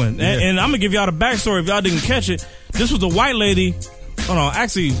genuine. Yeah. And I'm going to give y'all the backstory if y'all didn't catch it. This was a white lady. Oh, no,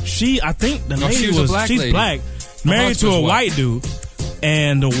 actually, I think the lady she's black. Married to a white dude.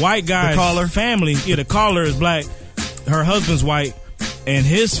 And the white guy's family, the caller is black. Her husband's white. And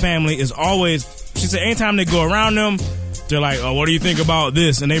his family is always, she said, anytime they go around them, they're like, oh, what do you think about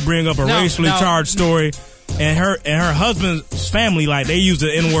this? And they bring up a racially charged story. And her husband's family, like, they use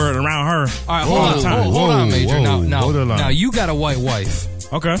the N-word around her. All right, hold on, Major. Now, you got a white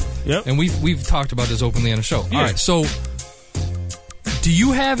wife. Okay, yep. And we've talked about this openly on the show. Yeah. All right, so do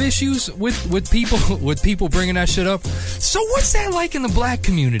you have issues with people bringing that shit up? So what's that like in the black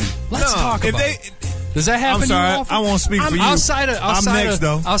community? Let's talk about it. Does that happen to you often? I won't speak for you. Outside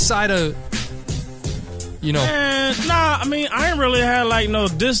of, you know. Nah, I mean, I ain't really had, like, no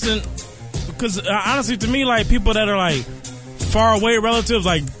distant, because honestly, to me, like, people that are, like, far away relatives,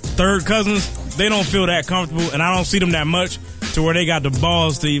 like third cousins, they don't feel that comfortable, and I don't see them that much to where they got the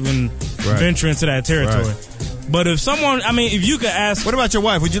balls to even venture into that territory. Right. But if someone, I mean, if you could ask. What about your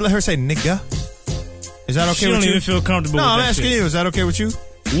wife? Would you let her say nigga? Is that okay with you? She don't even feel comfortable with that. No, I'm asking you. Is that okay with you?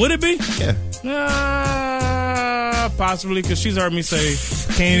 Would it be? Yeah. Possibly, because she's heard me say,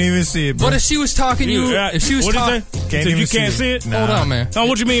 can't even see it, bro. What if she was talking to you? If she was talking, you can't see it? Nah. Hold on, man. No,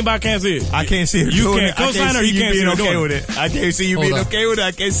 what you mean by can't see it? I can't see it. You can't co-sign or you can't see her okay with it. I can't see you being okay with it.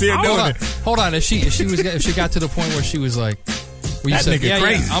 I can't see her doing it. Hold on. If she got to the point where she was like, where you that said, nigga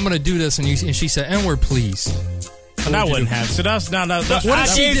crazy. I'm gonna do this, and she said, N-word, please. That wouldn't happen. So that's what I if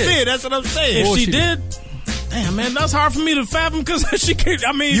she can't did? see it. That's what I'm saying. If she did. Damn, man, that's hard for me to fathom because she can't.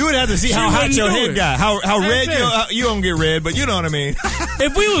 I mean, you would have to see how hot your head got, how red you don't get red, but you know what I mean.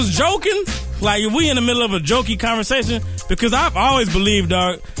 If we was joking, like if we in the middle of a jokey conversation, because I've always believed,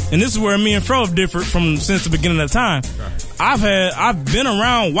 dog, and this is where me and Fro have differed from since the beginning of time. I've been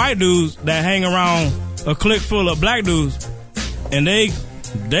around white dudes that hang around a clique full of black dudes, and they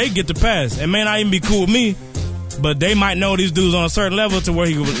get the pass. It may not even be cool with me, but they might know these dudes on a certain level to where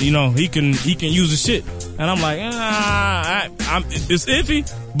he can use the shit. And I'm like, it's iffy,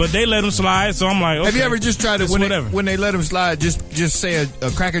 but they let him slide, so I'm like, okay. Have you ever just tried to, when they let him slide, just say a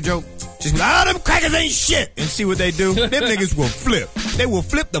cracker joke? Just be like, them crackers ain't shit, and see what they do. Them niggas will flip. They will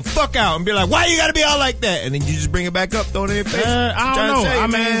flip the fuck out and be like, why you gotta be all like that? And then you just bring it back up, throw it in your face. I don't know. I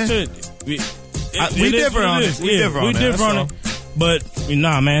mean, shit. We differ on it. We differ on it. But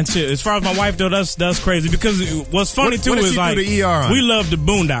nah, man, shit. As far as my wife though, that's crazy because what's funny too is like we love the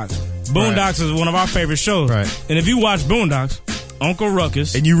Boondocks. Boondocks is one of our favorite shows. Right. And if you watch Boondocks, Uncle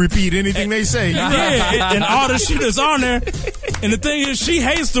Ruckus, and you repeat anything they say, and all the shit is on there. And the thing is, she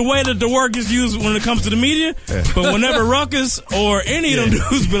hates the way that the word is used when it comes to the media. Yeah. But whenever Ruckus or any of them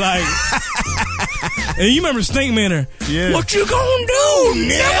dudes be like, and you remember Stink Manor, what you gonna do,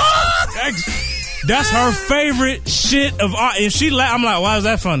 nigga? That's her favorite shit of all, and I'm like, why is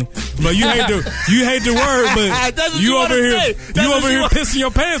that funny? But you hate the word, but you over here pissing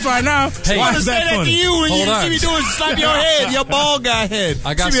your pants right now. Hey, why is that funny? To you when you see me doing slap your head, your bald guy head.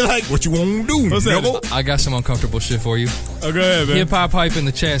 She be like, what you want to do? What's that? I got some uncomfortable shit for you. Oh, go ahead, man. Hip Hop Hype in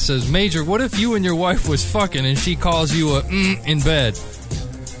the chat says, Major, what if you and your wife was fucking and she calls you a in bed?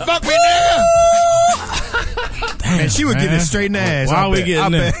 Fuck me, nigga. Damn, man, she would get it straight in the ass. Why are we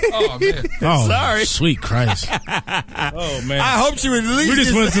getting that? Oh, man. Oh, sorry. Sweet Christ. Oh, man. I hope she would at least. We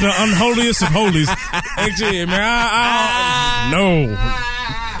just went to the unholiest of holies. Actually, man, No.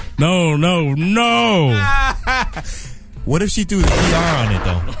 What if she threw the ER on it,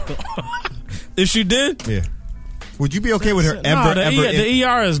 though? If she did? Yeah. Would you be okay with her ever? The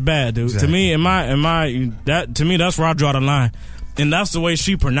ER is bad, dude. Exactly. To me, to me, that's where I draw the line. And that's the way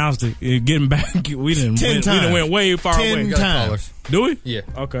she pronounced it. Getting back, we didn't went way far away. 10 times. Do we? Yeah.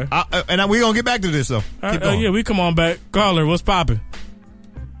 Okay. And we're going to get back to this, though. Yeah, we come on back. Caller, what's popping?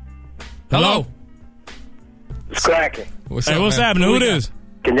 Hello? It's cracking. What's happening? Who it is?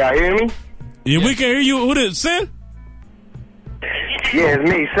 Can y'all hear me? Yeah, we can hear you. Who it is? Sin? Yeah, it's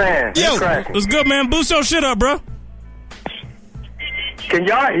me, Sin. Yo, what's good, man? Boost your shit up, bro. Can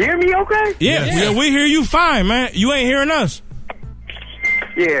y'all hear me okay? Yeah, we hear you fine, man. You ain't hearing us.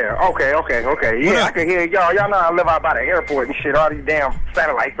 Yeah, okay. Yeah, I can hear y'all. Y'all know I live out by the airport and shit. All these damn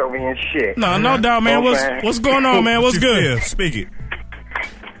satellites over here and shit. No doubt, man. What's going on, man? What's good? Yeah, speak it.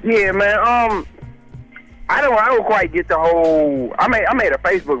 Yeah, man. I don't quite get the whole. I made a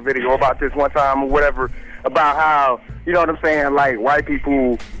Facebook video about this one time or whatever, about how, you know what I'm saying, like white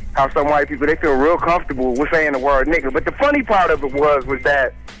people, how some white people, they feel real comfortable with saying the word nigga. But the funny part of it was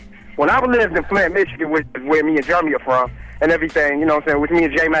that when I lived in Flint, Michigan, which is where me and Jeremy are from and everything, you know what I'm saying, which me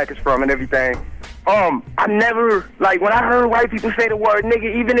and J-Mac is from and everything, I never, like, when I heard white people say the word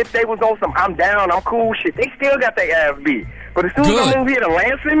nigga, even if they was on some I'm down, I'm cool shit, they still got their ass beat. But as soon as I moved here to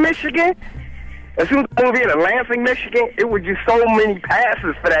Lansing, Michigan, it was just so many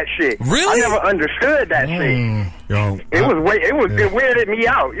passes for that shit. Really? I never understood that shit. It weirded me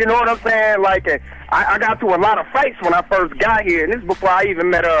out. You know what I'm saying? Like, I got to a lot of fights when I first got here, and this is before I even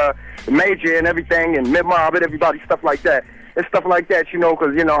met Major and everything, and Mid-Mob and everybody, stuff like that. And stuff like that, you know,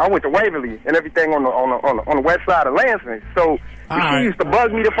 because, you know, I went to Waverly and everything on the west side of Lansing. So she used to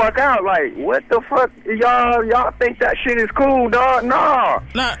bug me the fuck out. Like, what the fuck? Y'all think that shit is cool, dog? Nah.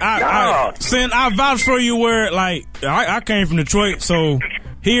 Sin, I vouch for you where, like, I came from Detroit, so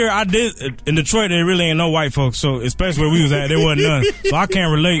here I did, in Detroit, there really ain't no white folks, so especially where we was at, there wasn't none. So I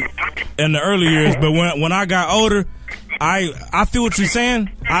can't relate in the early years, but when I got older, I feel what you're saying.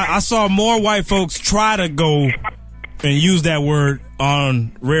 I saw more white folks try to go and use that word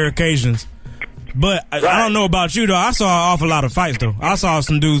on rare occasions. But I don't know about you, though. I saw an awful lot of fights, though. I saw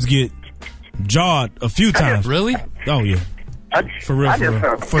some dudes get jawed a few times. Really? Oh, yeah. For real.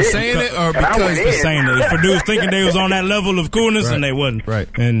 For saying it or because for saying it? For dudes thinking they was on that level of coolness and they wasn't. Right.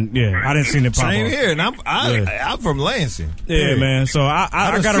 And, yeah, I didn't see it pop Same up. here, and I'm from Lansing. Yeah, man. So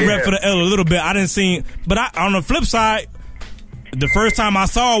I got a rep for the L a little bit. I didn't see, but on the flip side, the first time I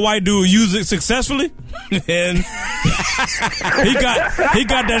saw a white dude use it successfully, and he got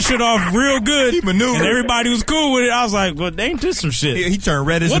that shit off real good. He maneuvered, and everybody was cool with it. I was like, "Well, ain't this some shit?" He turned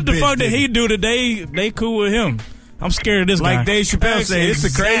red as a bitch. What the fuck did he do that they cool with him? I'm scared of this guy. Like Dave Chappelle said, it's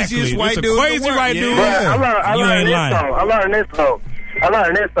the craziest white dude. Crazy white dude. I learned this though.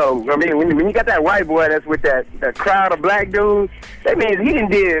 I mean, when you got that white boy that's with that crowd of black dudes, that means he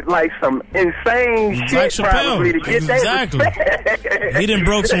did like some insane shit probably to get that. He done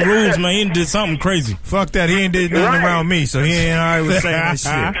broke some rules, man. He done did something crazy. Fuck that. He ain't did nothing around me, so he ain't alright with saying that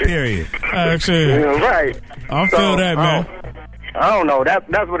shit. Period. Actually, right. I feel that, man. I don't know.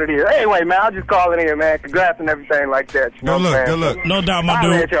 That's what it is. Anyway, man, I'll just call it in, man. Congrats and everything like that. You know Good luck. No doubt, my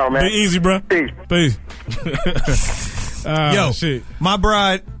dude. Y'all, man. Be easy, bro. Peace. Yo, shit. My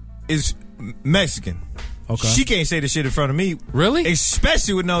bride is Mexican. Okay. She can't say the shit in front of me. Really?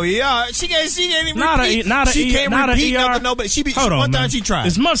 Especially with no ER. She can't even repeat. She can't repeat nothing. No, but Hold on, one time man. she tried.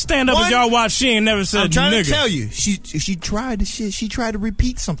 As much stand up as y'all watch, she ain't never said I'm trying nigga. to tell you. She tried the shit. She tried to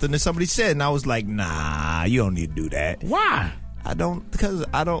repeat something that somebody said, and I was like, nah, you don't need to do that. Why? Because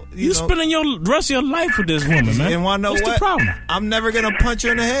I don't. You spending your rest of your life with this woman, man. And want to know What's what? the problem? I'm never gonna punch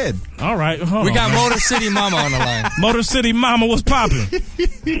her in the head. All right, we got Motor City Mama on the line. Motor City Mama, what's popping?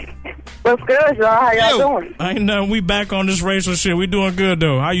 What's good, y'all? How y'all doing? Ain't nothing. We back on this racial shit. We doing good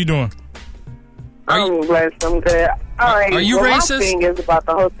though. How you doing? I'm blessed. I'm good. All right. Are you racist? My thing is about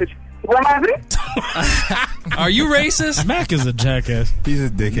the whole situation. What happened? Are you racist? Mac is a jackass. He's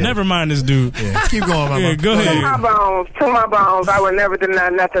a dickhead. Never mind this dude. Yeah. Keep going, Mama. Yeah, go ahead. To my bones, I would never deny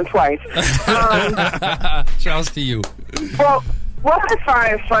nothing twice. Shouts to you. Well, what I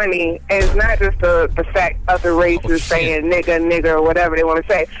find funny is not just the fact of the races saying nigga, or whatever they want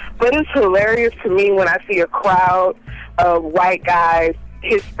to say, but it's hilarious to me when I see a crowd of white guys,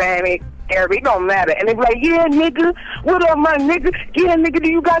 Hispanic, Arab, it don't matter. And they be like, yeah, nigga, what up, my nigga? Yeah, nigga, do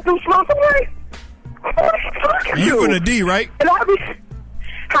you got them smokes? I'm like, fuck you. You from the D, right? And I be,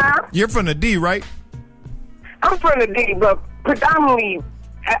 huh? You're from the D, right? I'm from the D, but predominantly,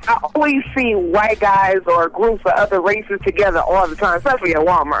 I always see white guys or groups of other races together all the time, especially at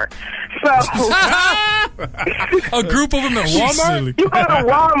Walmart. So a group of them at Walmart? You go to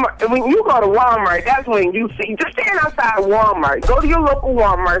Walmart. When you go to Walmart, that's when you see. Just stand outside Walmart. Go to your local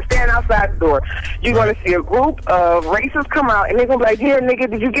Walmart. Stand outside the door. You're going to see a group of racists come out, and they're going to be like, "Yeah, nigga,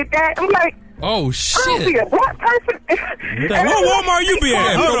 did you get that?" I'm like, oh shit! I don't see a black person. What Walmart you be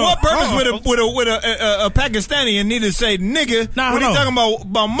at? For what purpose with a Pakistani and need to say nigga? What are you talking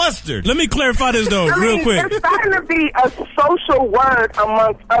about mustard? Let me clarify this though, real quick. It's starting to be a social word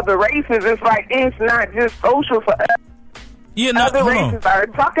amongst other races. It's like it's not just social for us. Yeah, no, other races are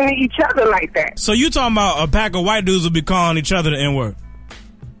talking to each other like that. So you talking about a pack of white dudes will be calling each other the N-word?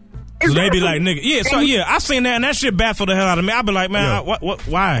 So they be like, nigga. Yeah, so yeah, I seen that and that shit baffled the hell out of me. I be like, man,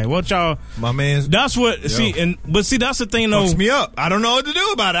 why? What y'all? My man's. That's what. See, but that's the thing though. Fucks me up. I don't know what to do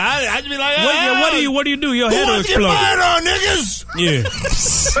about it. I just be like, what do you do? Your head will explode. On, niggas. Yeah.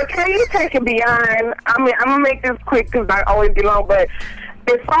 But can you take it beyond? I mean, I'm gonna make this quick because I always get long. But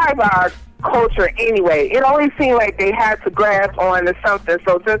as far as our culture anyway, it always seemed like they had to grasp on to something.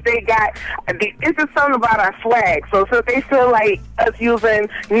 So since they got, it's just something about our swag. So since they feel like us using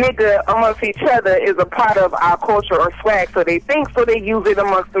nigga amongst each other is a part of our culture or swag, so they use it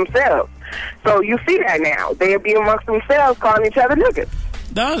amongst themselves. So you see that now. They'll be amongst themselves calling each other niggas.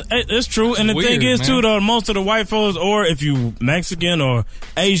 It's true, and the thing is, too, though, most of the white folks, or if you Mexican or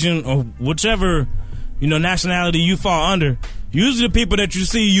Asian or whichever, nationality you fall under, usually the people that you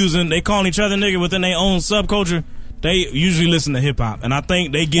see they calling each other nigga within their own subculture, they usually listen to hip-hop, and I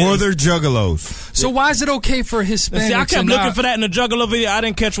think they get... Or they're juggalos. So why is it okay for Hispanics? See, I kept looking for that in the juggalo video. I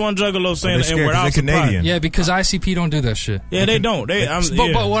didn't catch one juggalo saying the N-word. I was Canadian. Yeah, because ICP don't do that shit. Yeah, they don't.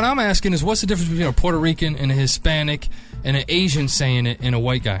 But what I'm asking is, what's the difference between a Puerto Rican and a Hispanic and an Asian saying it and a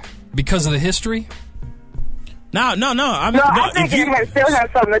white guy? Because of the history? No. I think it still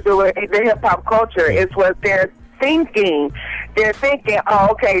has something to do with the hip-hop culture. It's what they're thinking. They're thinking, oh,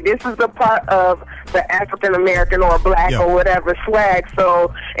 okay, this is the part of the African American or black or whatever swag.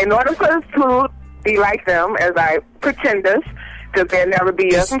 So in order for us to be like them, as I pretend us, because they'll never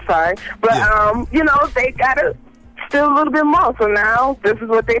be us, I'm sorry. But, they got to still a little bit more. So now this is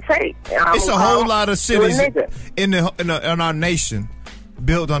what they take. It's a whole lot of cities in our nation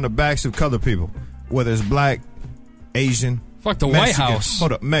built on the backs of colored people, whether it's black, Asian, fuck the Mexican. White House.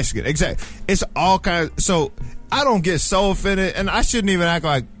 Hold up, Mexican. Exactly. It's all kinds. So I don't get so offended, and I shouldn't even act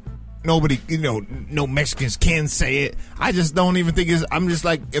like nobody, no Mexicans can say it. I just don't even think it's. I'm just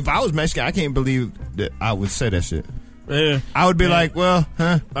like, if I was Mexican, I can't believe that I would say that shit. Yeah. I would be like, well,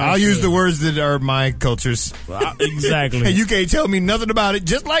 I'll use the words that are my cultures. Exactly. And you can't tell me nothing about it,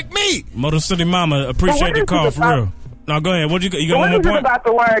 just like me. Motor City Mama, appreciate the call, for real. No, go ahead. You got one more point? What is it about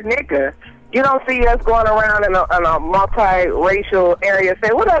the word nigga? You don't see us going around in a multi-racial area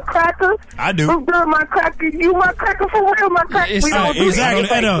saying, what up, cracker? I do. What's good, my cracker? You my cracker for real, my cracker? Exactly.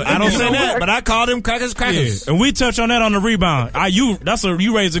 I don't say that, but I call them crackers. Yeah. And we touch on that on the rebound. You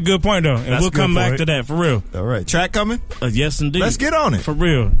raised a good point, though. And we'll come back to that, for real. All right. Track coming? Yes, indeed. Let's get on it. For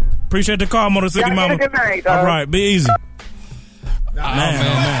real. Appreciate the call, Motor City Mama. Good night, all right. Be easy.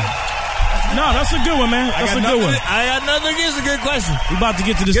 Man. No, that's a good one, man. That's a good one. I got nothing against a good question. We about to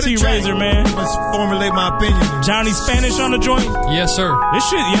get to this T-Razor, man. Let's formulate my opinion. Johnny Spanish on the joint? Yes, sir. This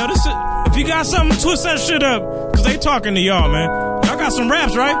shit, if you got something, twist that shit up. Because they talking to y'all, man. Y'all got some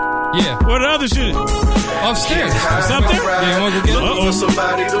raps, right? Yeah. What the other shit? Upstairs. It's up there? Yeah, you want to go get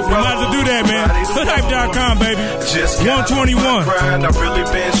it? We might have to do that, man. Hoodhype.com, baby. 121. I've really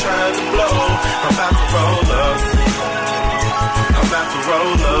been trying to blow. I'm about to roll up. I'm about to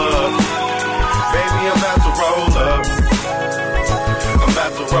roll up. Baby, I'm about to roll up. I'm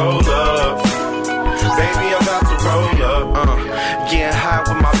about to roll up. Baby, I'm about to roll up. Getting high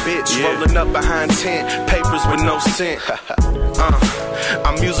with my bitch, rolling up behind tent, papers with no scent.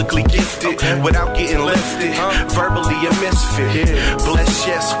 I'm musically gifted without getting lifted. Verbally a misfit. Blessed,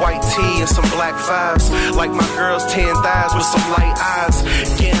 yes, white tee and some black vibes. Like my girl's tan thighs with some light eyes.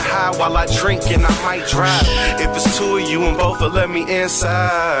 Getting high while I drink and I might drive. If it's two of you and both will let me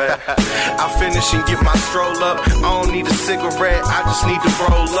inside. I'll finish and get my stroll up. I don't need a cigarette, I just need to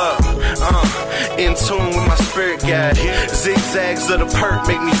roll up. In tune with my spirit guide. Zigzags of the perk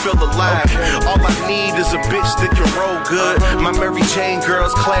make me feel alive. All I need is a bitch that can roll good. My Mary Jane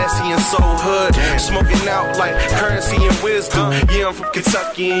girl's classy and so hood. Smoking out like currency and wisdom. Yeah, I'm from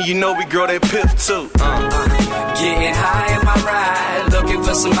Kentucky and you know we grow that piff too. Getting high in my ride, looking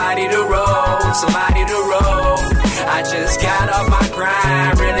for somebody to roll, somebody to roll. I just got off my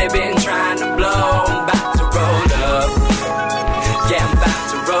grind, really been trying to blow. I'm about to roll up. Yeah, I'm about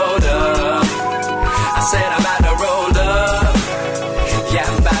to roll up. I said I'm about to roll up. Yeah,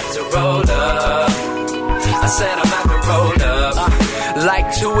 I'm about to roll up. I said I'm about to roll up.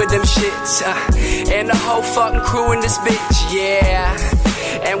 Like two of them shits, and the whole fucking crew in this bitch, yeah.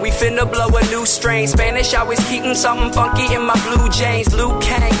 And we finna blow a new strain. Spanish always keeping something funky in my blue jeans. Luke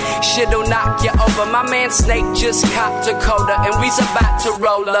Kang, shit'll knock you over. My man Snake just copped a coda, and we's about to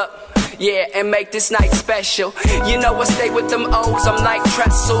roll up. Yeah, and make this night special. You know I stay with them O's, I'm like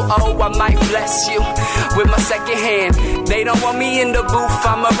Trestle. Oh, I might bless you with my second hand. They don't want me in the booth,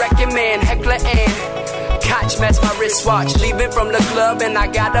 I'm a wrecking man. Heckler and Koch mess my wristwatch, leaving from the club and I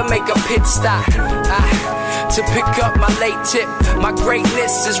gotta make a pit stop. to pick up my late tip. My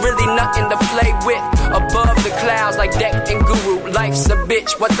greatness is really nothing to play with. Above the clouds like Deck and Guru. Life's a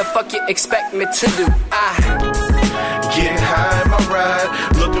bitch, what the fuck you expect me to do? Getting high in my ride,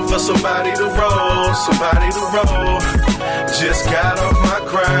 looking for somebody to roll, Just got off my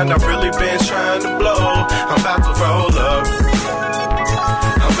grind, I've really been trying to blow. I'm about to roll up.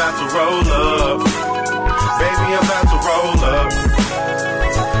 Baby, I'm about to roll up.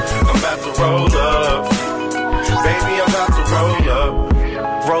 Baby, I'm about to roll up.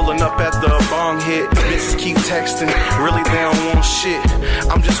 Rolling up at the bong hit. Bitches keep texting, really they don't want shit.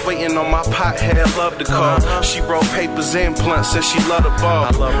 I'm just waiting on my pothead love to call. She rolled papers and blunts, said she love the ball.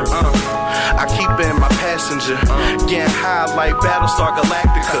 I love her. I keep it in my passenger. Getting high like Battlestar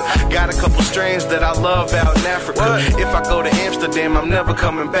Galactica. Got a couple strains that I love out in Africa. If I go to Amsterdam, I'm never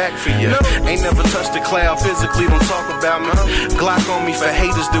coming back for you. Ain't never touched a cloud physically, don't talk about me. Glock on me for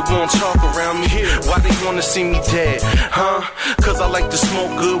haters that won't talk around me. Why they wanna see me dead, huh? Cause I like to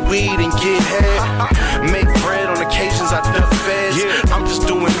smoke good weed and get head. Make bread on occasions I duck feds. I'm just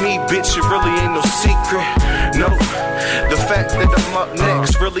doing me, bitch, it really ain't no secret. No, the fact that I'm up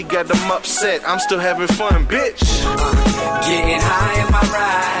next really got them upset. I'm still having fun, bitch. Getting high in my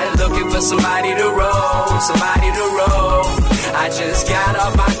ride, looking for somebody to roll, I just got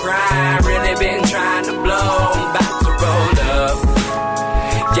off my grind, really been trying to blow. I'm about to roll up.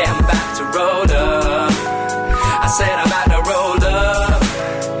 Yeah, I'm about to roll up. I said I'm about to roll up.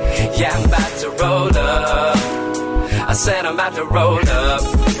 Yeah, I'm about to roll up. I said I'm about to roll up.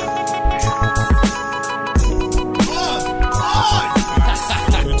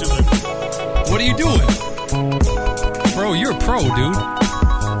 What are you doing? Bro, you're a pro, dude.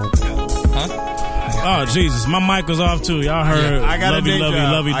 Huh? Oh, Jesus. My mic was off, too. Y'all heard I got a day job.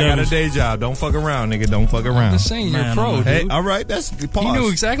 I got a day job. Don't fuck around, nigga. Don't fuck around. I'm just saying, you're a pro, dude. Hey, all right. That's pause. You knew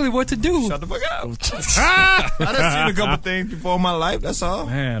exactly what to do. Shut the fuck up. I done seen a couple things before in my life. That's all.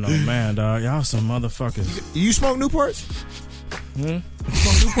 Man, oh, man, dog. Y'all some motherfuckers. You smoke Newports? You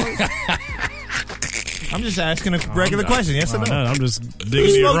smoke Newports? I'm just asking a regular question. Yes or no? I'm just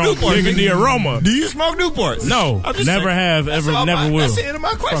digging the aroma. Do you smoke Newports? No, never have, ever, never will. That's the end of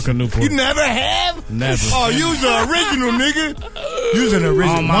my question. Fuck a Newport. You never have? Never. Oh, you's the original, nigga. You's an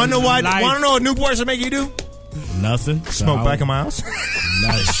original. Wanna know what Newports will make you do? Nothing. Smoke back in my house.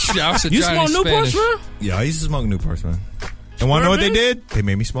 Nice. You smoke Newports, bro? Yeah, I used to smoke Newports, man. And wanna know what they did? They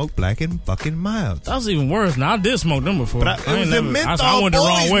made me smoke Black and fucking Mild. That was even worse. Now I did smoke them before. But I went the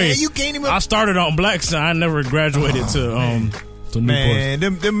wrong way. Man, you can't even. I started on Black, so I never graduated to Newports. Man,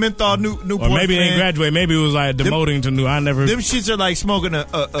 them menthol Newports. Or maybe they didn't graduate. Maybe it was like demoting to New. I never. Them shits are like smoking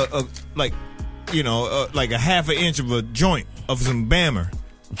like a half an inch of a joint of some Bammer.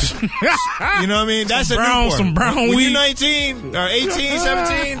 You know what I mean? That's some brown when weed. You're 19 or 18,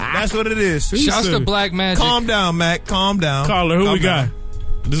 17, that's what it is. Shouts to Black Magic. Calm down, Mac. Calm down. Caller, who we got?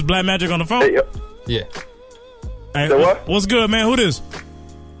 This Black Magic on the phone? Hey, yo. Yeah. Hey, what? What's good, man? Who this?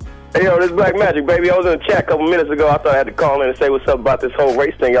 Hey, yo, this Black Magic, baby. I was in the chat a couple minutes ago. I thought I had to call in and say what's up about this whole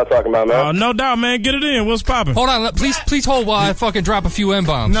race thing y'all talking about, man. No doubt, man. Get it in. What's popping? Hold on. Please hold while I fucking drop a few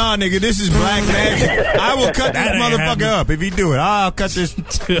M-bombs. Nah, nigga, this is Black Magic. I will cut this motherfucker up if he do it. I'll cut this.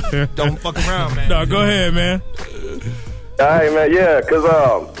 Don't fuck around, man. No, go ahead, man. All right, man, yeah, because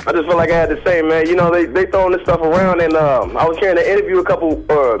I just feel like I had to say, man, you know, they throwing this stuff around, and I was hearing an interview a couple,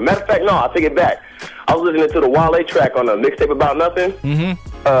 matter of fact, no, I'll take it back. I was listening to the Wale track on a mixtape About Nothing.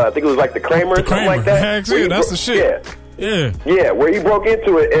 Mm-hmm. I think it was like the Kramer or something like that. Yeah, that's the shit. Yeah. Yeah, where he broke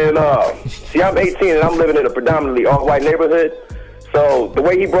into it, and see, I'm 18 and I'm living in a predominantly all-white neighborhood. So the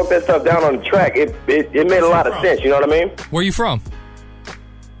way he broke that stuff down on the track, it made a lot of sense, you know what I mean? Where you from?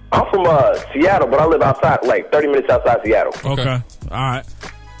 I'm from Seattle, but I live outside, like 30 minutes outside Seattle. Okay. All right.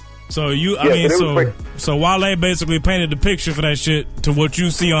 So so Wale basically painted the picture for that shit to what you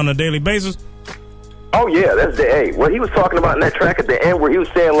see on a daily basis? Oh, yeah, that's what he was talking about in that track at the end, where he was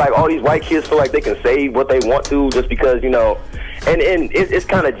saying, like, all these white kids feel like they can say what they want to just because, you know, and it's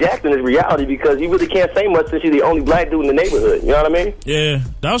kind of jacked in his reality because you really can't say much since you're the only black dude in the neighborhood. You know what I mean? Yeah,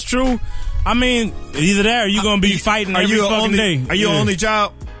 that's true. I mean, either that or you're going to be fighting every fucking day. Are you an only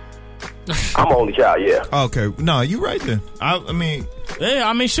child? I'm an only child, yeah. Okay. No, you right then. I mean... Yeah,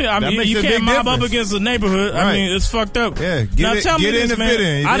 I mean, shit. I mean, you can't mob up against the neighborhood. Right. I mean, it's fucked up. Yeah, tell me this,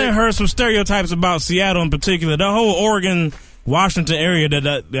 man. I done heard some stereotypes about Seattle in particular. The whole Oregon, Washington area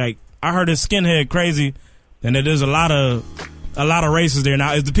that like, I heard it's skinhead crazy, and that there's a lot of races there.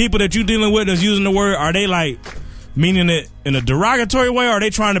 Now, is the people that you dealing with that's using the word, are they like meaning it in a derogatory way, or are they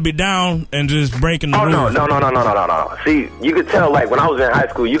trying to be down and just breaking the rules? No. See, you could tell, like, when I was in high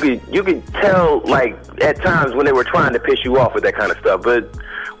school, you could tell, like, at times when they were trying to piss you off with that kind of stuff. But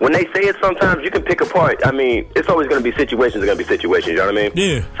when they say it, sometimes you can pick apart. I mean, it's always going to be situations. Are going to be situations. You know what I mean?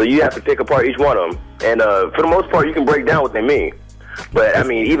 Yeah. So you have to pick apart each one of them, and for the most part, you can break down what they mean. But I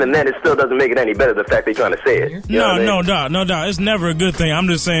mean, even then, it still doesn't make it any better. The fact they're trying to say it. You know what I mean? No doubt. It's never a good thing. I'm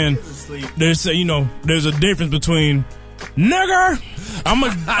just saying, there's a difference between nigger, I'm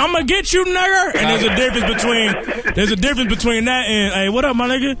gonna get you, nigger, and there's a difference between that and hey, what up, my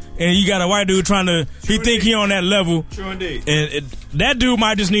nigga? And you got a white dude trying to, he think he on that level. True indeed. And that dude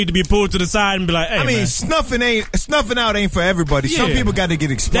might just need to be pulled to the side and be like, hey, I mean, man. snuffing out ain't for everybody. Yeah. Some people got to get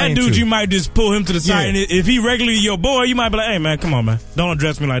explained. That dude, to. you might just pull him to the side, and if he regularly your boy, you might be like, hey, man, come on, man, don't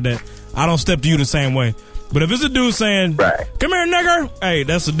address me like that. I don't step to you the same way. But if it's a dude saying, come here, nigger, hey,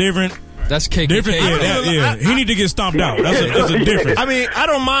 that's a different. That's KKK. Different, yeah. He need to get stomped out. That's a difference. I mean, I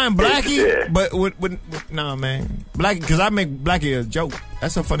don't mind Blackie, but nah, man, Blackie, because I make Blackie a joke.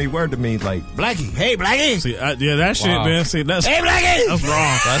 That's a funny word to me, like Blackie. Hey, Blackie. See, that shit, man. See, that's hey, Blackie. That's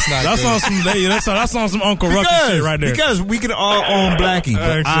wrong. That's not. That's good. on some. That's on some Uncle Ruckus shit right there. Because we can all own Blackie,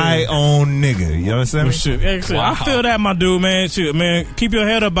 but I own nigga. You understand me? Shit. Actually, I feel that, my dude, man. Shit, man. Keep your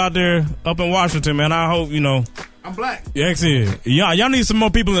head up out there, up in Washington, man. I hope I'm black. Yeah, actually, y'all need some more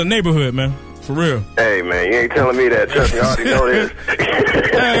people in the neighborhood, man. For real. Hey, man, you ain't telling me that. Trust me, I already know this.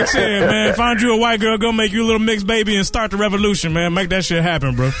 Hey, shit, man. Find you a white girl, go make you a little mixed baby and start the revolution, man. Make that shit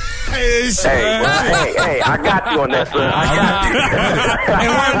happen, bro. Hey, I got you on that, son. I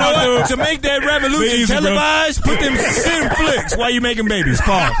got you. To make that revolution Easy, televised, put them sin flicks while you making babies.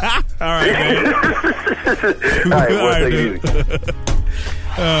 Pause. All right, man. All right, dude.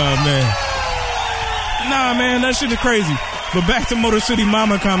 Oh, man. Nah, man, that shit is crazy. But back to Motor City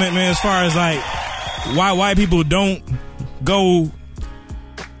Mama comment, man, as far as like why white people don't go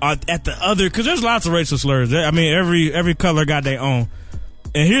at the other, because there's lots of racial slurs. I mean, every color got their own.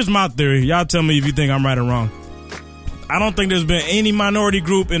 And here's my theory. Y'all tell me if you think I'm right or wrong. I don't think there's been any minority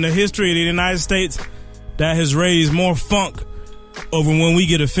group in the history of the United States that has raised more funk over when we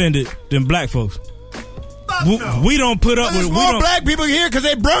get offended than black folks. We don't put up with more black people here because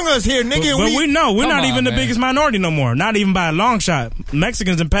they brung us here, nigga. But we know we're not even the biggest minority no more. Not even by a long shot.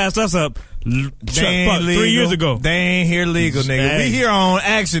 Mexicans have passed us up 3 years ago. They ain't here legal, nigga. Hey. We here on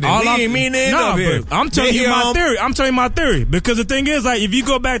accident. We ain't mean to end up here. I'm telling you my theory. I'm telling you my theory. Because the thing is, like, if you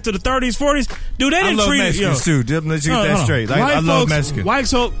go back to the 30s, 40s, dude, they didn't treat Mexicans too. Let's get that straight. Like, I love Mexicans. White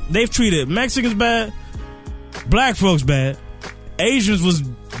folks, they've treated Mexicans bad, black folks bad. Asians was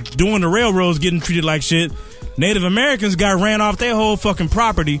doing the railroads, getting treated like shit. Native Americans got ran off their whole fucking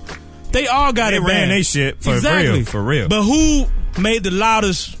property. They all got it bad. They ran their shit for real, for real. But who made the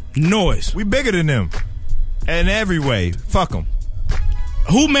loudest noise? We bigger than them. In every way. Fuck them.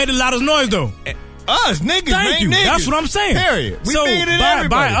 Who made the loudest noise, though? Us, niggas. Thank you. Niggas. That's what I'm saying. Period. We so bigger than by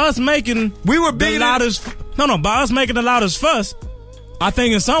everybody. us making we were bigger the loudest. By us making the loudest fuss, I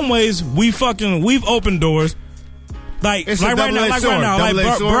think in some ways we've opened doors. Like right now,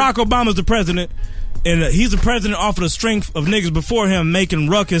 Barack Obama's the president. And he's the president off of the strength of niggas before him making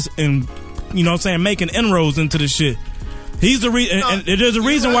ruckus and, making inroads into the shit. He's the reason, and there's a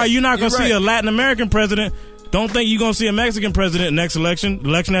reason why you're not going to see a Latin American president. Don't think you're going to see a Mexican president next election.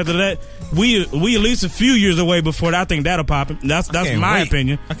 Election after that, we at least a few years away before that. I think that'll pop. That's my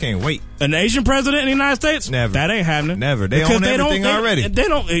opinion. I can't wait. An Asian president in the United States? Never. That ain't happening. Never. They own everything already. They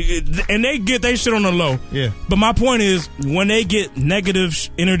don't, and they get their shit on the low. Yeah. But my point is, when they get negative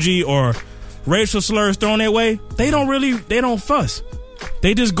energy or racial slurs thrown their way, they don't fuss.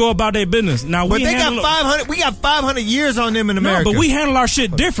 They just go about their business. Now, but they got 500. We got 500 years on them in America. No, but we handle our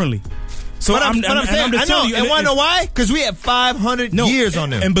shit differently. So I'm saying, I know. You, and want to know why? Because we have 500 years on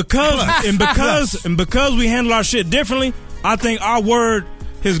them. And because we handle our shit differently, I think our word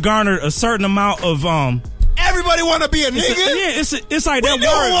has garnered a certain amount of Everybody want to be a nigga. It's like that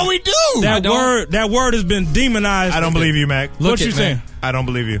word. What we do. That word has been demonized. I don't believe you, Mac. What you saying? I don't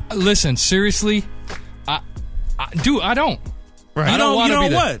believe you. Listen, seriously, I don't. Right. I don't want to be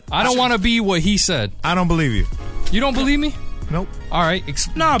that. I don't want to be what he said. I don't believe you. You don't believe me? Nope. All right.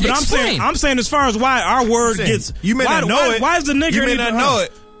 But I'm saying as far as why our word gets. You may not know it. Why is the nigger? You may not know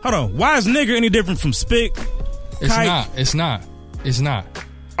it. Hold on. Why is nigger any different from spick? It's not.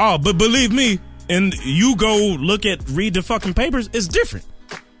 Oh, but believe me, and you read the fucking papers, it's different.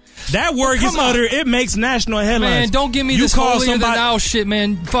 That word gets uttered, it makes national headlines. Man, don't give me this holier than thou shit,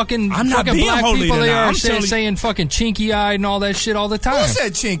 man. I'm not being black holier people, than they thou. are saying fucking chinky-eyed and all that shit all the time. Who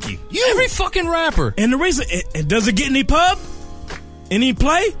said chinky? You. Every fucking rapper. And the reason, does it get any pub? Any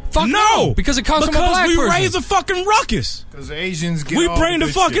play? Fuck no. Because it comes from a black person. Because we raise a fucking ruckus. Because Asians get We bring the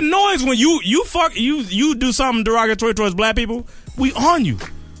fucking noise when you do something derogatory towards black people, we on you.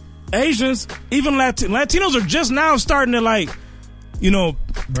 Asians, even Latinos are just now starting to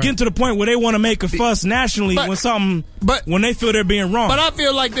getting to the point where they want to make a fuss nationally when they feel they're being wrong. But I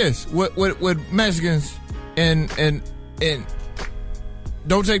feel like this with Mexicans and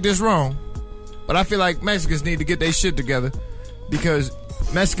don't take this wrong, but I feel like Mexicans need to get their shit together because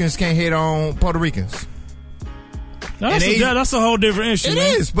Mexicans can't hate on Puerto Ricans. That's a whole different issue. It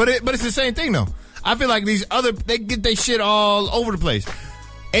is, but it's the same thing though. I feel like they get their shit all over the place.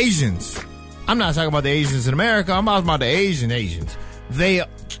 Asians. I'm not talking about the Asians in America. I'm talking about the Asians.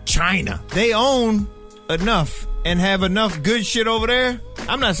 China. They own enough and have enough good shit over there.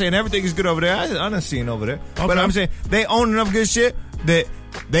 I'm not saying everything is good over there. I'm not seeing over there. Okay. But I'm saying they own enough good shit that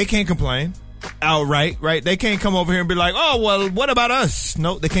they can't complain outright, right? They can't come over here and be like, oh, well, what about us?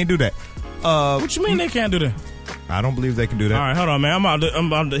 No, they can't do that. What you mean they can't do that? I don't believe they can do that. All right, hold on, man. I'm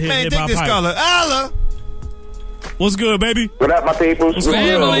about to hit man, take this caller. Allah! What's good, baby? What up, my people? What's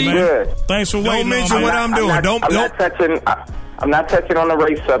family? Good. Thanks for waiting. Don't mention what I'm doing. I'm not touching on the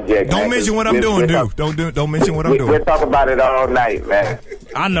race subject. Don't mention what I'm doing, dude. Don't mention what I'm doing. We'll talk about it all night, man.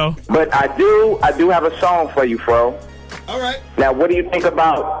 I know. But I do have a song for you, Fro. All right. Now, what do you think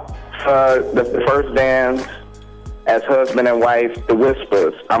about the first dance as husband and wife, The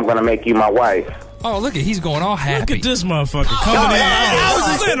Whispers? I'm gonna make you my wife. Oh, look at he's going all happy. Look at this motherfucker coming in.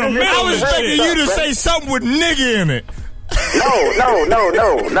 I was expecting you to say something with nigga in it.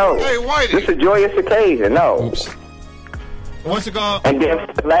 No. Hey, Whitey. It's a joyous occasion. No. Oops. What's it called? And then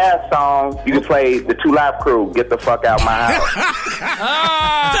for the last song, you can play the 2 Live Crew, Get the Fuck Out My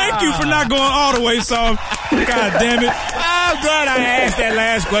House. Thank you for not going all the way, son. God damn it. I'm glad I asked that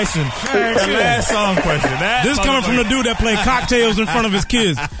last question. The last song question. This coming from the dude that played cocktails in front of his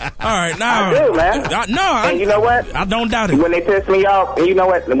kids. All right, now. I do, man. And you know what? I don't doubt it. When they piss me off, and you know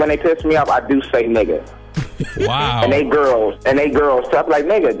what? When they piss me off, I do say nigga. Wow. And they girls. So I'm like,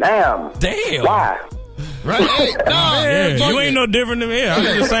 nigga, damn. Why? Right? Hey, no, you ain't no different than me. I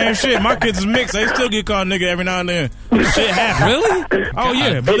do the same shit. My kids is mixed. They still get called nigga every now and then. Shit happens. Really? Oh,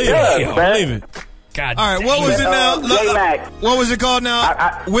 yeah. Believe it. God. All right, what was it now? What was it called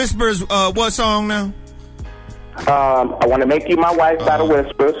now? Whispers, what song now? I Want to Make You My Wife by The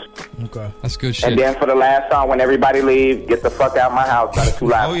Whispers. Okay. That's good shit. And then for the last song, When Everybody Leaves, Get the Fuck Out My House by the 2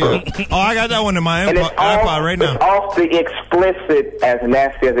 Live Crew. Oh, I got that one in my iPod right now. It's off the explicit, as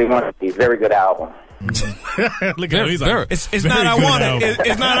nasty as they want to be. Very good album. Look at him. He's like, it's not I wanna.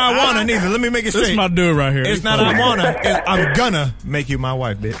 It's not I wanna neither. Let me make it straight. This is my dude right here. It's not I wanna. I'm gonna make you my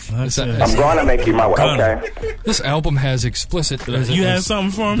wife, bitch. I'm gonna make you my wife. Okay. This album has explicit. You had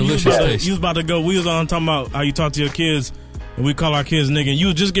something for him? Delicious taste. You was about to go. We was on talking about how you talk to your kids, and we call our kids nigga. And you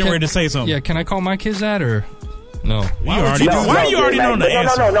was just getting ready to say something. Yeah, can I call my kids that or no? Why do you already know the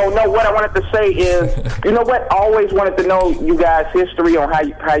answer? No. What I wanted to say is, you know what? I always wanted to know you guys' history on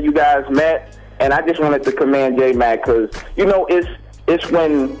how you guys met. And I just wanted to commend J-Mac because, you know, it's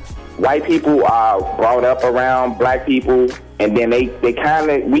when white people are brought up around black people and then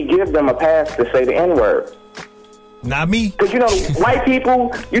we give them a pass to say the N-word. Not me. Because, you know, white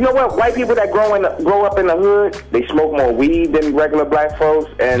people, you know what? White people that grow up in the hood, they smoke more weed than regular black folks.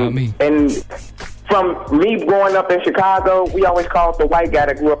 And, Not me. And from me growing up in Chicago, we always called the white guy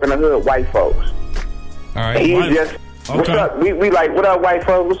that grew up in the hood white folks. All right. What's up? We like, what up, white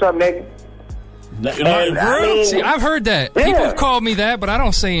folks? What's up, nigga? See, I've heard that. Yeah. People have called me that, but I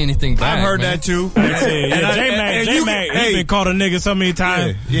don't say anything back. I've heard that too. J-Mac, he's been called a nigga so many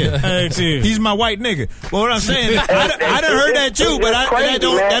times. Yeah. He's my white nigga. Well, what I'm saying, I done heard that too, but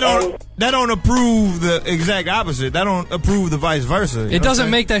that don't approve the exact opposite. That don't approve the vice versa. It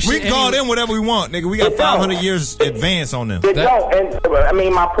doesn't make that shit. We can call them whatever we want, nigga. We got 500 years advance on them. It don't. And I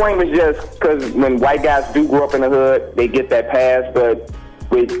mean, my point was just because when white guys do grow up in the hood, they get that pass, but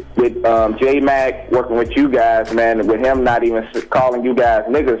with J-Mac working with you guys, man, with him not even calling you guys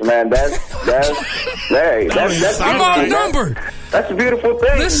niggas, man, that's I'm outnumbered. That's a beautiful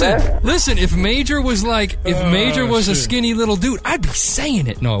thing. Listen. If Major was a skinny little dude, I'd be saying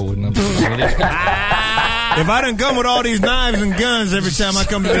it. No, I wouldn't. If I done come with all these knives and guns every time I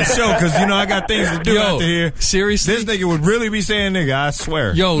come to this show, because you know I got things to do after here. Seriously, this nigga would really be saying nigga. I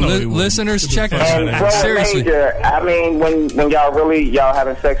swear. Yo, listeners, check it. Seriously, Major, I mean, when y'all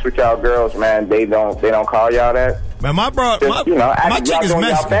having sex with y'all girls, man, they don't call y'all that. Man, my chick is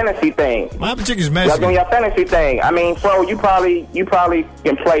Mexican. Fantasy thing. My chick is Mexican. Y'all doing your fantasy thing. I mean, Flo, you probably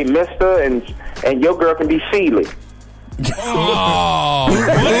can play Mister, and your girl can be Seeley. Oh,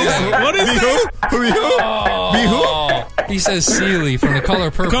 what is that? Be who? He says Seeley from The Color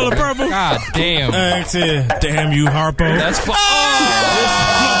Purple. Color Purple? God damn. Damn you, Harpo. That's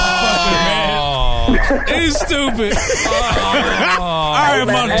He's stupid. All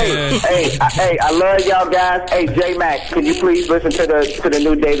right, Hey, I love y'all guys. Hey, J-Mac, can you please listen to the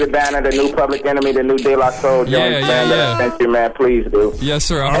new David Banner, the new Public Enemy, the new De La Soul joint, man, that I sent you, man. Please do. Yes,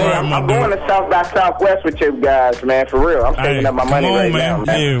 sir. I'm going to South by Southwest with you guys, man, for real. I'm saving up my money right now,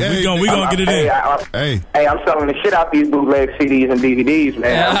 man. Yeah, we gonna get it in. Hey, I'm selling the shit out these bootleg CDs and DVDs,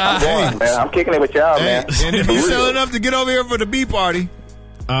 man. I'm going, man. I'm kicking it with y'all, man. And if you're selling enough to get over here for the B party,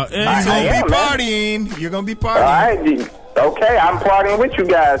 you're gonna be partying. You're gonna be partying. All right, okay, I'm partying with you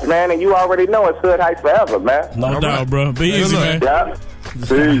guys, man, and you already know it's Hood Heights forever, man. No doubt, bro. Be easy, man. Yeah.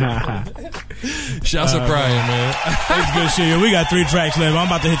 Shouts to Brian, man. That's good shit. We got 3 tracks left. I'm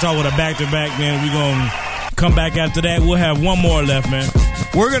about to hit y'all with a back-to-back, man. We're gonna come back after that. We'll have one more left, man.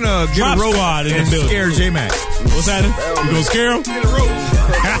 We're gonna get Drop a rope squad in and the building. scare J-Mac. What's happening? You gonna scare him? Get a rope.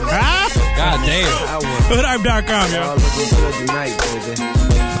 God damn. Hoodhype.com, y'all. Good tonight, baby.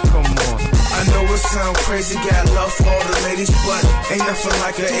 Come on. I know it sound crazy, got love for all the ladies, but ain't nothing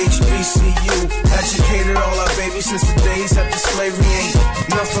like a HBCU. Educated all our babies since the days after slavery.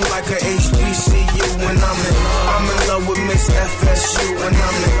 Ain't nothing like a HBCU. When I'm in love with Miss FSU. When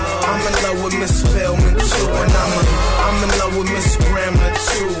I'm in love with Miss Spelman too. When I'm in love with Miss Grambler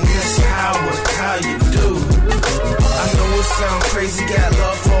too. Miss Howard, how you do? I know it sound crazy, got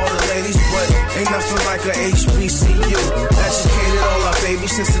love for all the ladies, but ain't nothing like a HBCU. Educated all our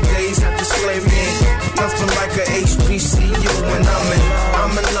babies since the days after slavery. Ain't nothing like a HBCU. When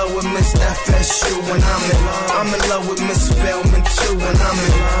I'm in love with Miss FSU. When I'm in love with Miss Spelman too. When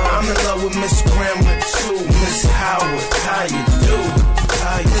I'm in love with Miss Grambler too. Miss Howard, how you do?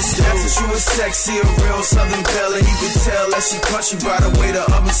 Miss FSU is sexy, a real Southern belle, and you can tell that she punchy by the way the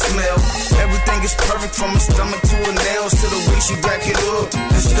oven smell. Everything is perfect from her stomach to her nails, to the way she back it up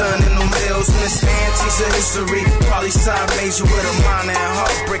and stun in them hills. Miss Auntie's a history, probably side major with a minor and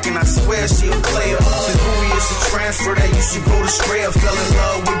heartbreaking. I swear she a player. The Bowie is a transfer that you should go to Strayer. Fell in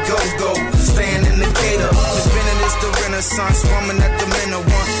love with Go-Go, staying in Decatur. The Bennett is the Renaissance woman that the men are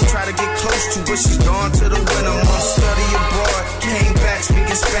want. Try to get close to, but she's gone to the winter month. Study abroad, came back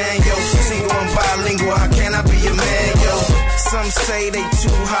speaking Spaniel. Single and bilingual, how can I be a man, yo? Some say they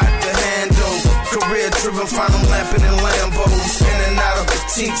too hot to handle. Career driven, find them lamping in Lambos. In and out of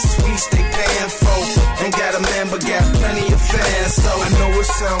boutique suites they paying for. Ain't got a man but got plenty of fans. So I know it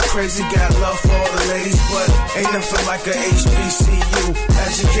sound crazy, got love for all the ladies, but ain't nothing like a HBCU.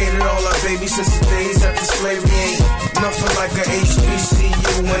 Educated all our babies since the days after slavery. Ain't nothing like a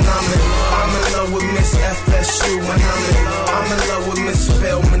HBCU. When I'm in love with Miss FSU. When I'm in love with Miss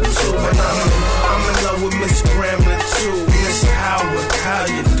Spelman too. When I'm in love with Miss Grambler too. Miss Howard, how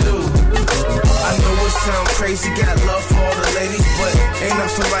you do? I know it sound crazy, got love for all the ladies, but ain't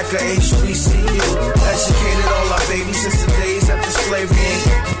nothing like a HBCU. Educated all our babies since the days after slavery.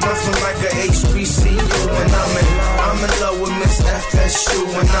 Ain't nothing like a HBCU. When I'm in love with Miss FSU.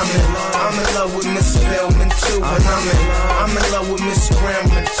 When I'm in love with Miss Spelman too. When I'm in love with Miss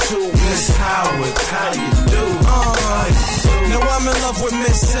Grambler too. Miss Howard, how you do? Now I'm in love with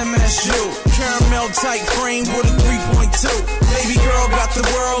Miss MSU. Caramel tight frame with a 3.2. Baby girl got the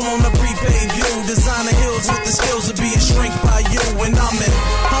world on the prepaid view. Designer heels with the skills of being shrink by you. And I'm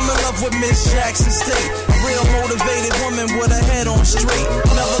in love with Miss Jackson State. A real motivated woman with her head on straight.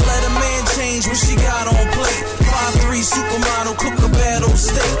 Never let a man change what she got on plate. 5'3" supermodel, cook a battle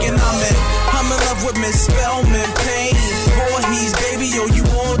steak. And I'm in love with Miss Spelman Payne. Voorhees, baby, yo, you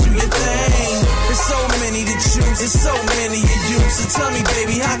all do your thing. There's so many to choose, there's so many you use. So tell me,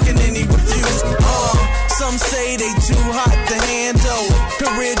 baby, how can any refuse? Some say they too hot to handle.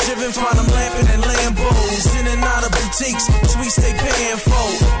 Career driven, find them lamping in Lambos. In and out of boutiques, sweets they paying for.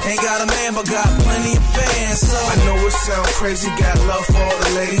 Ain't got a man, but got plenty of fans. So I know it sound crazy, got love for all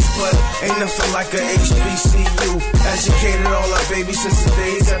the ladies, but ain't nothing like a HBCU. Educated all our babies since the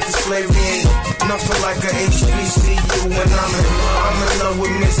days after slavery. Ain't nothing like a HBCU. When I'm in love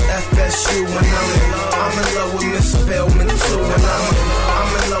with Miss FSU. When I'm in love with Miss Spelman too. When I'm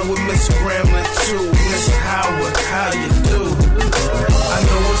in love with Miss Grambler too. Miss Howard, how you do? I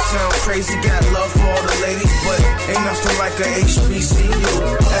know it sound crazy, got love for all the ladies, but ain't nothing like a HBCU.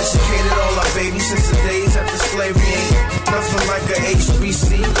 Educated all our babies since the days after slavery. Ain't nothing like a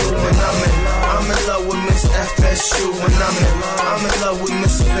HBCU. When I'm in love with Miss FSU. When I'm in love with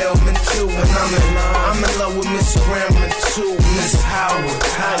Miss Spelman too. When I'm in love with Miss Grambler too. Miss Howard,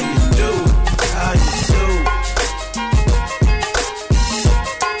 how you do? How you do?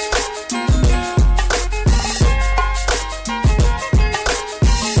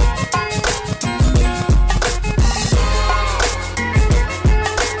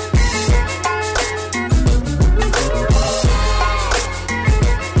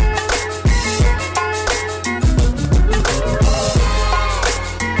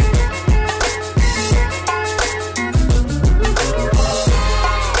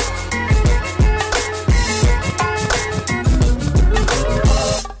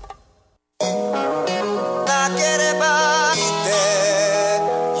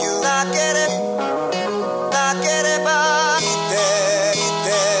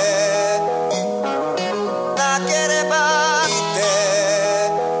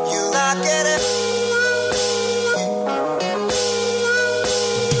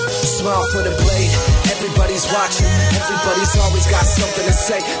 for the blade. Everybody's watching, everybody's always got something to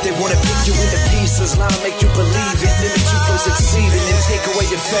say. They wanna pick you into pieces, lie and make you believe it, limit you from succeeding and take away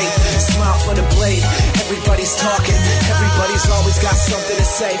your faith. Smile for the blade, everybody's talking, everybody's always got something to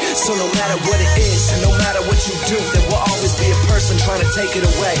say. So no matter what it is, and no matter what you do, there will always be a person trying to take it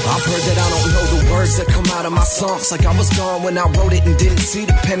away. I've heard that I don't know the words that come out of my songs, like I was gone when I wrote it and didn't see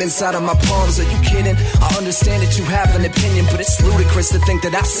the pen inside of my palms. Are you kidding? I understand that you have an opinion, but it's ludicrous to think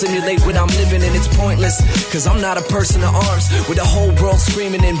that I simulate what I'm living, and it's pointless. Cause I'm not a person of arms with the whole world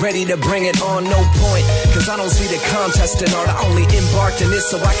screaming and ready to bring it on. No point, cause I don't see the contest in art. I only embarked in this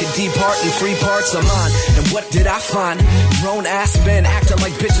so I could depart in free parts of mine. And what did I find? Grown ass men acting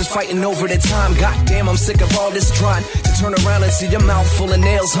like bitches fighting over the time. Goddamn, I'm sick of all this trying to turn around and see your mouth full of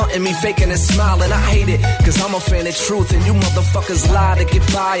nails hunting me, faking and smiling. I hate it, cause I'm a fan of truth, and you motherfuckers lie to get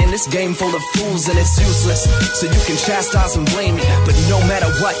by in this game full of fools, and it's useless. So you can chastise and blame me, but no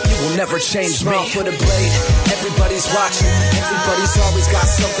matter what, you will never change me. For the blade, everybody's watching, everybody's always got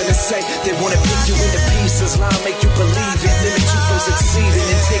something to say. They wanna pick you into pieces, lie and make you believe it, limit you from succeeding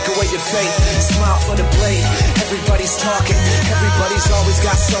and take away your faith. Smile for the blade, everybody's talking, everybody's always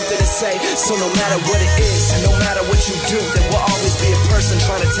got something to say. So no matter what it is, and no matter what you do, there will always be a person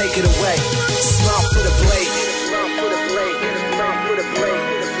trying to take it away. Smile for the blade. Smile for the blade. Smile for the blade.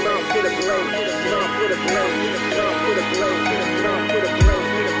 Smile for the blade. Smile for the blade. Smile for the blade. Smile for the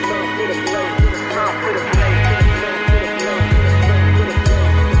blade. Smile for the blade. Smile for the blade.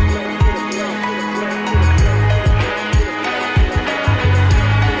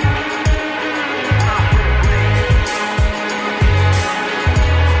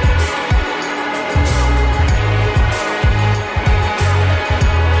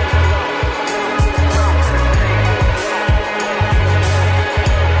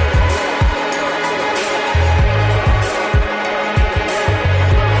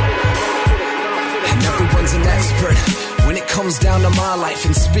 When it comes down to my life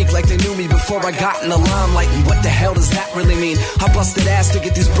and speak like they knew me before I got in the limelight. And what the hell does that really mean? I busted ass to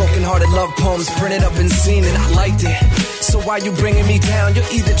get these broken-hearted love poems printed up and seen, and I liked it. So why you bringing me down? You're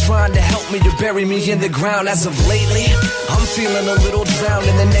either trying to help me or bury me in the ground. As of lately, I'm feeling a little drowned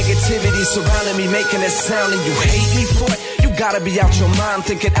in the negativity surrounding me, making it sound, and you hate me for it? Gotta be out your mind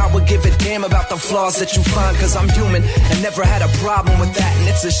thinking I would give a damn about the flaws that you find, cause I'm human and never had a problem with that. And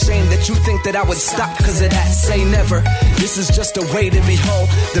it's a shame that you think that I would stop cause of that. Say never, this is just a way to be whole,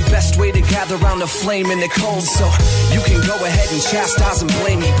 the best way to gather around the flame in the cold. So you can go ahead and chastise and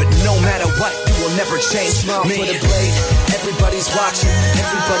blame me, but no matter what, you will never change me. For the blade, everybody's watching,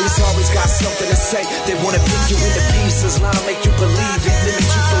 everybody's always got something to say. They wanna pick you into pieces, lie to make you believe it, limit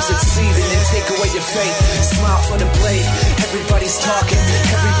you from succeeding and take away your faith. Smile for the blade, everybody's talking,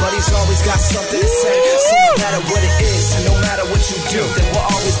 everybody's always got something to say. So no matter what it is, and no matter what you do, there will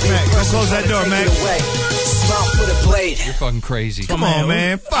always be a person close that door, Mac. Smile for the blade. You're fucking crazy. Come on,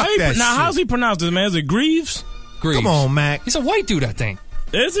 man. Fuck that Now, shit. how's he pronounce this, man? Is it Greaves? Greaves. Come on, Mac. He's a white dude, I think.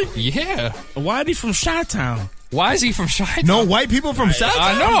 Is he? Yeah. Why is he from Chi-Town? Why is he from Chi-Town? No white people from Chi-Town?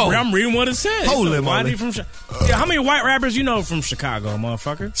 I know. I'm reading what it says. Holy Why is moly. he from Yeah, how many white rappers you know from Chicago,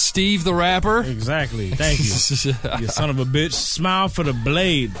 motherfucker? Steve the Rapper. Exactly. Thank you. You son of a bitch. Smile for the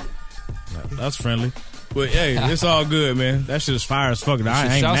blade. That's friendly. But hey, it's all good, man. That shit's fire as fuck.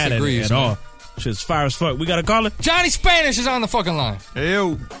 I ain't mad at it at all. Shit's fire as fuck. We got to call it. Johnny Spanish is on the fucking line. Hey,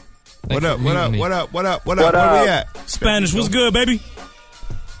 yo. What up, for what up, muting me. what up, what up, what What up? Where up? we at? Spanish, what's good, baby?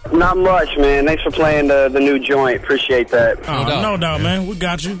 Not much, man. Thanks for playing the new joint. Appreciate that. Oh, no doubt, man. We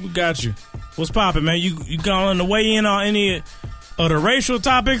got you. We got you. What's poppin', man? You calling to weigh in on any of the racial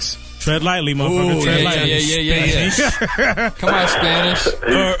topics? Tread lightly, motherfucker. Ooh, Tread yeah, lightly. yeah. Come on, Spanish.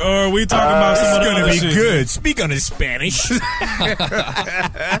 Or are we talking about some of the Gonna other be shit? good. Speak on it, Spanish.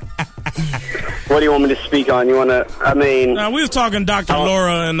 What do you want me to speak on? You want to, I mean... Now, we was talking Dr.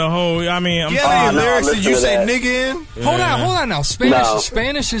 Laura and the whole, I mean... I'm Yeah, the lyrics that you listen say to that. nigga in? Hold on now. Spanish No.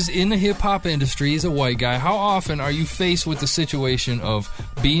 Spanish is in the hip hop industry. He's a white guy. How often are you faced with the situation of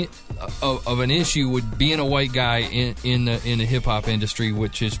being of an issue with being a white guy in the hip hop industry,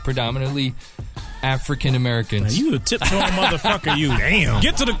 which is predominantly African Americans? You a tiptoeing motherfucker, you. Damn.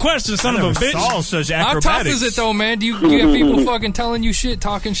 Get to the question, son of a bitch. Saw such How acrobatics. tough is it though, man? Do you have people fucking telling you shit,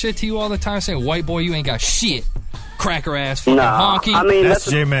 talking shit to you all the time, saying, "White boy, you ain't got shit, cracker ass, fucking Nah, honky"? I mean, That's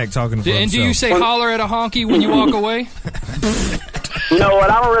J-Mac talking for and himself. do you say holler at a honky when you walk away? You know what?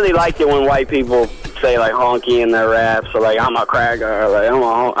 I don't really like it when white people say like honky in their raps, or like I'm a cracker, or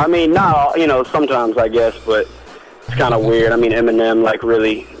like I mean, not all, you know, sometimes I guess, but it's kind of weird. I mean, Eminem like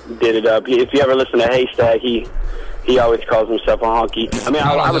really did it up. If you ever listen to Haystack, he he always calls himself a honky. I mean,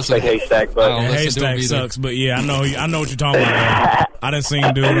 I respect Haystack, but Haystack sucks. But yeah, I know what you're talking about. I done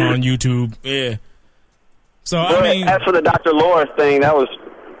seen dude on YouTube. Yeah. So I mean, as for the Dr. Laura thing, that was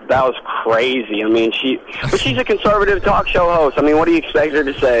crazy. I mean, she's a conservative talk show host. I mean, what do you expect her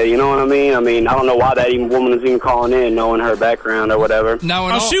to say? You know what I mean? I mean, I don't know why that woman is even calling in, knowing her background or whatever.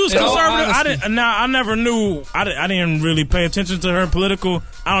 No, she was conservative. I never knew. I didn't really pay attention to her political.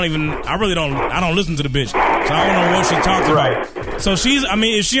 I don't listen to the bitch, so I don't know what she talked about. So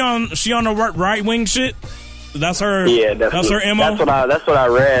is she on the right wing shit? That's her. Yeah, that's her MO. That's what I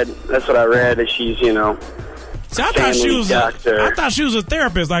read. That she's, you know. See, I thought she was a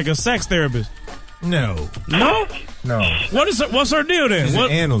therapist, like a sex therapist. No. What's her deal then? She's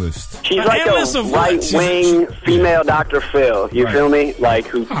an analyst. She's like a right-wing female Dr. Phil. You feel me? Like,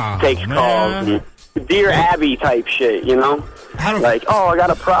 who takes calls. And Dear Abby type shit, you know? I got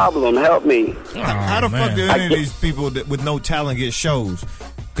a problem. Help me. How the fuck do any of these people with no talent get shows?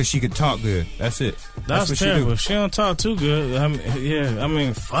 Because she could talk good. That's it. That's what terrible. She don't talk too good. I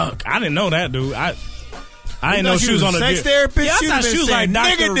mean, fuck. I didn't know that, dude. I didn't know she was on a sex therapist. Yeah, I thought she was like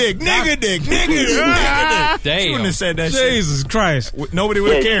nigga dick. Damn. She wouldn't have said that shit. Jesus Christ. Nobody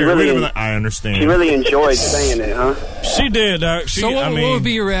would have cared. I understand. She really enjoyed saying it, huh? She did, Doc. What would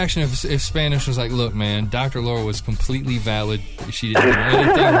be your reaction if Spanish was like, look, man, Dr. Laura was completely valid. She didn't do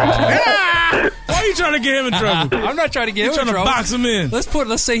anything wrong. Why are you trying to get him in trouble? I'm not trying to get him in trouble. Trying to box him in.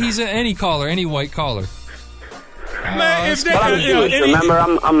 Let's say he's any caller, any white caller. Man,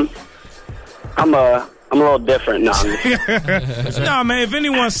 remember, I'm a little different now. No, man. If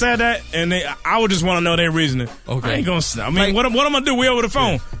anyone said that, I would just want to know their reasoning. Okay. I ain't gonna. I mean, what I'm gonna do? We over the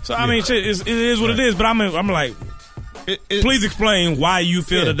phone. So I mean, shit, it is what it is. But I'm like, please explain why you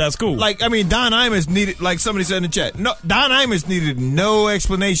feel that's cool. Like, I mean, Don Imus needed, like somebody said in the chat. No, Don Imus needed no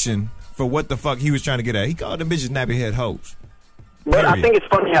explanation for what the fuck he was trying to get at. He called them bitches nappy head hoes. But I think it's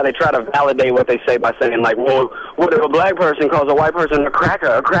funny how they try to validate what they say by saying, like, well, what if a black person calls a white person a cracker?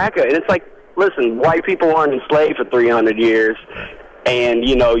 And it's like, listen, white people weren't enslaved for 300 years, and,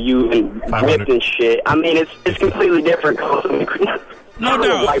 you know, you whipped and shit. I mean, it's completely different. No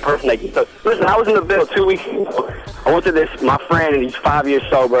doubt. White person listen, I was in the Ville 2 weeks ago. I went to my friend, and he's 5 years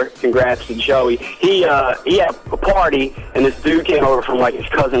sober. Congrats to Joey. He had a party, and this dude came over from, like, his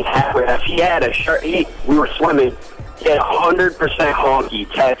cousin's house. He had a shirt. We were swimming. He had 100%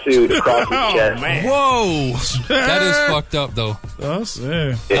 honky tattooed across his chest. Man. Whoa. That is fucked up, though. That's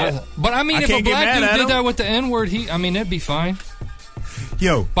it. Yeah. But, I mean, if a black dude did that with the N-word, that'd be fine.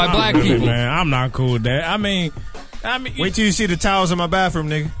 Yo. By black people. Man, I'm not cool with that. I mean, wait till you see the towels in my bathroom,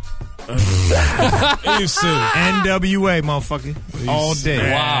 nigga. You silly. NWA, motherfucker. All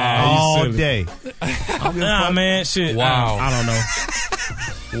day. Wow. All day. Nah, man, shit. Wow. I don't know.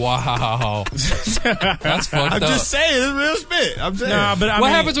 Wow. That's fucked up. I'm just saying, it's real spit. I'm saying. Nah, but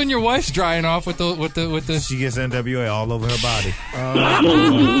what happens when your wife's drying off with the She gets NWA all over her body.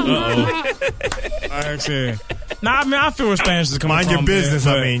 Actually. Nah, I mean, I feel where Spanish is coming from. Mind your business,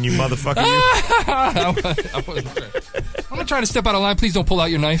 I mean, you motherfucker. I'm not trying to step out of line. Please don't pull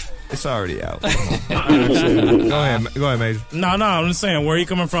out your knife. It's already out. Go ahead, Major. No, I'm just saying, where he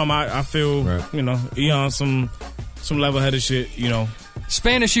coming from, I feel, you know, he on some level-headed shit, you know.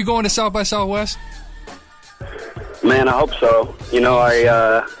 Spanish, you going to South by Southwest? Man, I hope so. You know,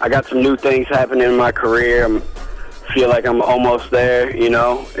 I got some new things happening in my career. I feel like I'm almost there, you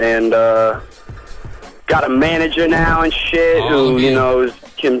know, and got a manager now and shit who, you know,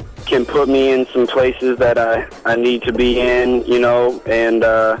 can put me in some places that I need to be in, you know, and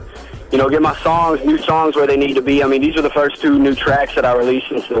you know, get my new songs where they need to be. I mean, these are the first 2 new tracks that I released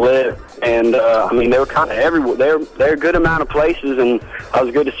since The Live, and I mean, they were kind of everywhere. They're a good amount of places, and I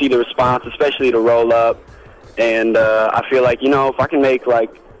was good to see the response, especially to Roll Up. And I feel like, you know, if I can make, like,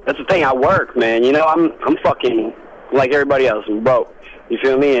 that's the thing, I work, man. You know, I'm fucking like everybody else. I'm broke. You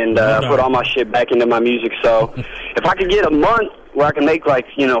feel me? And I put all my shit back into my music. So if I could get a month where I can make, like,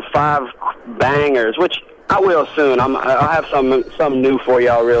 you know, 5 bangers, which I will soon. I'll have something new for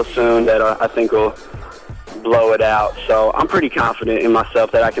y'all real soon that I think will blow it out. So I'm pretty confident in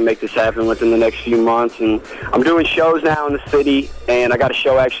myself that I can make this happen within the next few months. And I'm doing shows now in the city, and I got a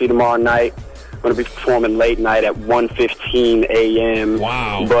show actually tomorrow night. I'm going to be performing late night at 1:15 a.m.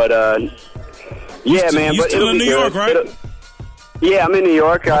 Wow. But, yeah, man. You still in New York, right? Yeah, I'm in New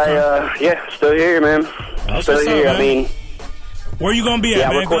York. Okay. Still here, man. Still here. Up, man. I mean, where you gonna be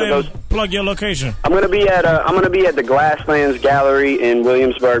at, man? Go ahead and plug your location. I'm gonna be at the Glasslands Gallery in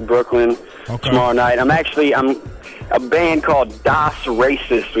Williamsburg, Brooklyn tomorrow night. I'm a band called Das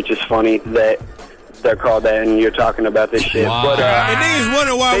Racist, which is funny. That they're called that, and you're talking about this shit. Wow. But And niggas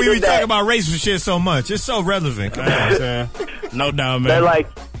wonder why they we be did that. talking about racial shit so much. It's so relevant. Come on, man. No doubt, man. They're like,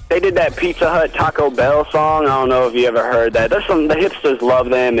 they did that Pizza Hut Taco Bell song. I don't know if you ever heard that. There's the hipsters love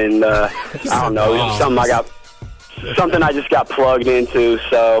them, and I don't know, it's something I just got plugged into.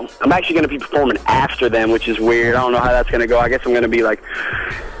 So I'm actually going to be performing after them, which is weird. I don't know how that's going to go. I guess I'm going to be like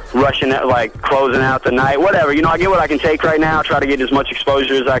rushing out, like closing out the night, whatever. You know, I get what I can take right now. Try to get as much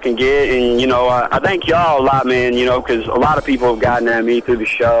exposure as I can get, and you know, I thank y'all a lot, man. You know, because a lot of people have gotten at me through the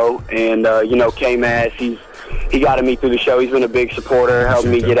show, and you know, K-Mass, he got at me through the show. He's been a big supporter,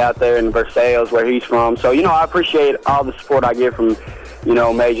 helping me get out there in Versailles, where he's from. So you know, I appreciate all the support I get from, you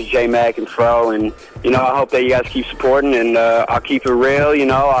know, Major J Mac and Fro, and you know, I hope that you guys keep supporting, and I'll keep it real. You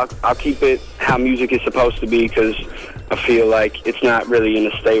know, I'll keep it how music is supposed to be, because I feel like it's not really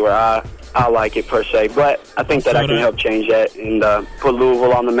in a state where I like it per se, but I think that I can help change that and put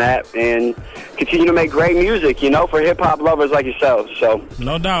Louisville on the map and continue to make great music, you know, for hip hop lovers like yourselves. So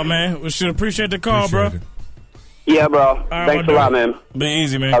no doubt, man. We should appreciate the call, bro. Yeah, bro. Thanks a lot, man. Be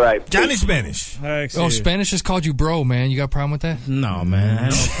easy, man. All right. Johnny Spanish. Oh, Spanish just called you bro, man. You got a problem with that? No, man. I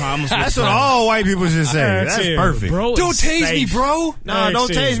have no problems with That's what all white people should say. That's perfect. Bro, don't tase me, bro. No, don't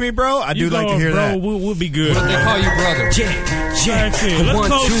tase me, bro. I do like to hear bro, that. We'll be good. What if they call you brother? Let's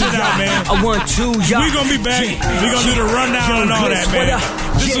close it out, man. I want to, y'all. We gonna be back. We gonna do the rundown and all that, man.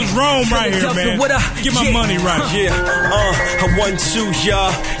 This is Rome right here, man. Get my money right. Yeah, I want to,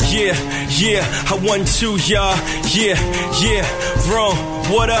 y'all. Yeah, I want to, y'all. Yeah, Rome,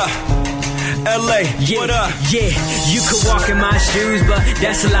 what up? LA, what up? Yeah, you could walk in my shoes, but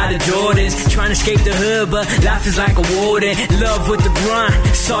that's a lot of Jordans. Trying to escape the hood, but life is like a warden. Love with the grind,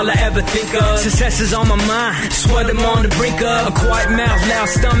 it's all I ever think of. Success is on my mind, swear I'm on the brink of. A quiet mouth, loud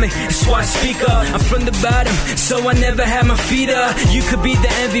stomach, that's why I speak up. I'm from the bottom, so I never had my feet up. You could be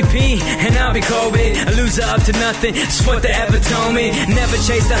the MVP, and I'll be Kobe. A loser up to nothing, that's what they ever told me. Never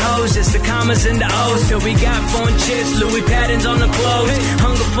chase the hoes, just the commas and the O's. Till we got phone chips, Louis patterns on the clothes.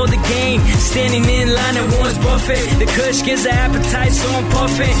 Hunger for the game, standing in line at Warren's buffet. The kush gives the appetite, so I'm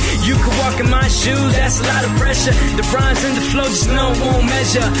puffing. You could walk in my shoes, that's a lot of pressure. The bronze and the flow, just know it won't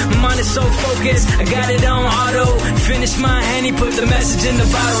measure. My mind is so focused, I got it on auto. Finish my Henny, put the message in the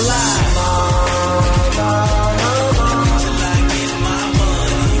bottle live.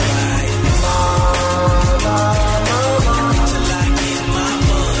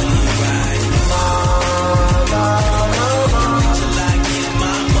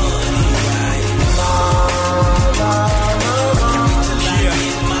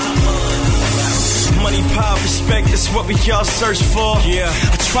 That's what we all search for. Yeah,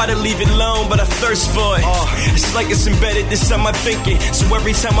 I try to leave it alone, but I thirst for it. It's like it's embedded inside my thinking. So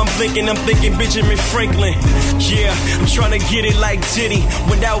every time I'm thinking Benjamin Franklin. Yeah, I'm trying to get it like Diddy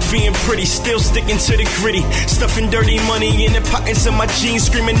without being pretty. Still sticking to the gritty. Stuffing dirty money in the pockets of my jeans,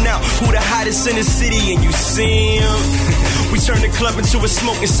 screaming out who the hottest in the city. And you see him. We turn the club into a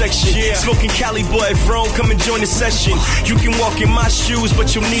smoking section. Yeah. Smoking Cali boy, Rome, come and join the session. You can walk in my shoes,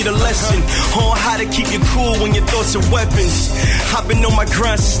 but you'll need a lesson on how to keep you cool when your thoughts are weapons. I've been on my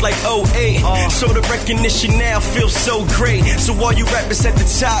grind since like 08. So the recognition now feels so great. So all you rappers at the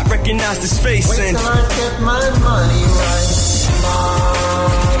top recognize this face. Wait till I get my money right.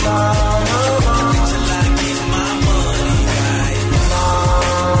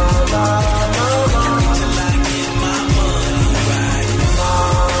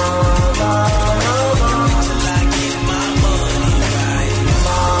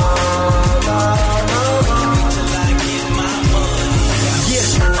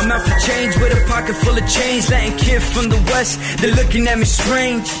 Change with a pocket full of change, Latin kid from the west, they're looking at me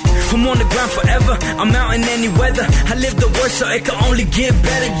strange. I'm on the ground forever, I'm out in any weather. I live the worst so it can only get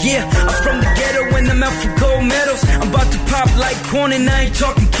better, yeah. I'm from the ghetto and I'm out for gold medals. I'm about to pop like corn and I ain't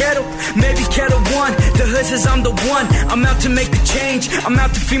talking kettle. Maybe kettle one, the hood says I'm the one. I'm out to make a change, I'm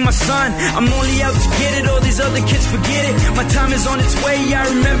out to feed my son. I'm only out to get it, all these other kids forget it. My time is on its way, I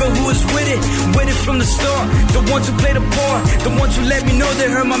remember who was with it from the start. The ones who played a part, the ones who let me know they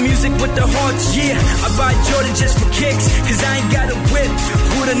heard my music with their hearts, yeah. I buy Jordan just for kicks, cause I ain't got a whip.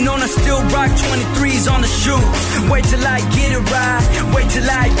 Would've known I still rock 23s on the shoe. Wait till I get it right, wait till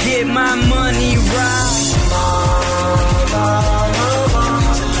I get my money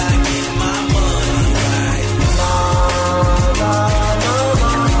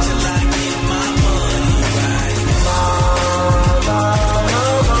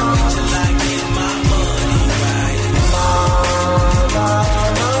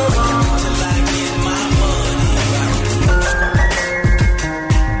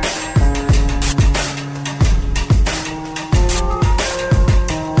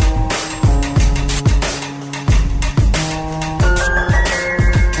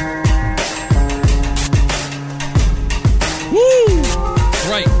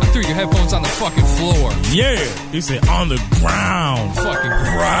on the fucking floor. Yeah. He said on the ground. Fucking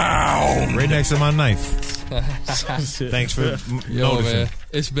ground. Right next to my knife. Thanks for noticing. Man,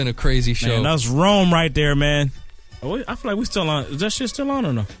 it's been a crazy show. Man, that's Rome right there, man. I feel like we still on. Is that shit still on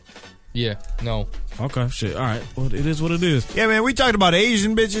or no? Yeah, no. Okay, shit. All right. Well, it is what it is. Yeah, man, we talked about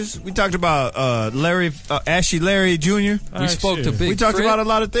Asian bitches. We talked about Ashy Larry Jr. We spoke to Big We talked Crit. about a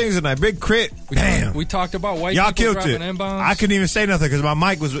lot of things tonight. Big Crit. Damn. We talked about white Y'all people killed dropping it. M-bombs. I couldn't even say nothing because my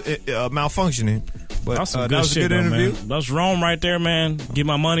mic was malfunctioning. But That's some that good was a shit, good though, interview. man. That's Rome right there, man. Get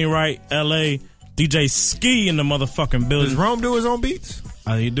my money right. L.A. DJ Ski in the motherfucking building. Does Rome do his own beats?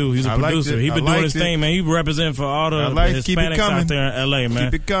 He do. He's a I liked producer. it. He been I doing liked his it. thing, man. He representing for all the Keep it Hispanics coming. out there in L.A.,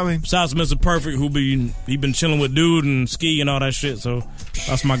 man. Keep it coming. Shout out to Mr. Perfect, he been chilling with Dude and Ski and all that shit. So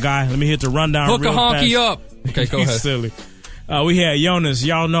that's my guy. Let me hit the rundown Hook a real honky fast. up. Okay, go He's ahead. silly. We had Jonas.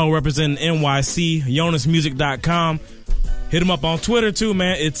 Y'all know, representing NYC. JonasMusic.com. Hit him up on Twitter, too,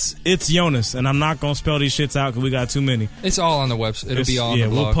 man. It's Jonas. And I'm not going to spell these shits out because we got too many. It's all on the website. It'll be all on the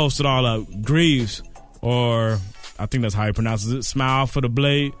blog. We'll post it all up. Greaves, or I think that's how he pronounces it. Smile for the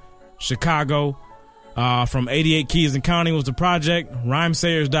Blade. Chicago. From 88 Keys and Counting was the project.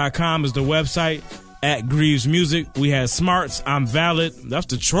 Rhymesayers.com is the website. At Greaves Music, we had Smarts. I'm Valid. That's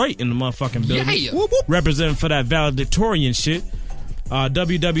Detroit in the motherfucking building. Yeah. Whoop, whoop. Representing for that valedictorian shit.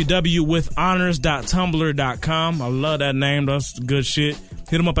 www.withhonors.tumblr.com. I love that name. That's good shit.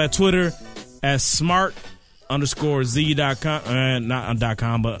 Hit them up at Twitter at smart_z.com. Not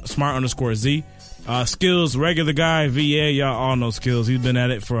 .com, but smart_z. Skills, regular guy, VA. Y'all all know Skills. He's been at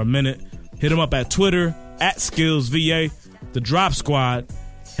it for a minute. Hit him up at Twitter at SkillsVA. The Drop Squad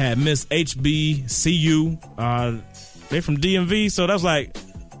had Miss HBCU. They from DMV, so that's like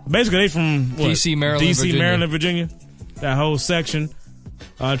basically they from what? DC, Maryland, DC, Virginia. Maryland, Virginia. That whole section.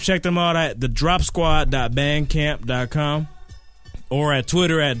 Check them out at thedropsquad.bandcamp.com or at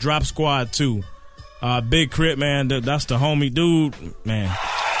Twitter at dropsquad2. Big Crit, man, that's the homie dude, man.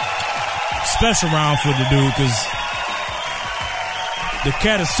 Special round for the dude because the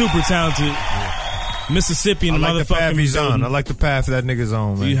cat is super talented. Mississippi and I like the path motherfucking he's building. on. I like the path that nigga's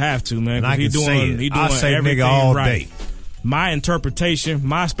on, man. You have to, man. And I He can say it. he doing I say everything nigga all right. day. My interpretation,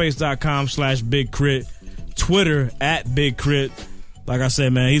 myspace.com/Big Crit. Twitter at Big Crit. Like I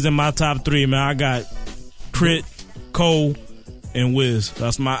said, man, he's in my top 3, man. I got Crit, Cole, and Wiz.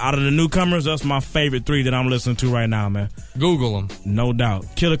 That's out of the newcomers, that's my favorite 3 that I'm listening to right now, man. Google them. No doubt.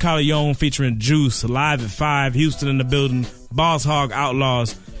 Killer Calion featuring Juice, live at 5, Houston in the building, Boss Hog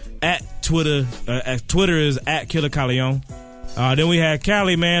Outlaws. At Twitter is at Killer Calion. Then we had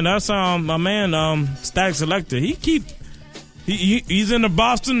Cali, man. That's my man, Static Selector. He's in the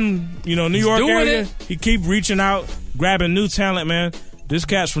Boston, New York doing area. it. He keep reaching out, grabbing new talent, man. This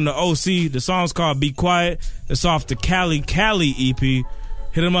cat's from the OC. The song's called Be Quiet. It's off the Cali EP. Hit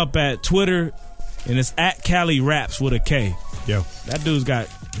him up at Twitter, and it's at Cali Raps with a K. Yo, that dude's got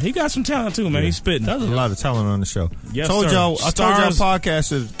some talent too, man. He's spitting. There's a lot of talent on the show. Yes, I told sir. y'all Stars-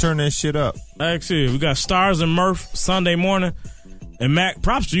 podcasters to turn that shit up. Actually, we got Stars and Murph Sunday morning. And Mac,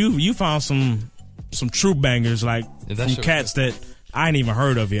 props to you. You found some true bangers, like Yeah, that from shit cats that I ain't even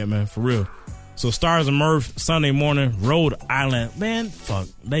heard of yet, man, for real. So Stars and Murph Sunday morning, Rhode Island. Man, fuck,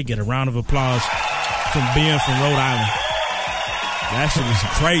 they get a round of applause from being from Rhode Island. That shit is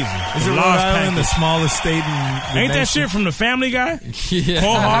crazy. Is it Rhode Island, the smallest state in the Ain't that nation? shit from the Family Guy? Yeah.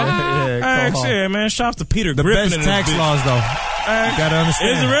 Cole Hall? Yeah, Cole Hall. Shit, man. Shouts to Peter The Griffin. best and this tax bitch. laws, though. You gotta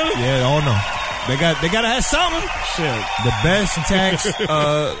understand. Is it really? Yeah, oh no. They gotta have something. Shit. The best tax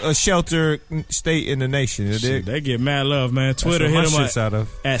shelter state in the nation. You dig? They get mad love, man. Twitter, That's where hit my them shit's out of.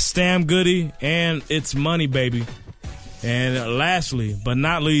 at Stam Goody and It's Money Baby. And lastly, but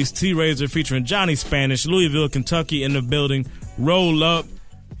not least, T-Razor featuring Johnny Spanish, Louisville, Kentucky in the building. Roll up.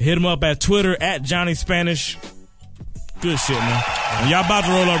 Hit him up at Twitter at Johnny Spanish. Good shit, man. And y'all about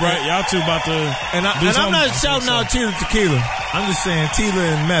to roll up, right? Y'all two about to And I'm not shouting out Tila Tequila. I'm just saying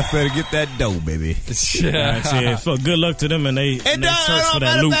Tila and Meth better get that dough, baby. Yeah, so good luck to them and they search for that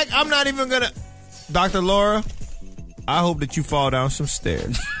matter of loot. fact, I'm not even gonna. Dr. Laura, I hope that you fall down some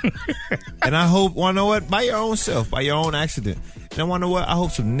stairs. And I hope, wanna know what? By your own self, by your own accident. And I wanna know what? I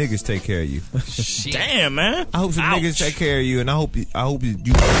hope some niggas take care of you. Damn, man. I hope some niggas take care of you, and I hope you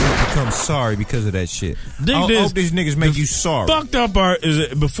become sorry because of that shit. Dig I this. hope these niggas make you sorry. Fucked up part is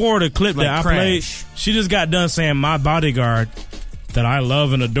it before the clip Like that I Crash. played, she just got done saying my bodyguard that I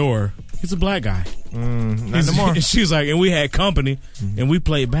love and adore. He's a black guy. Not no more. And she was like, and we had company and we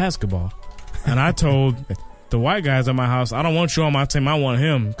played basketball. And I told the white guys at my house, I don't want you on my team. I want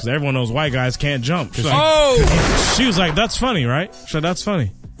him because everyone knows white guys can't jump. She's like, she was like, that's funny, right? So that's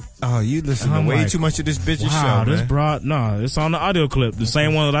funny. Oh, you listen to I'm way like, too much of this bitch's wow, show, this man. broad. No, it's on the audio clip. The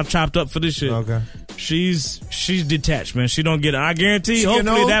same one that I chopped up for this shit. Okay. She's detached, man. She don't get it. I guarantee. She Hopefully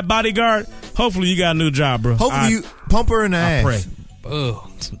getting old? that bodyguard. Hopefully you got a new job, bro. Hopefully you pump her in the ass. pray. Ugh.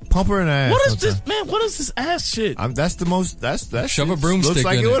 Pump her in the ass. What is sometime. this, man? What is this ass shit? That's the most. That's Shove a shit broomstick Looks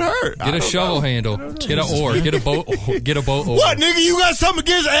like in it it. would hurt. Get a shovel handle. Get an oar. Get a boat. Get a boat oar. What, nigga? You got something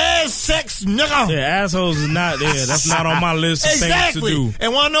against ass sex, nigga? Yeah, assholes is not there. That's not on my list of Exactly. things to do.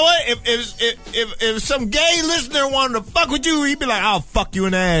 And wanna know what? If some gay listener wanted to fuck with you, he'd be like, "I'll fuck you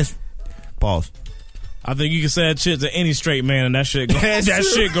in the ass." Pause. I think you can say that shit to any straight man, and that shit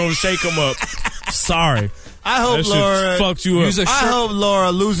gonna shake him up. Sorry. I hope that Laura shit fucked you up. I hope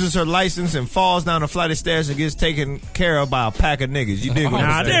Laura loses her license and falls down a flight of stairs and gets taken care of by a pack of niggas. You dig what Nah,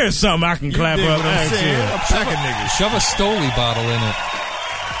 I'm saying? there's something I can clap dig up. what I'm That's saying? it. A pack of niggas. Shove a Stoli bottle in it.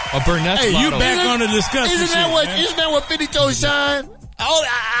 A Burnett's Hey, bottle. you back on the discussion Isn't shit, that what? man. Isn't that what 50 Toes shine?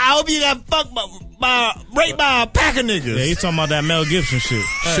 I hope you got fucked raped by a pack of niggas. Yeah, he's talking about that Mel Gibson shit.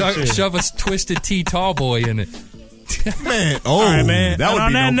 Shove a Twisted Tea tall boy in it. Man, all right, man. that And would on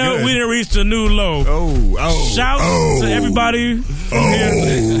be that no note, good. we done reached a new low. Shout to everybody from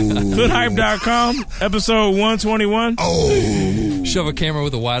here. Hoodhype.com, episode 121. Shove a camera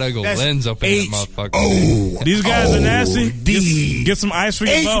with a wide angle That's lens up in that motherfucker. These guys are nasty. Get some ice for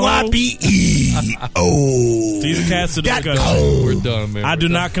your butthole. These are cats to discuss. We're done, man. I do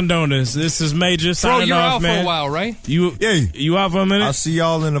not condone this. This is Major Bro, signing you're off, out man. for a while, right? You out for a minute? I'll see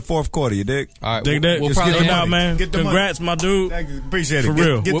y'all in the fourth quarter. You dig? All right, Dig that. we'll Just probably get it have- out, man. Get the Congrats, my dude. Appreciate it. For Get-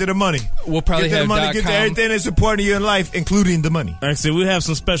 real. Get to the money. We'll probably get to the have money. Get to .com. everything that's important to you in life, including the money. Like I said, we have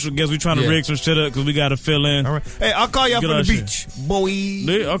some special guests. We trying to Yeah. rig some shit up because we got to fill in. All right. Hey, I'll call y'all Get from our the shit. beach, boy.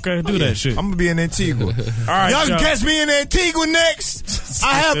 Okay, do that shit. I'm gonna be in Antigua. All right, y'all can y'all. catch me in Antigua next.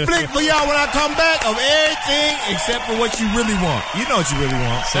 I have flick for y'all when I come back of everything except for what you really want. You know what you really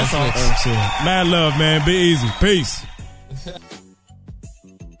want. That's all. Mad love, man. Be easy. Peace.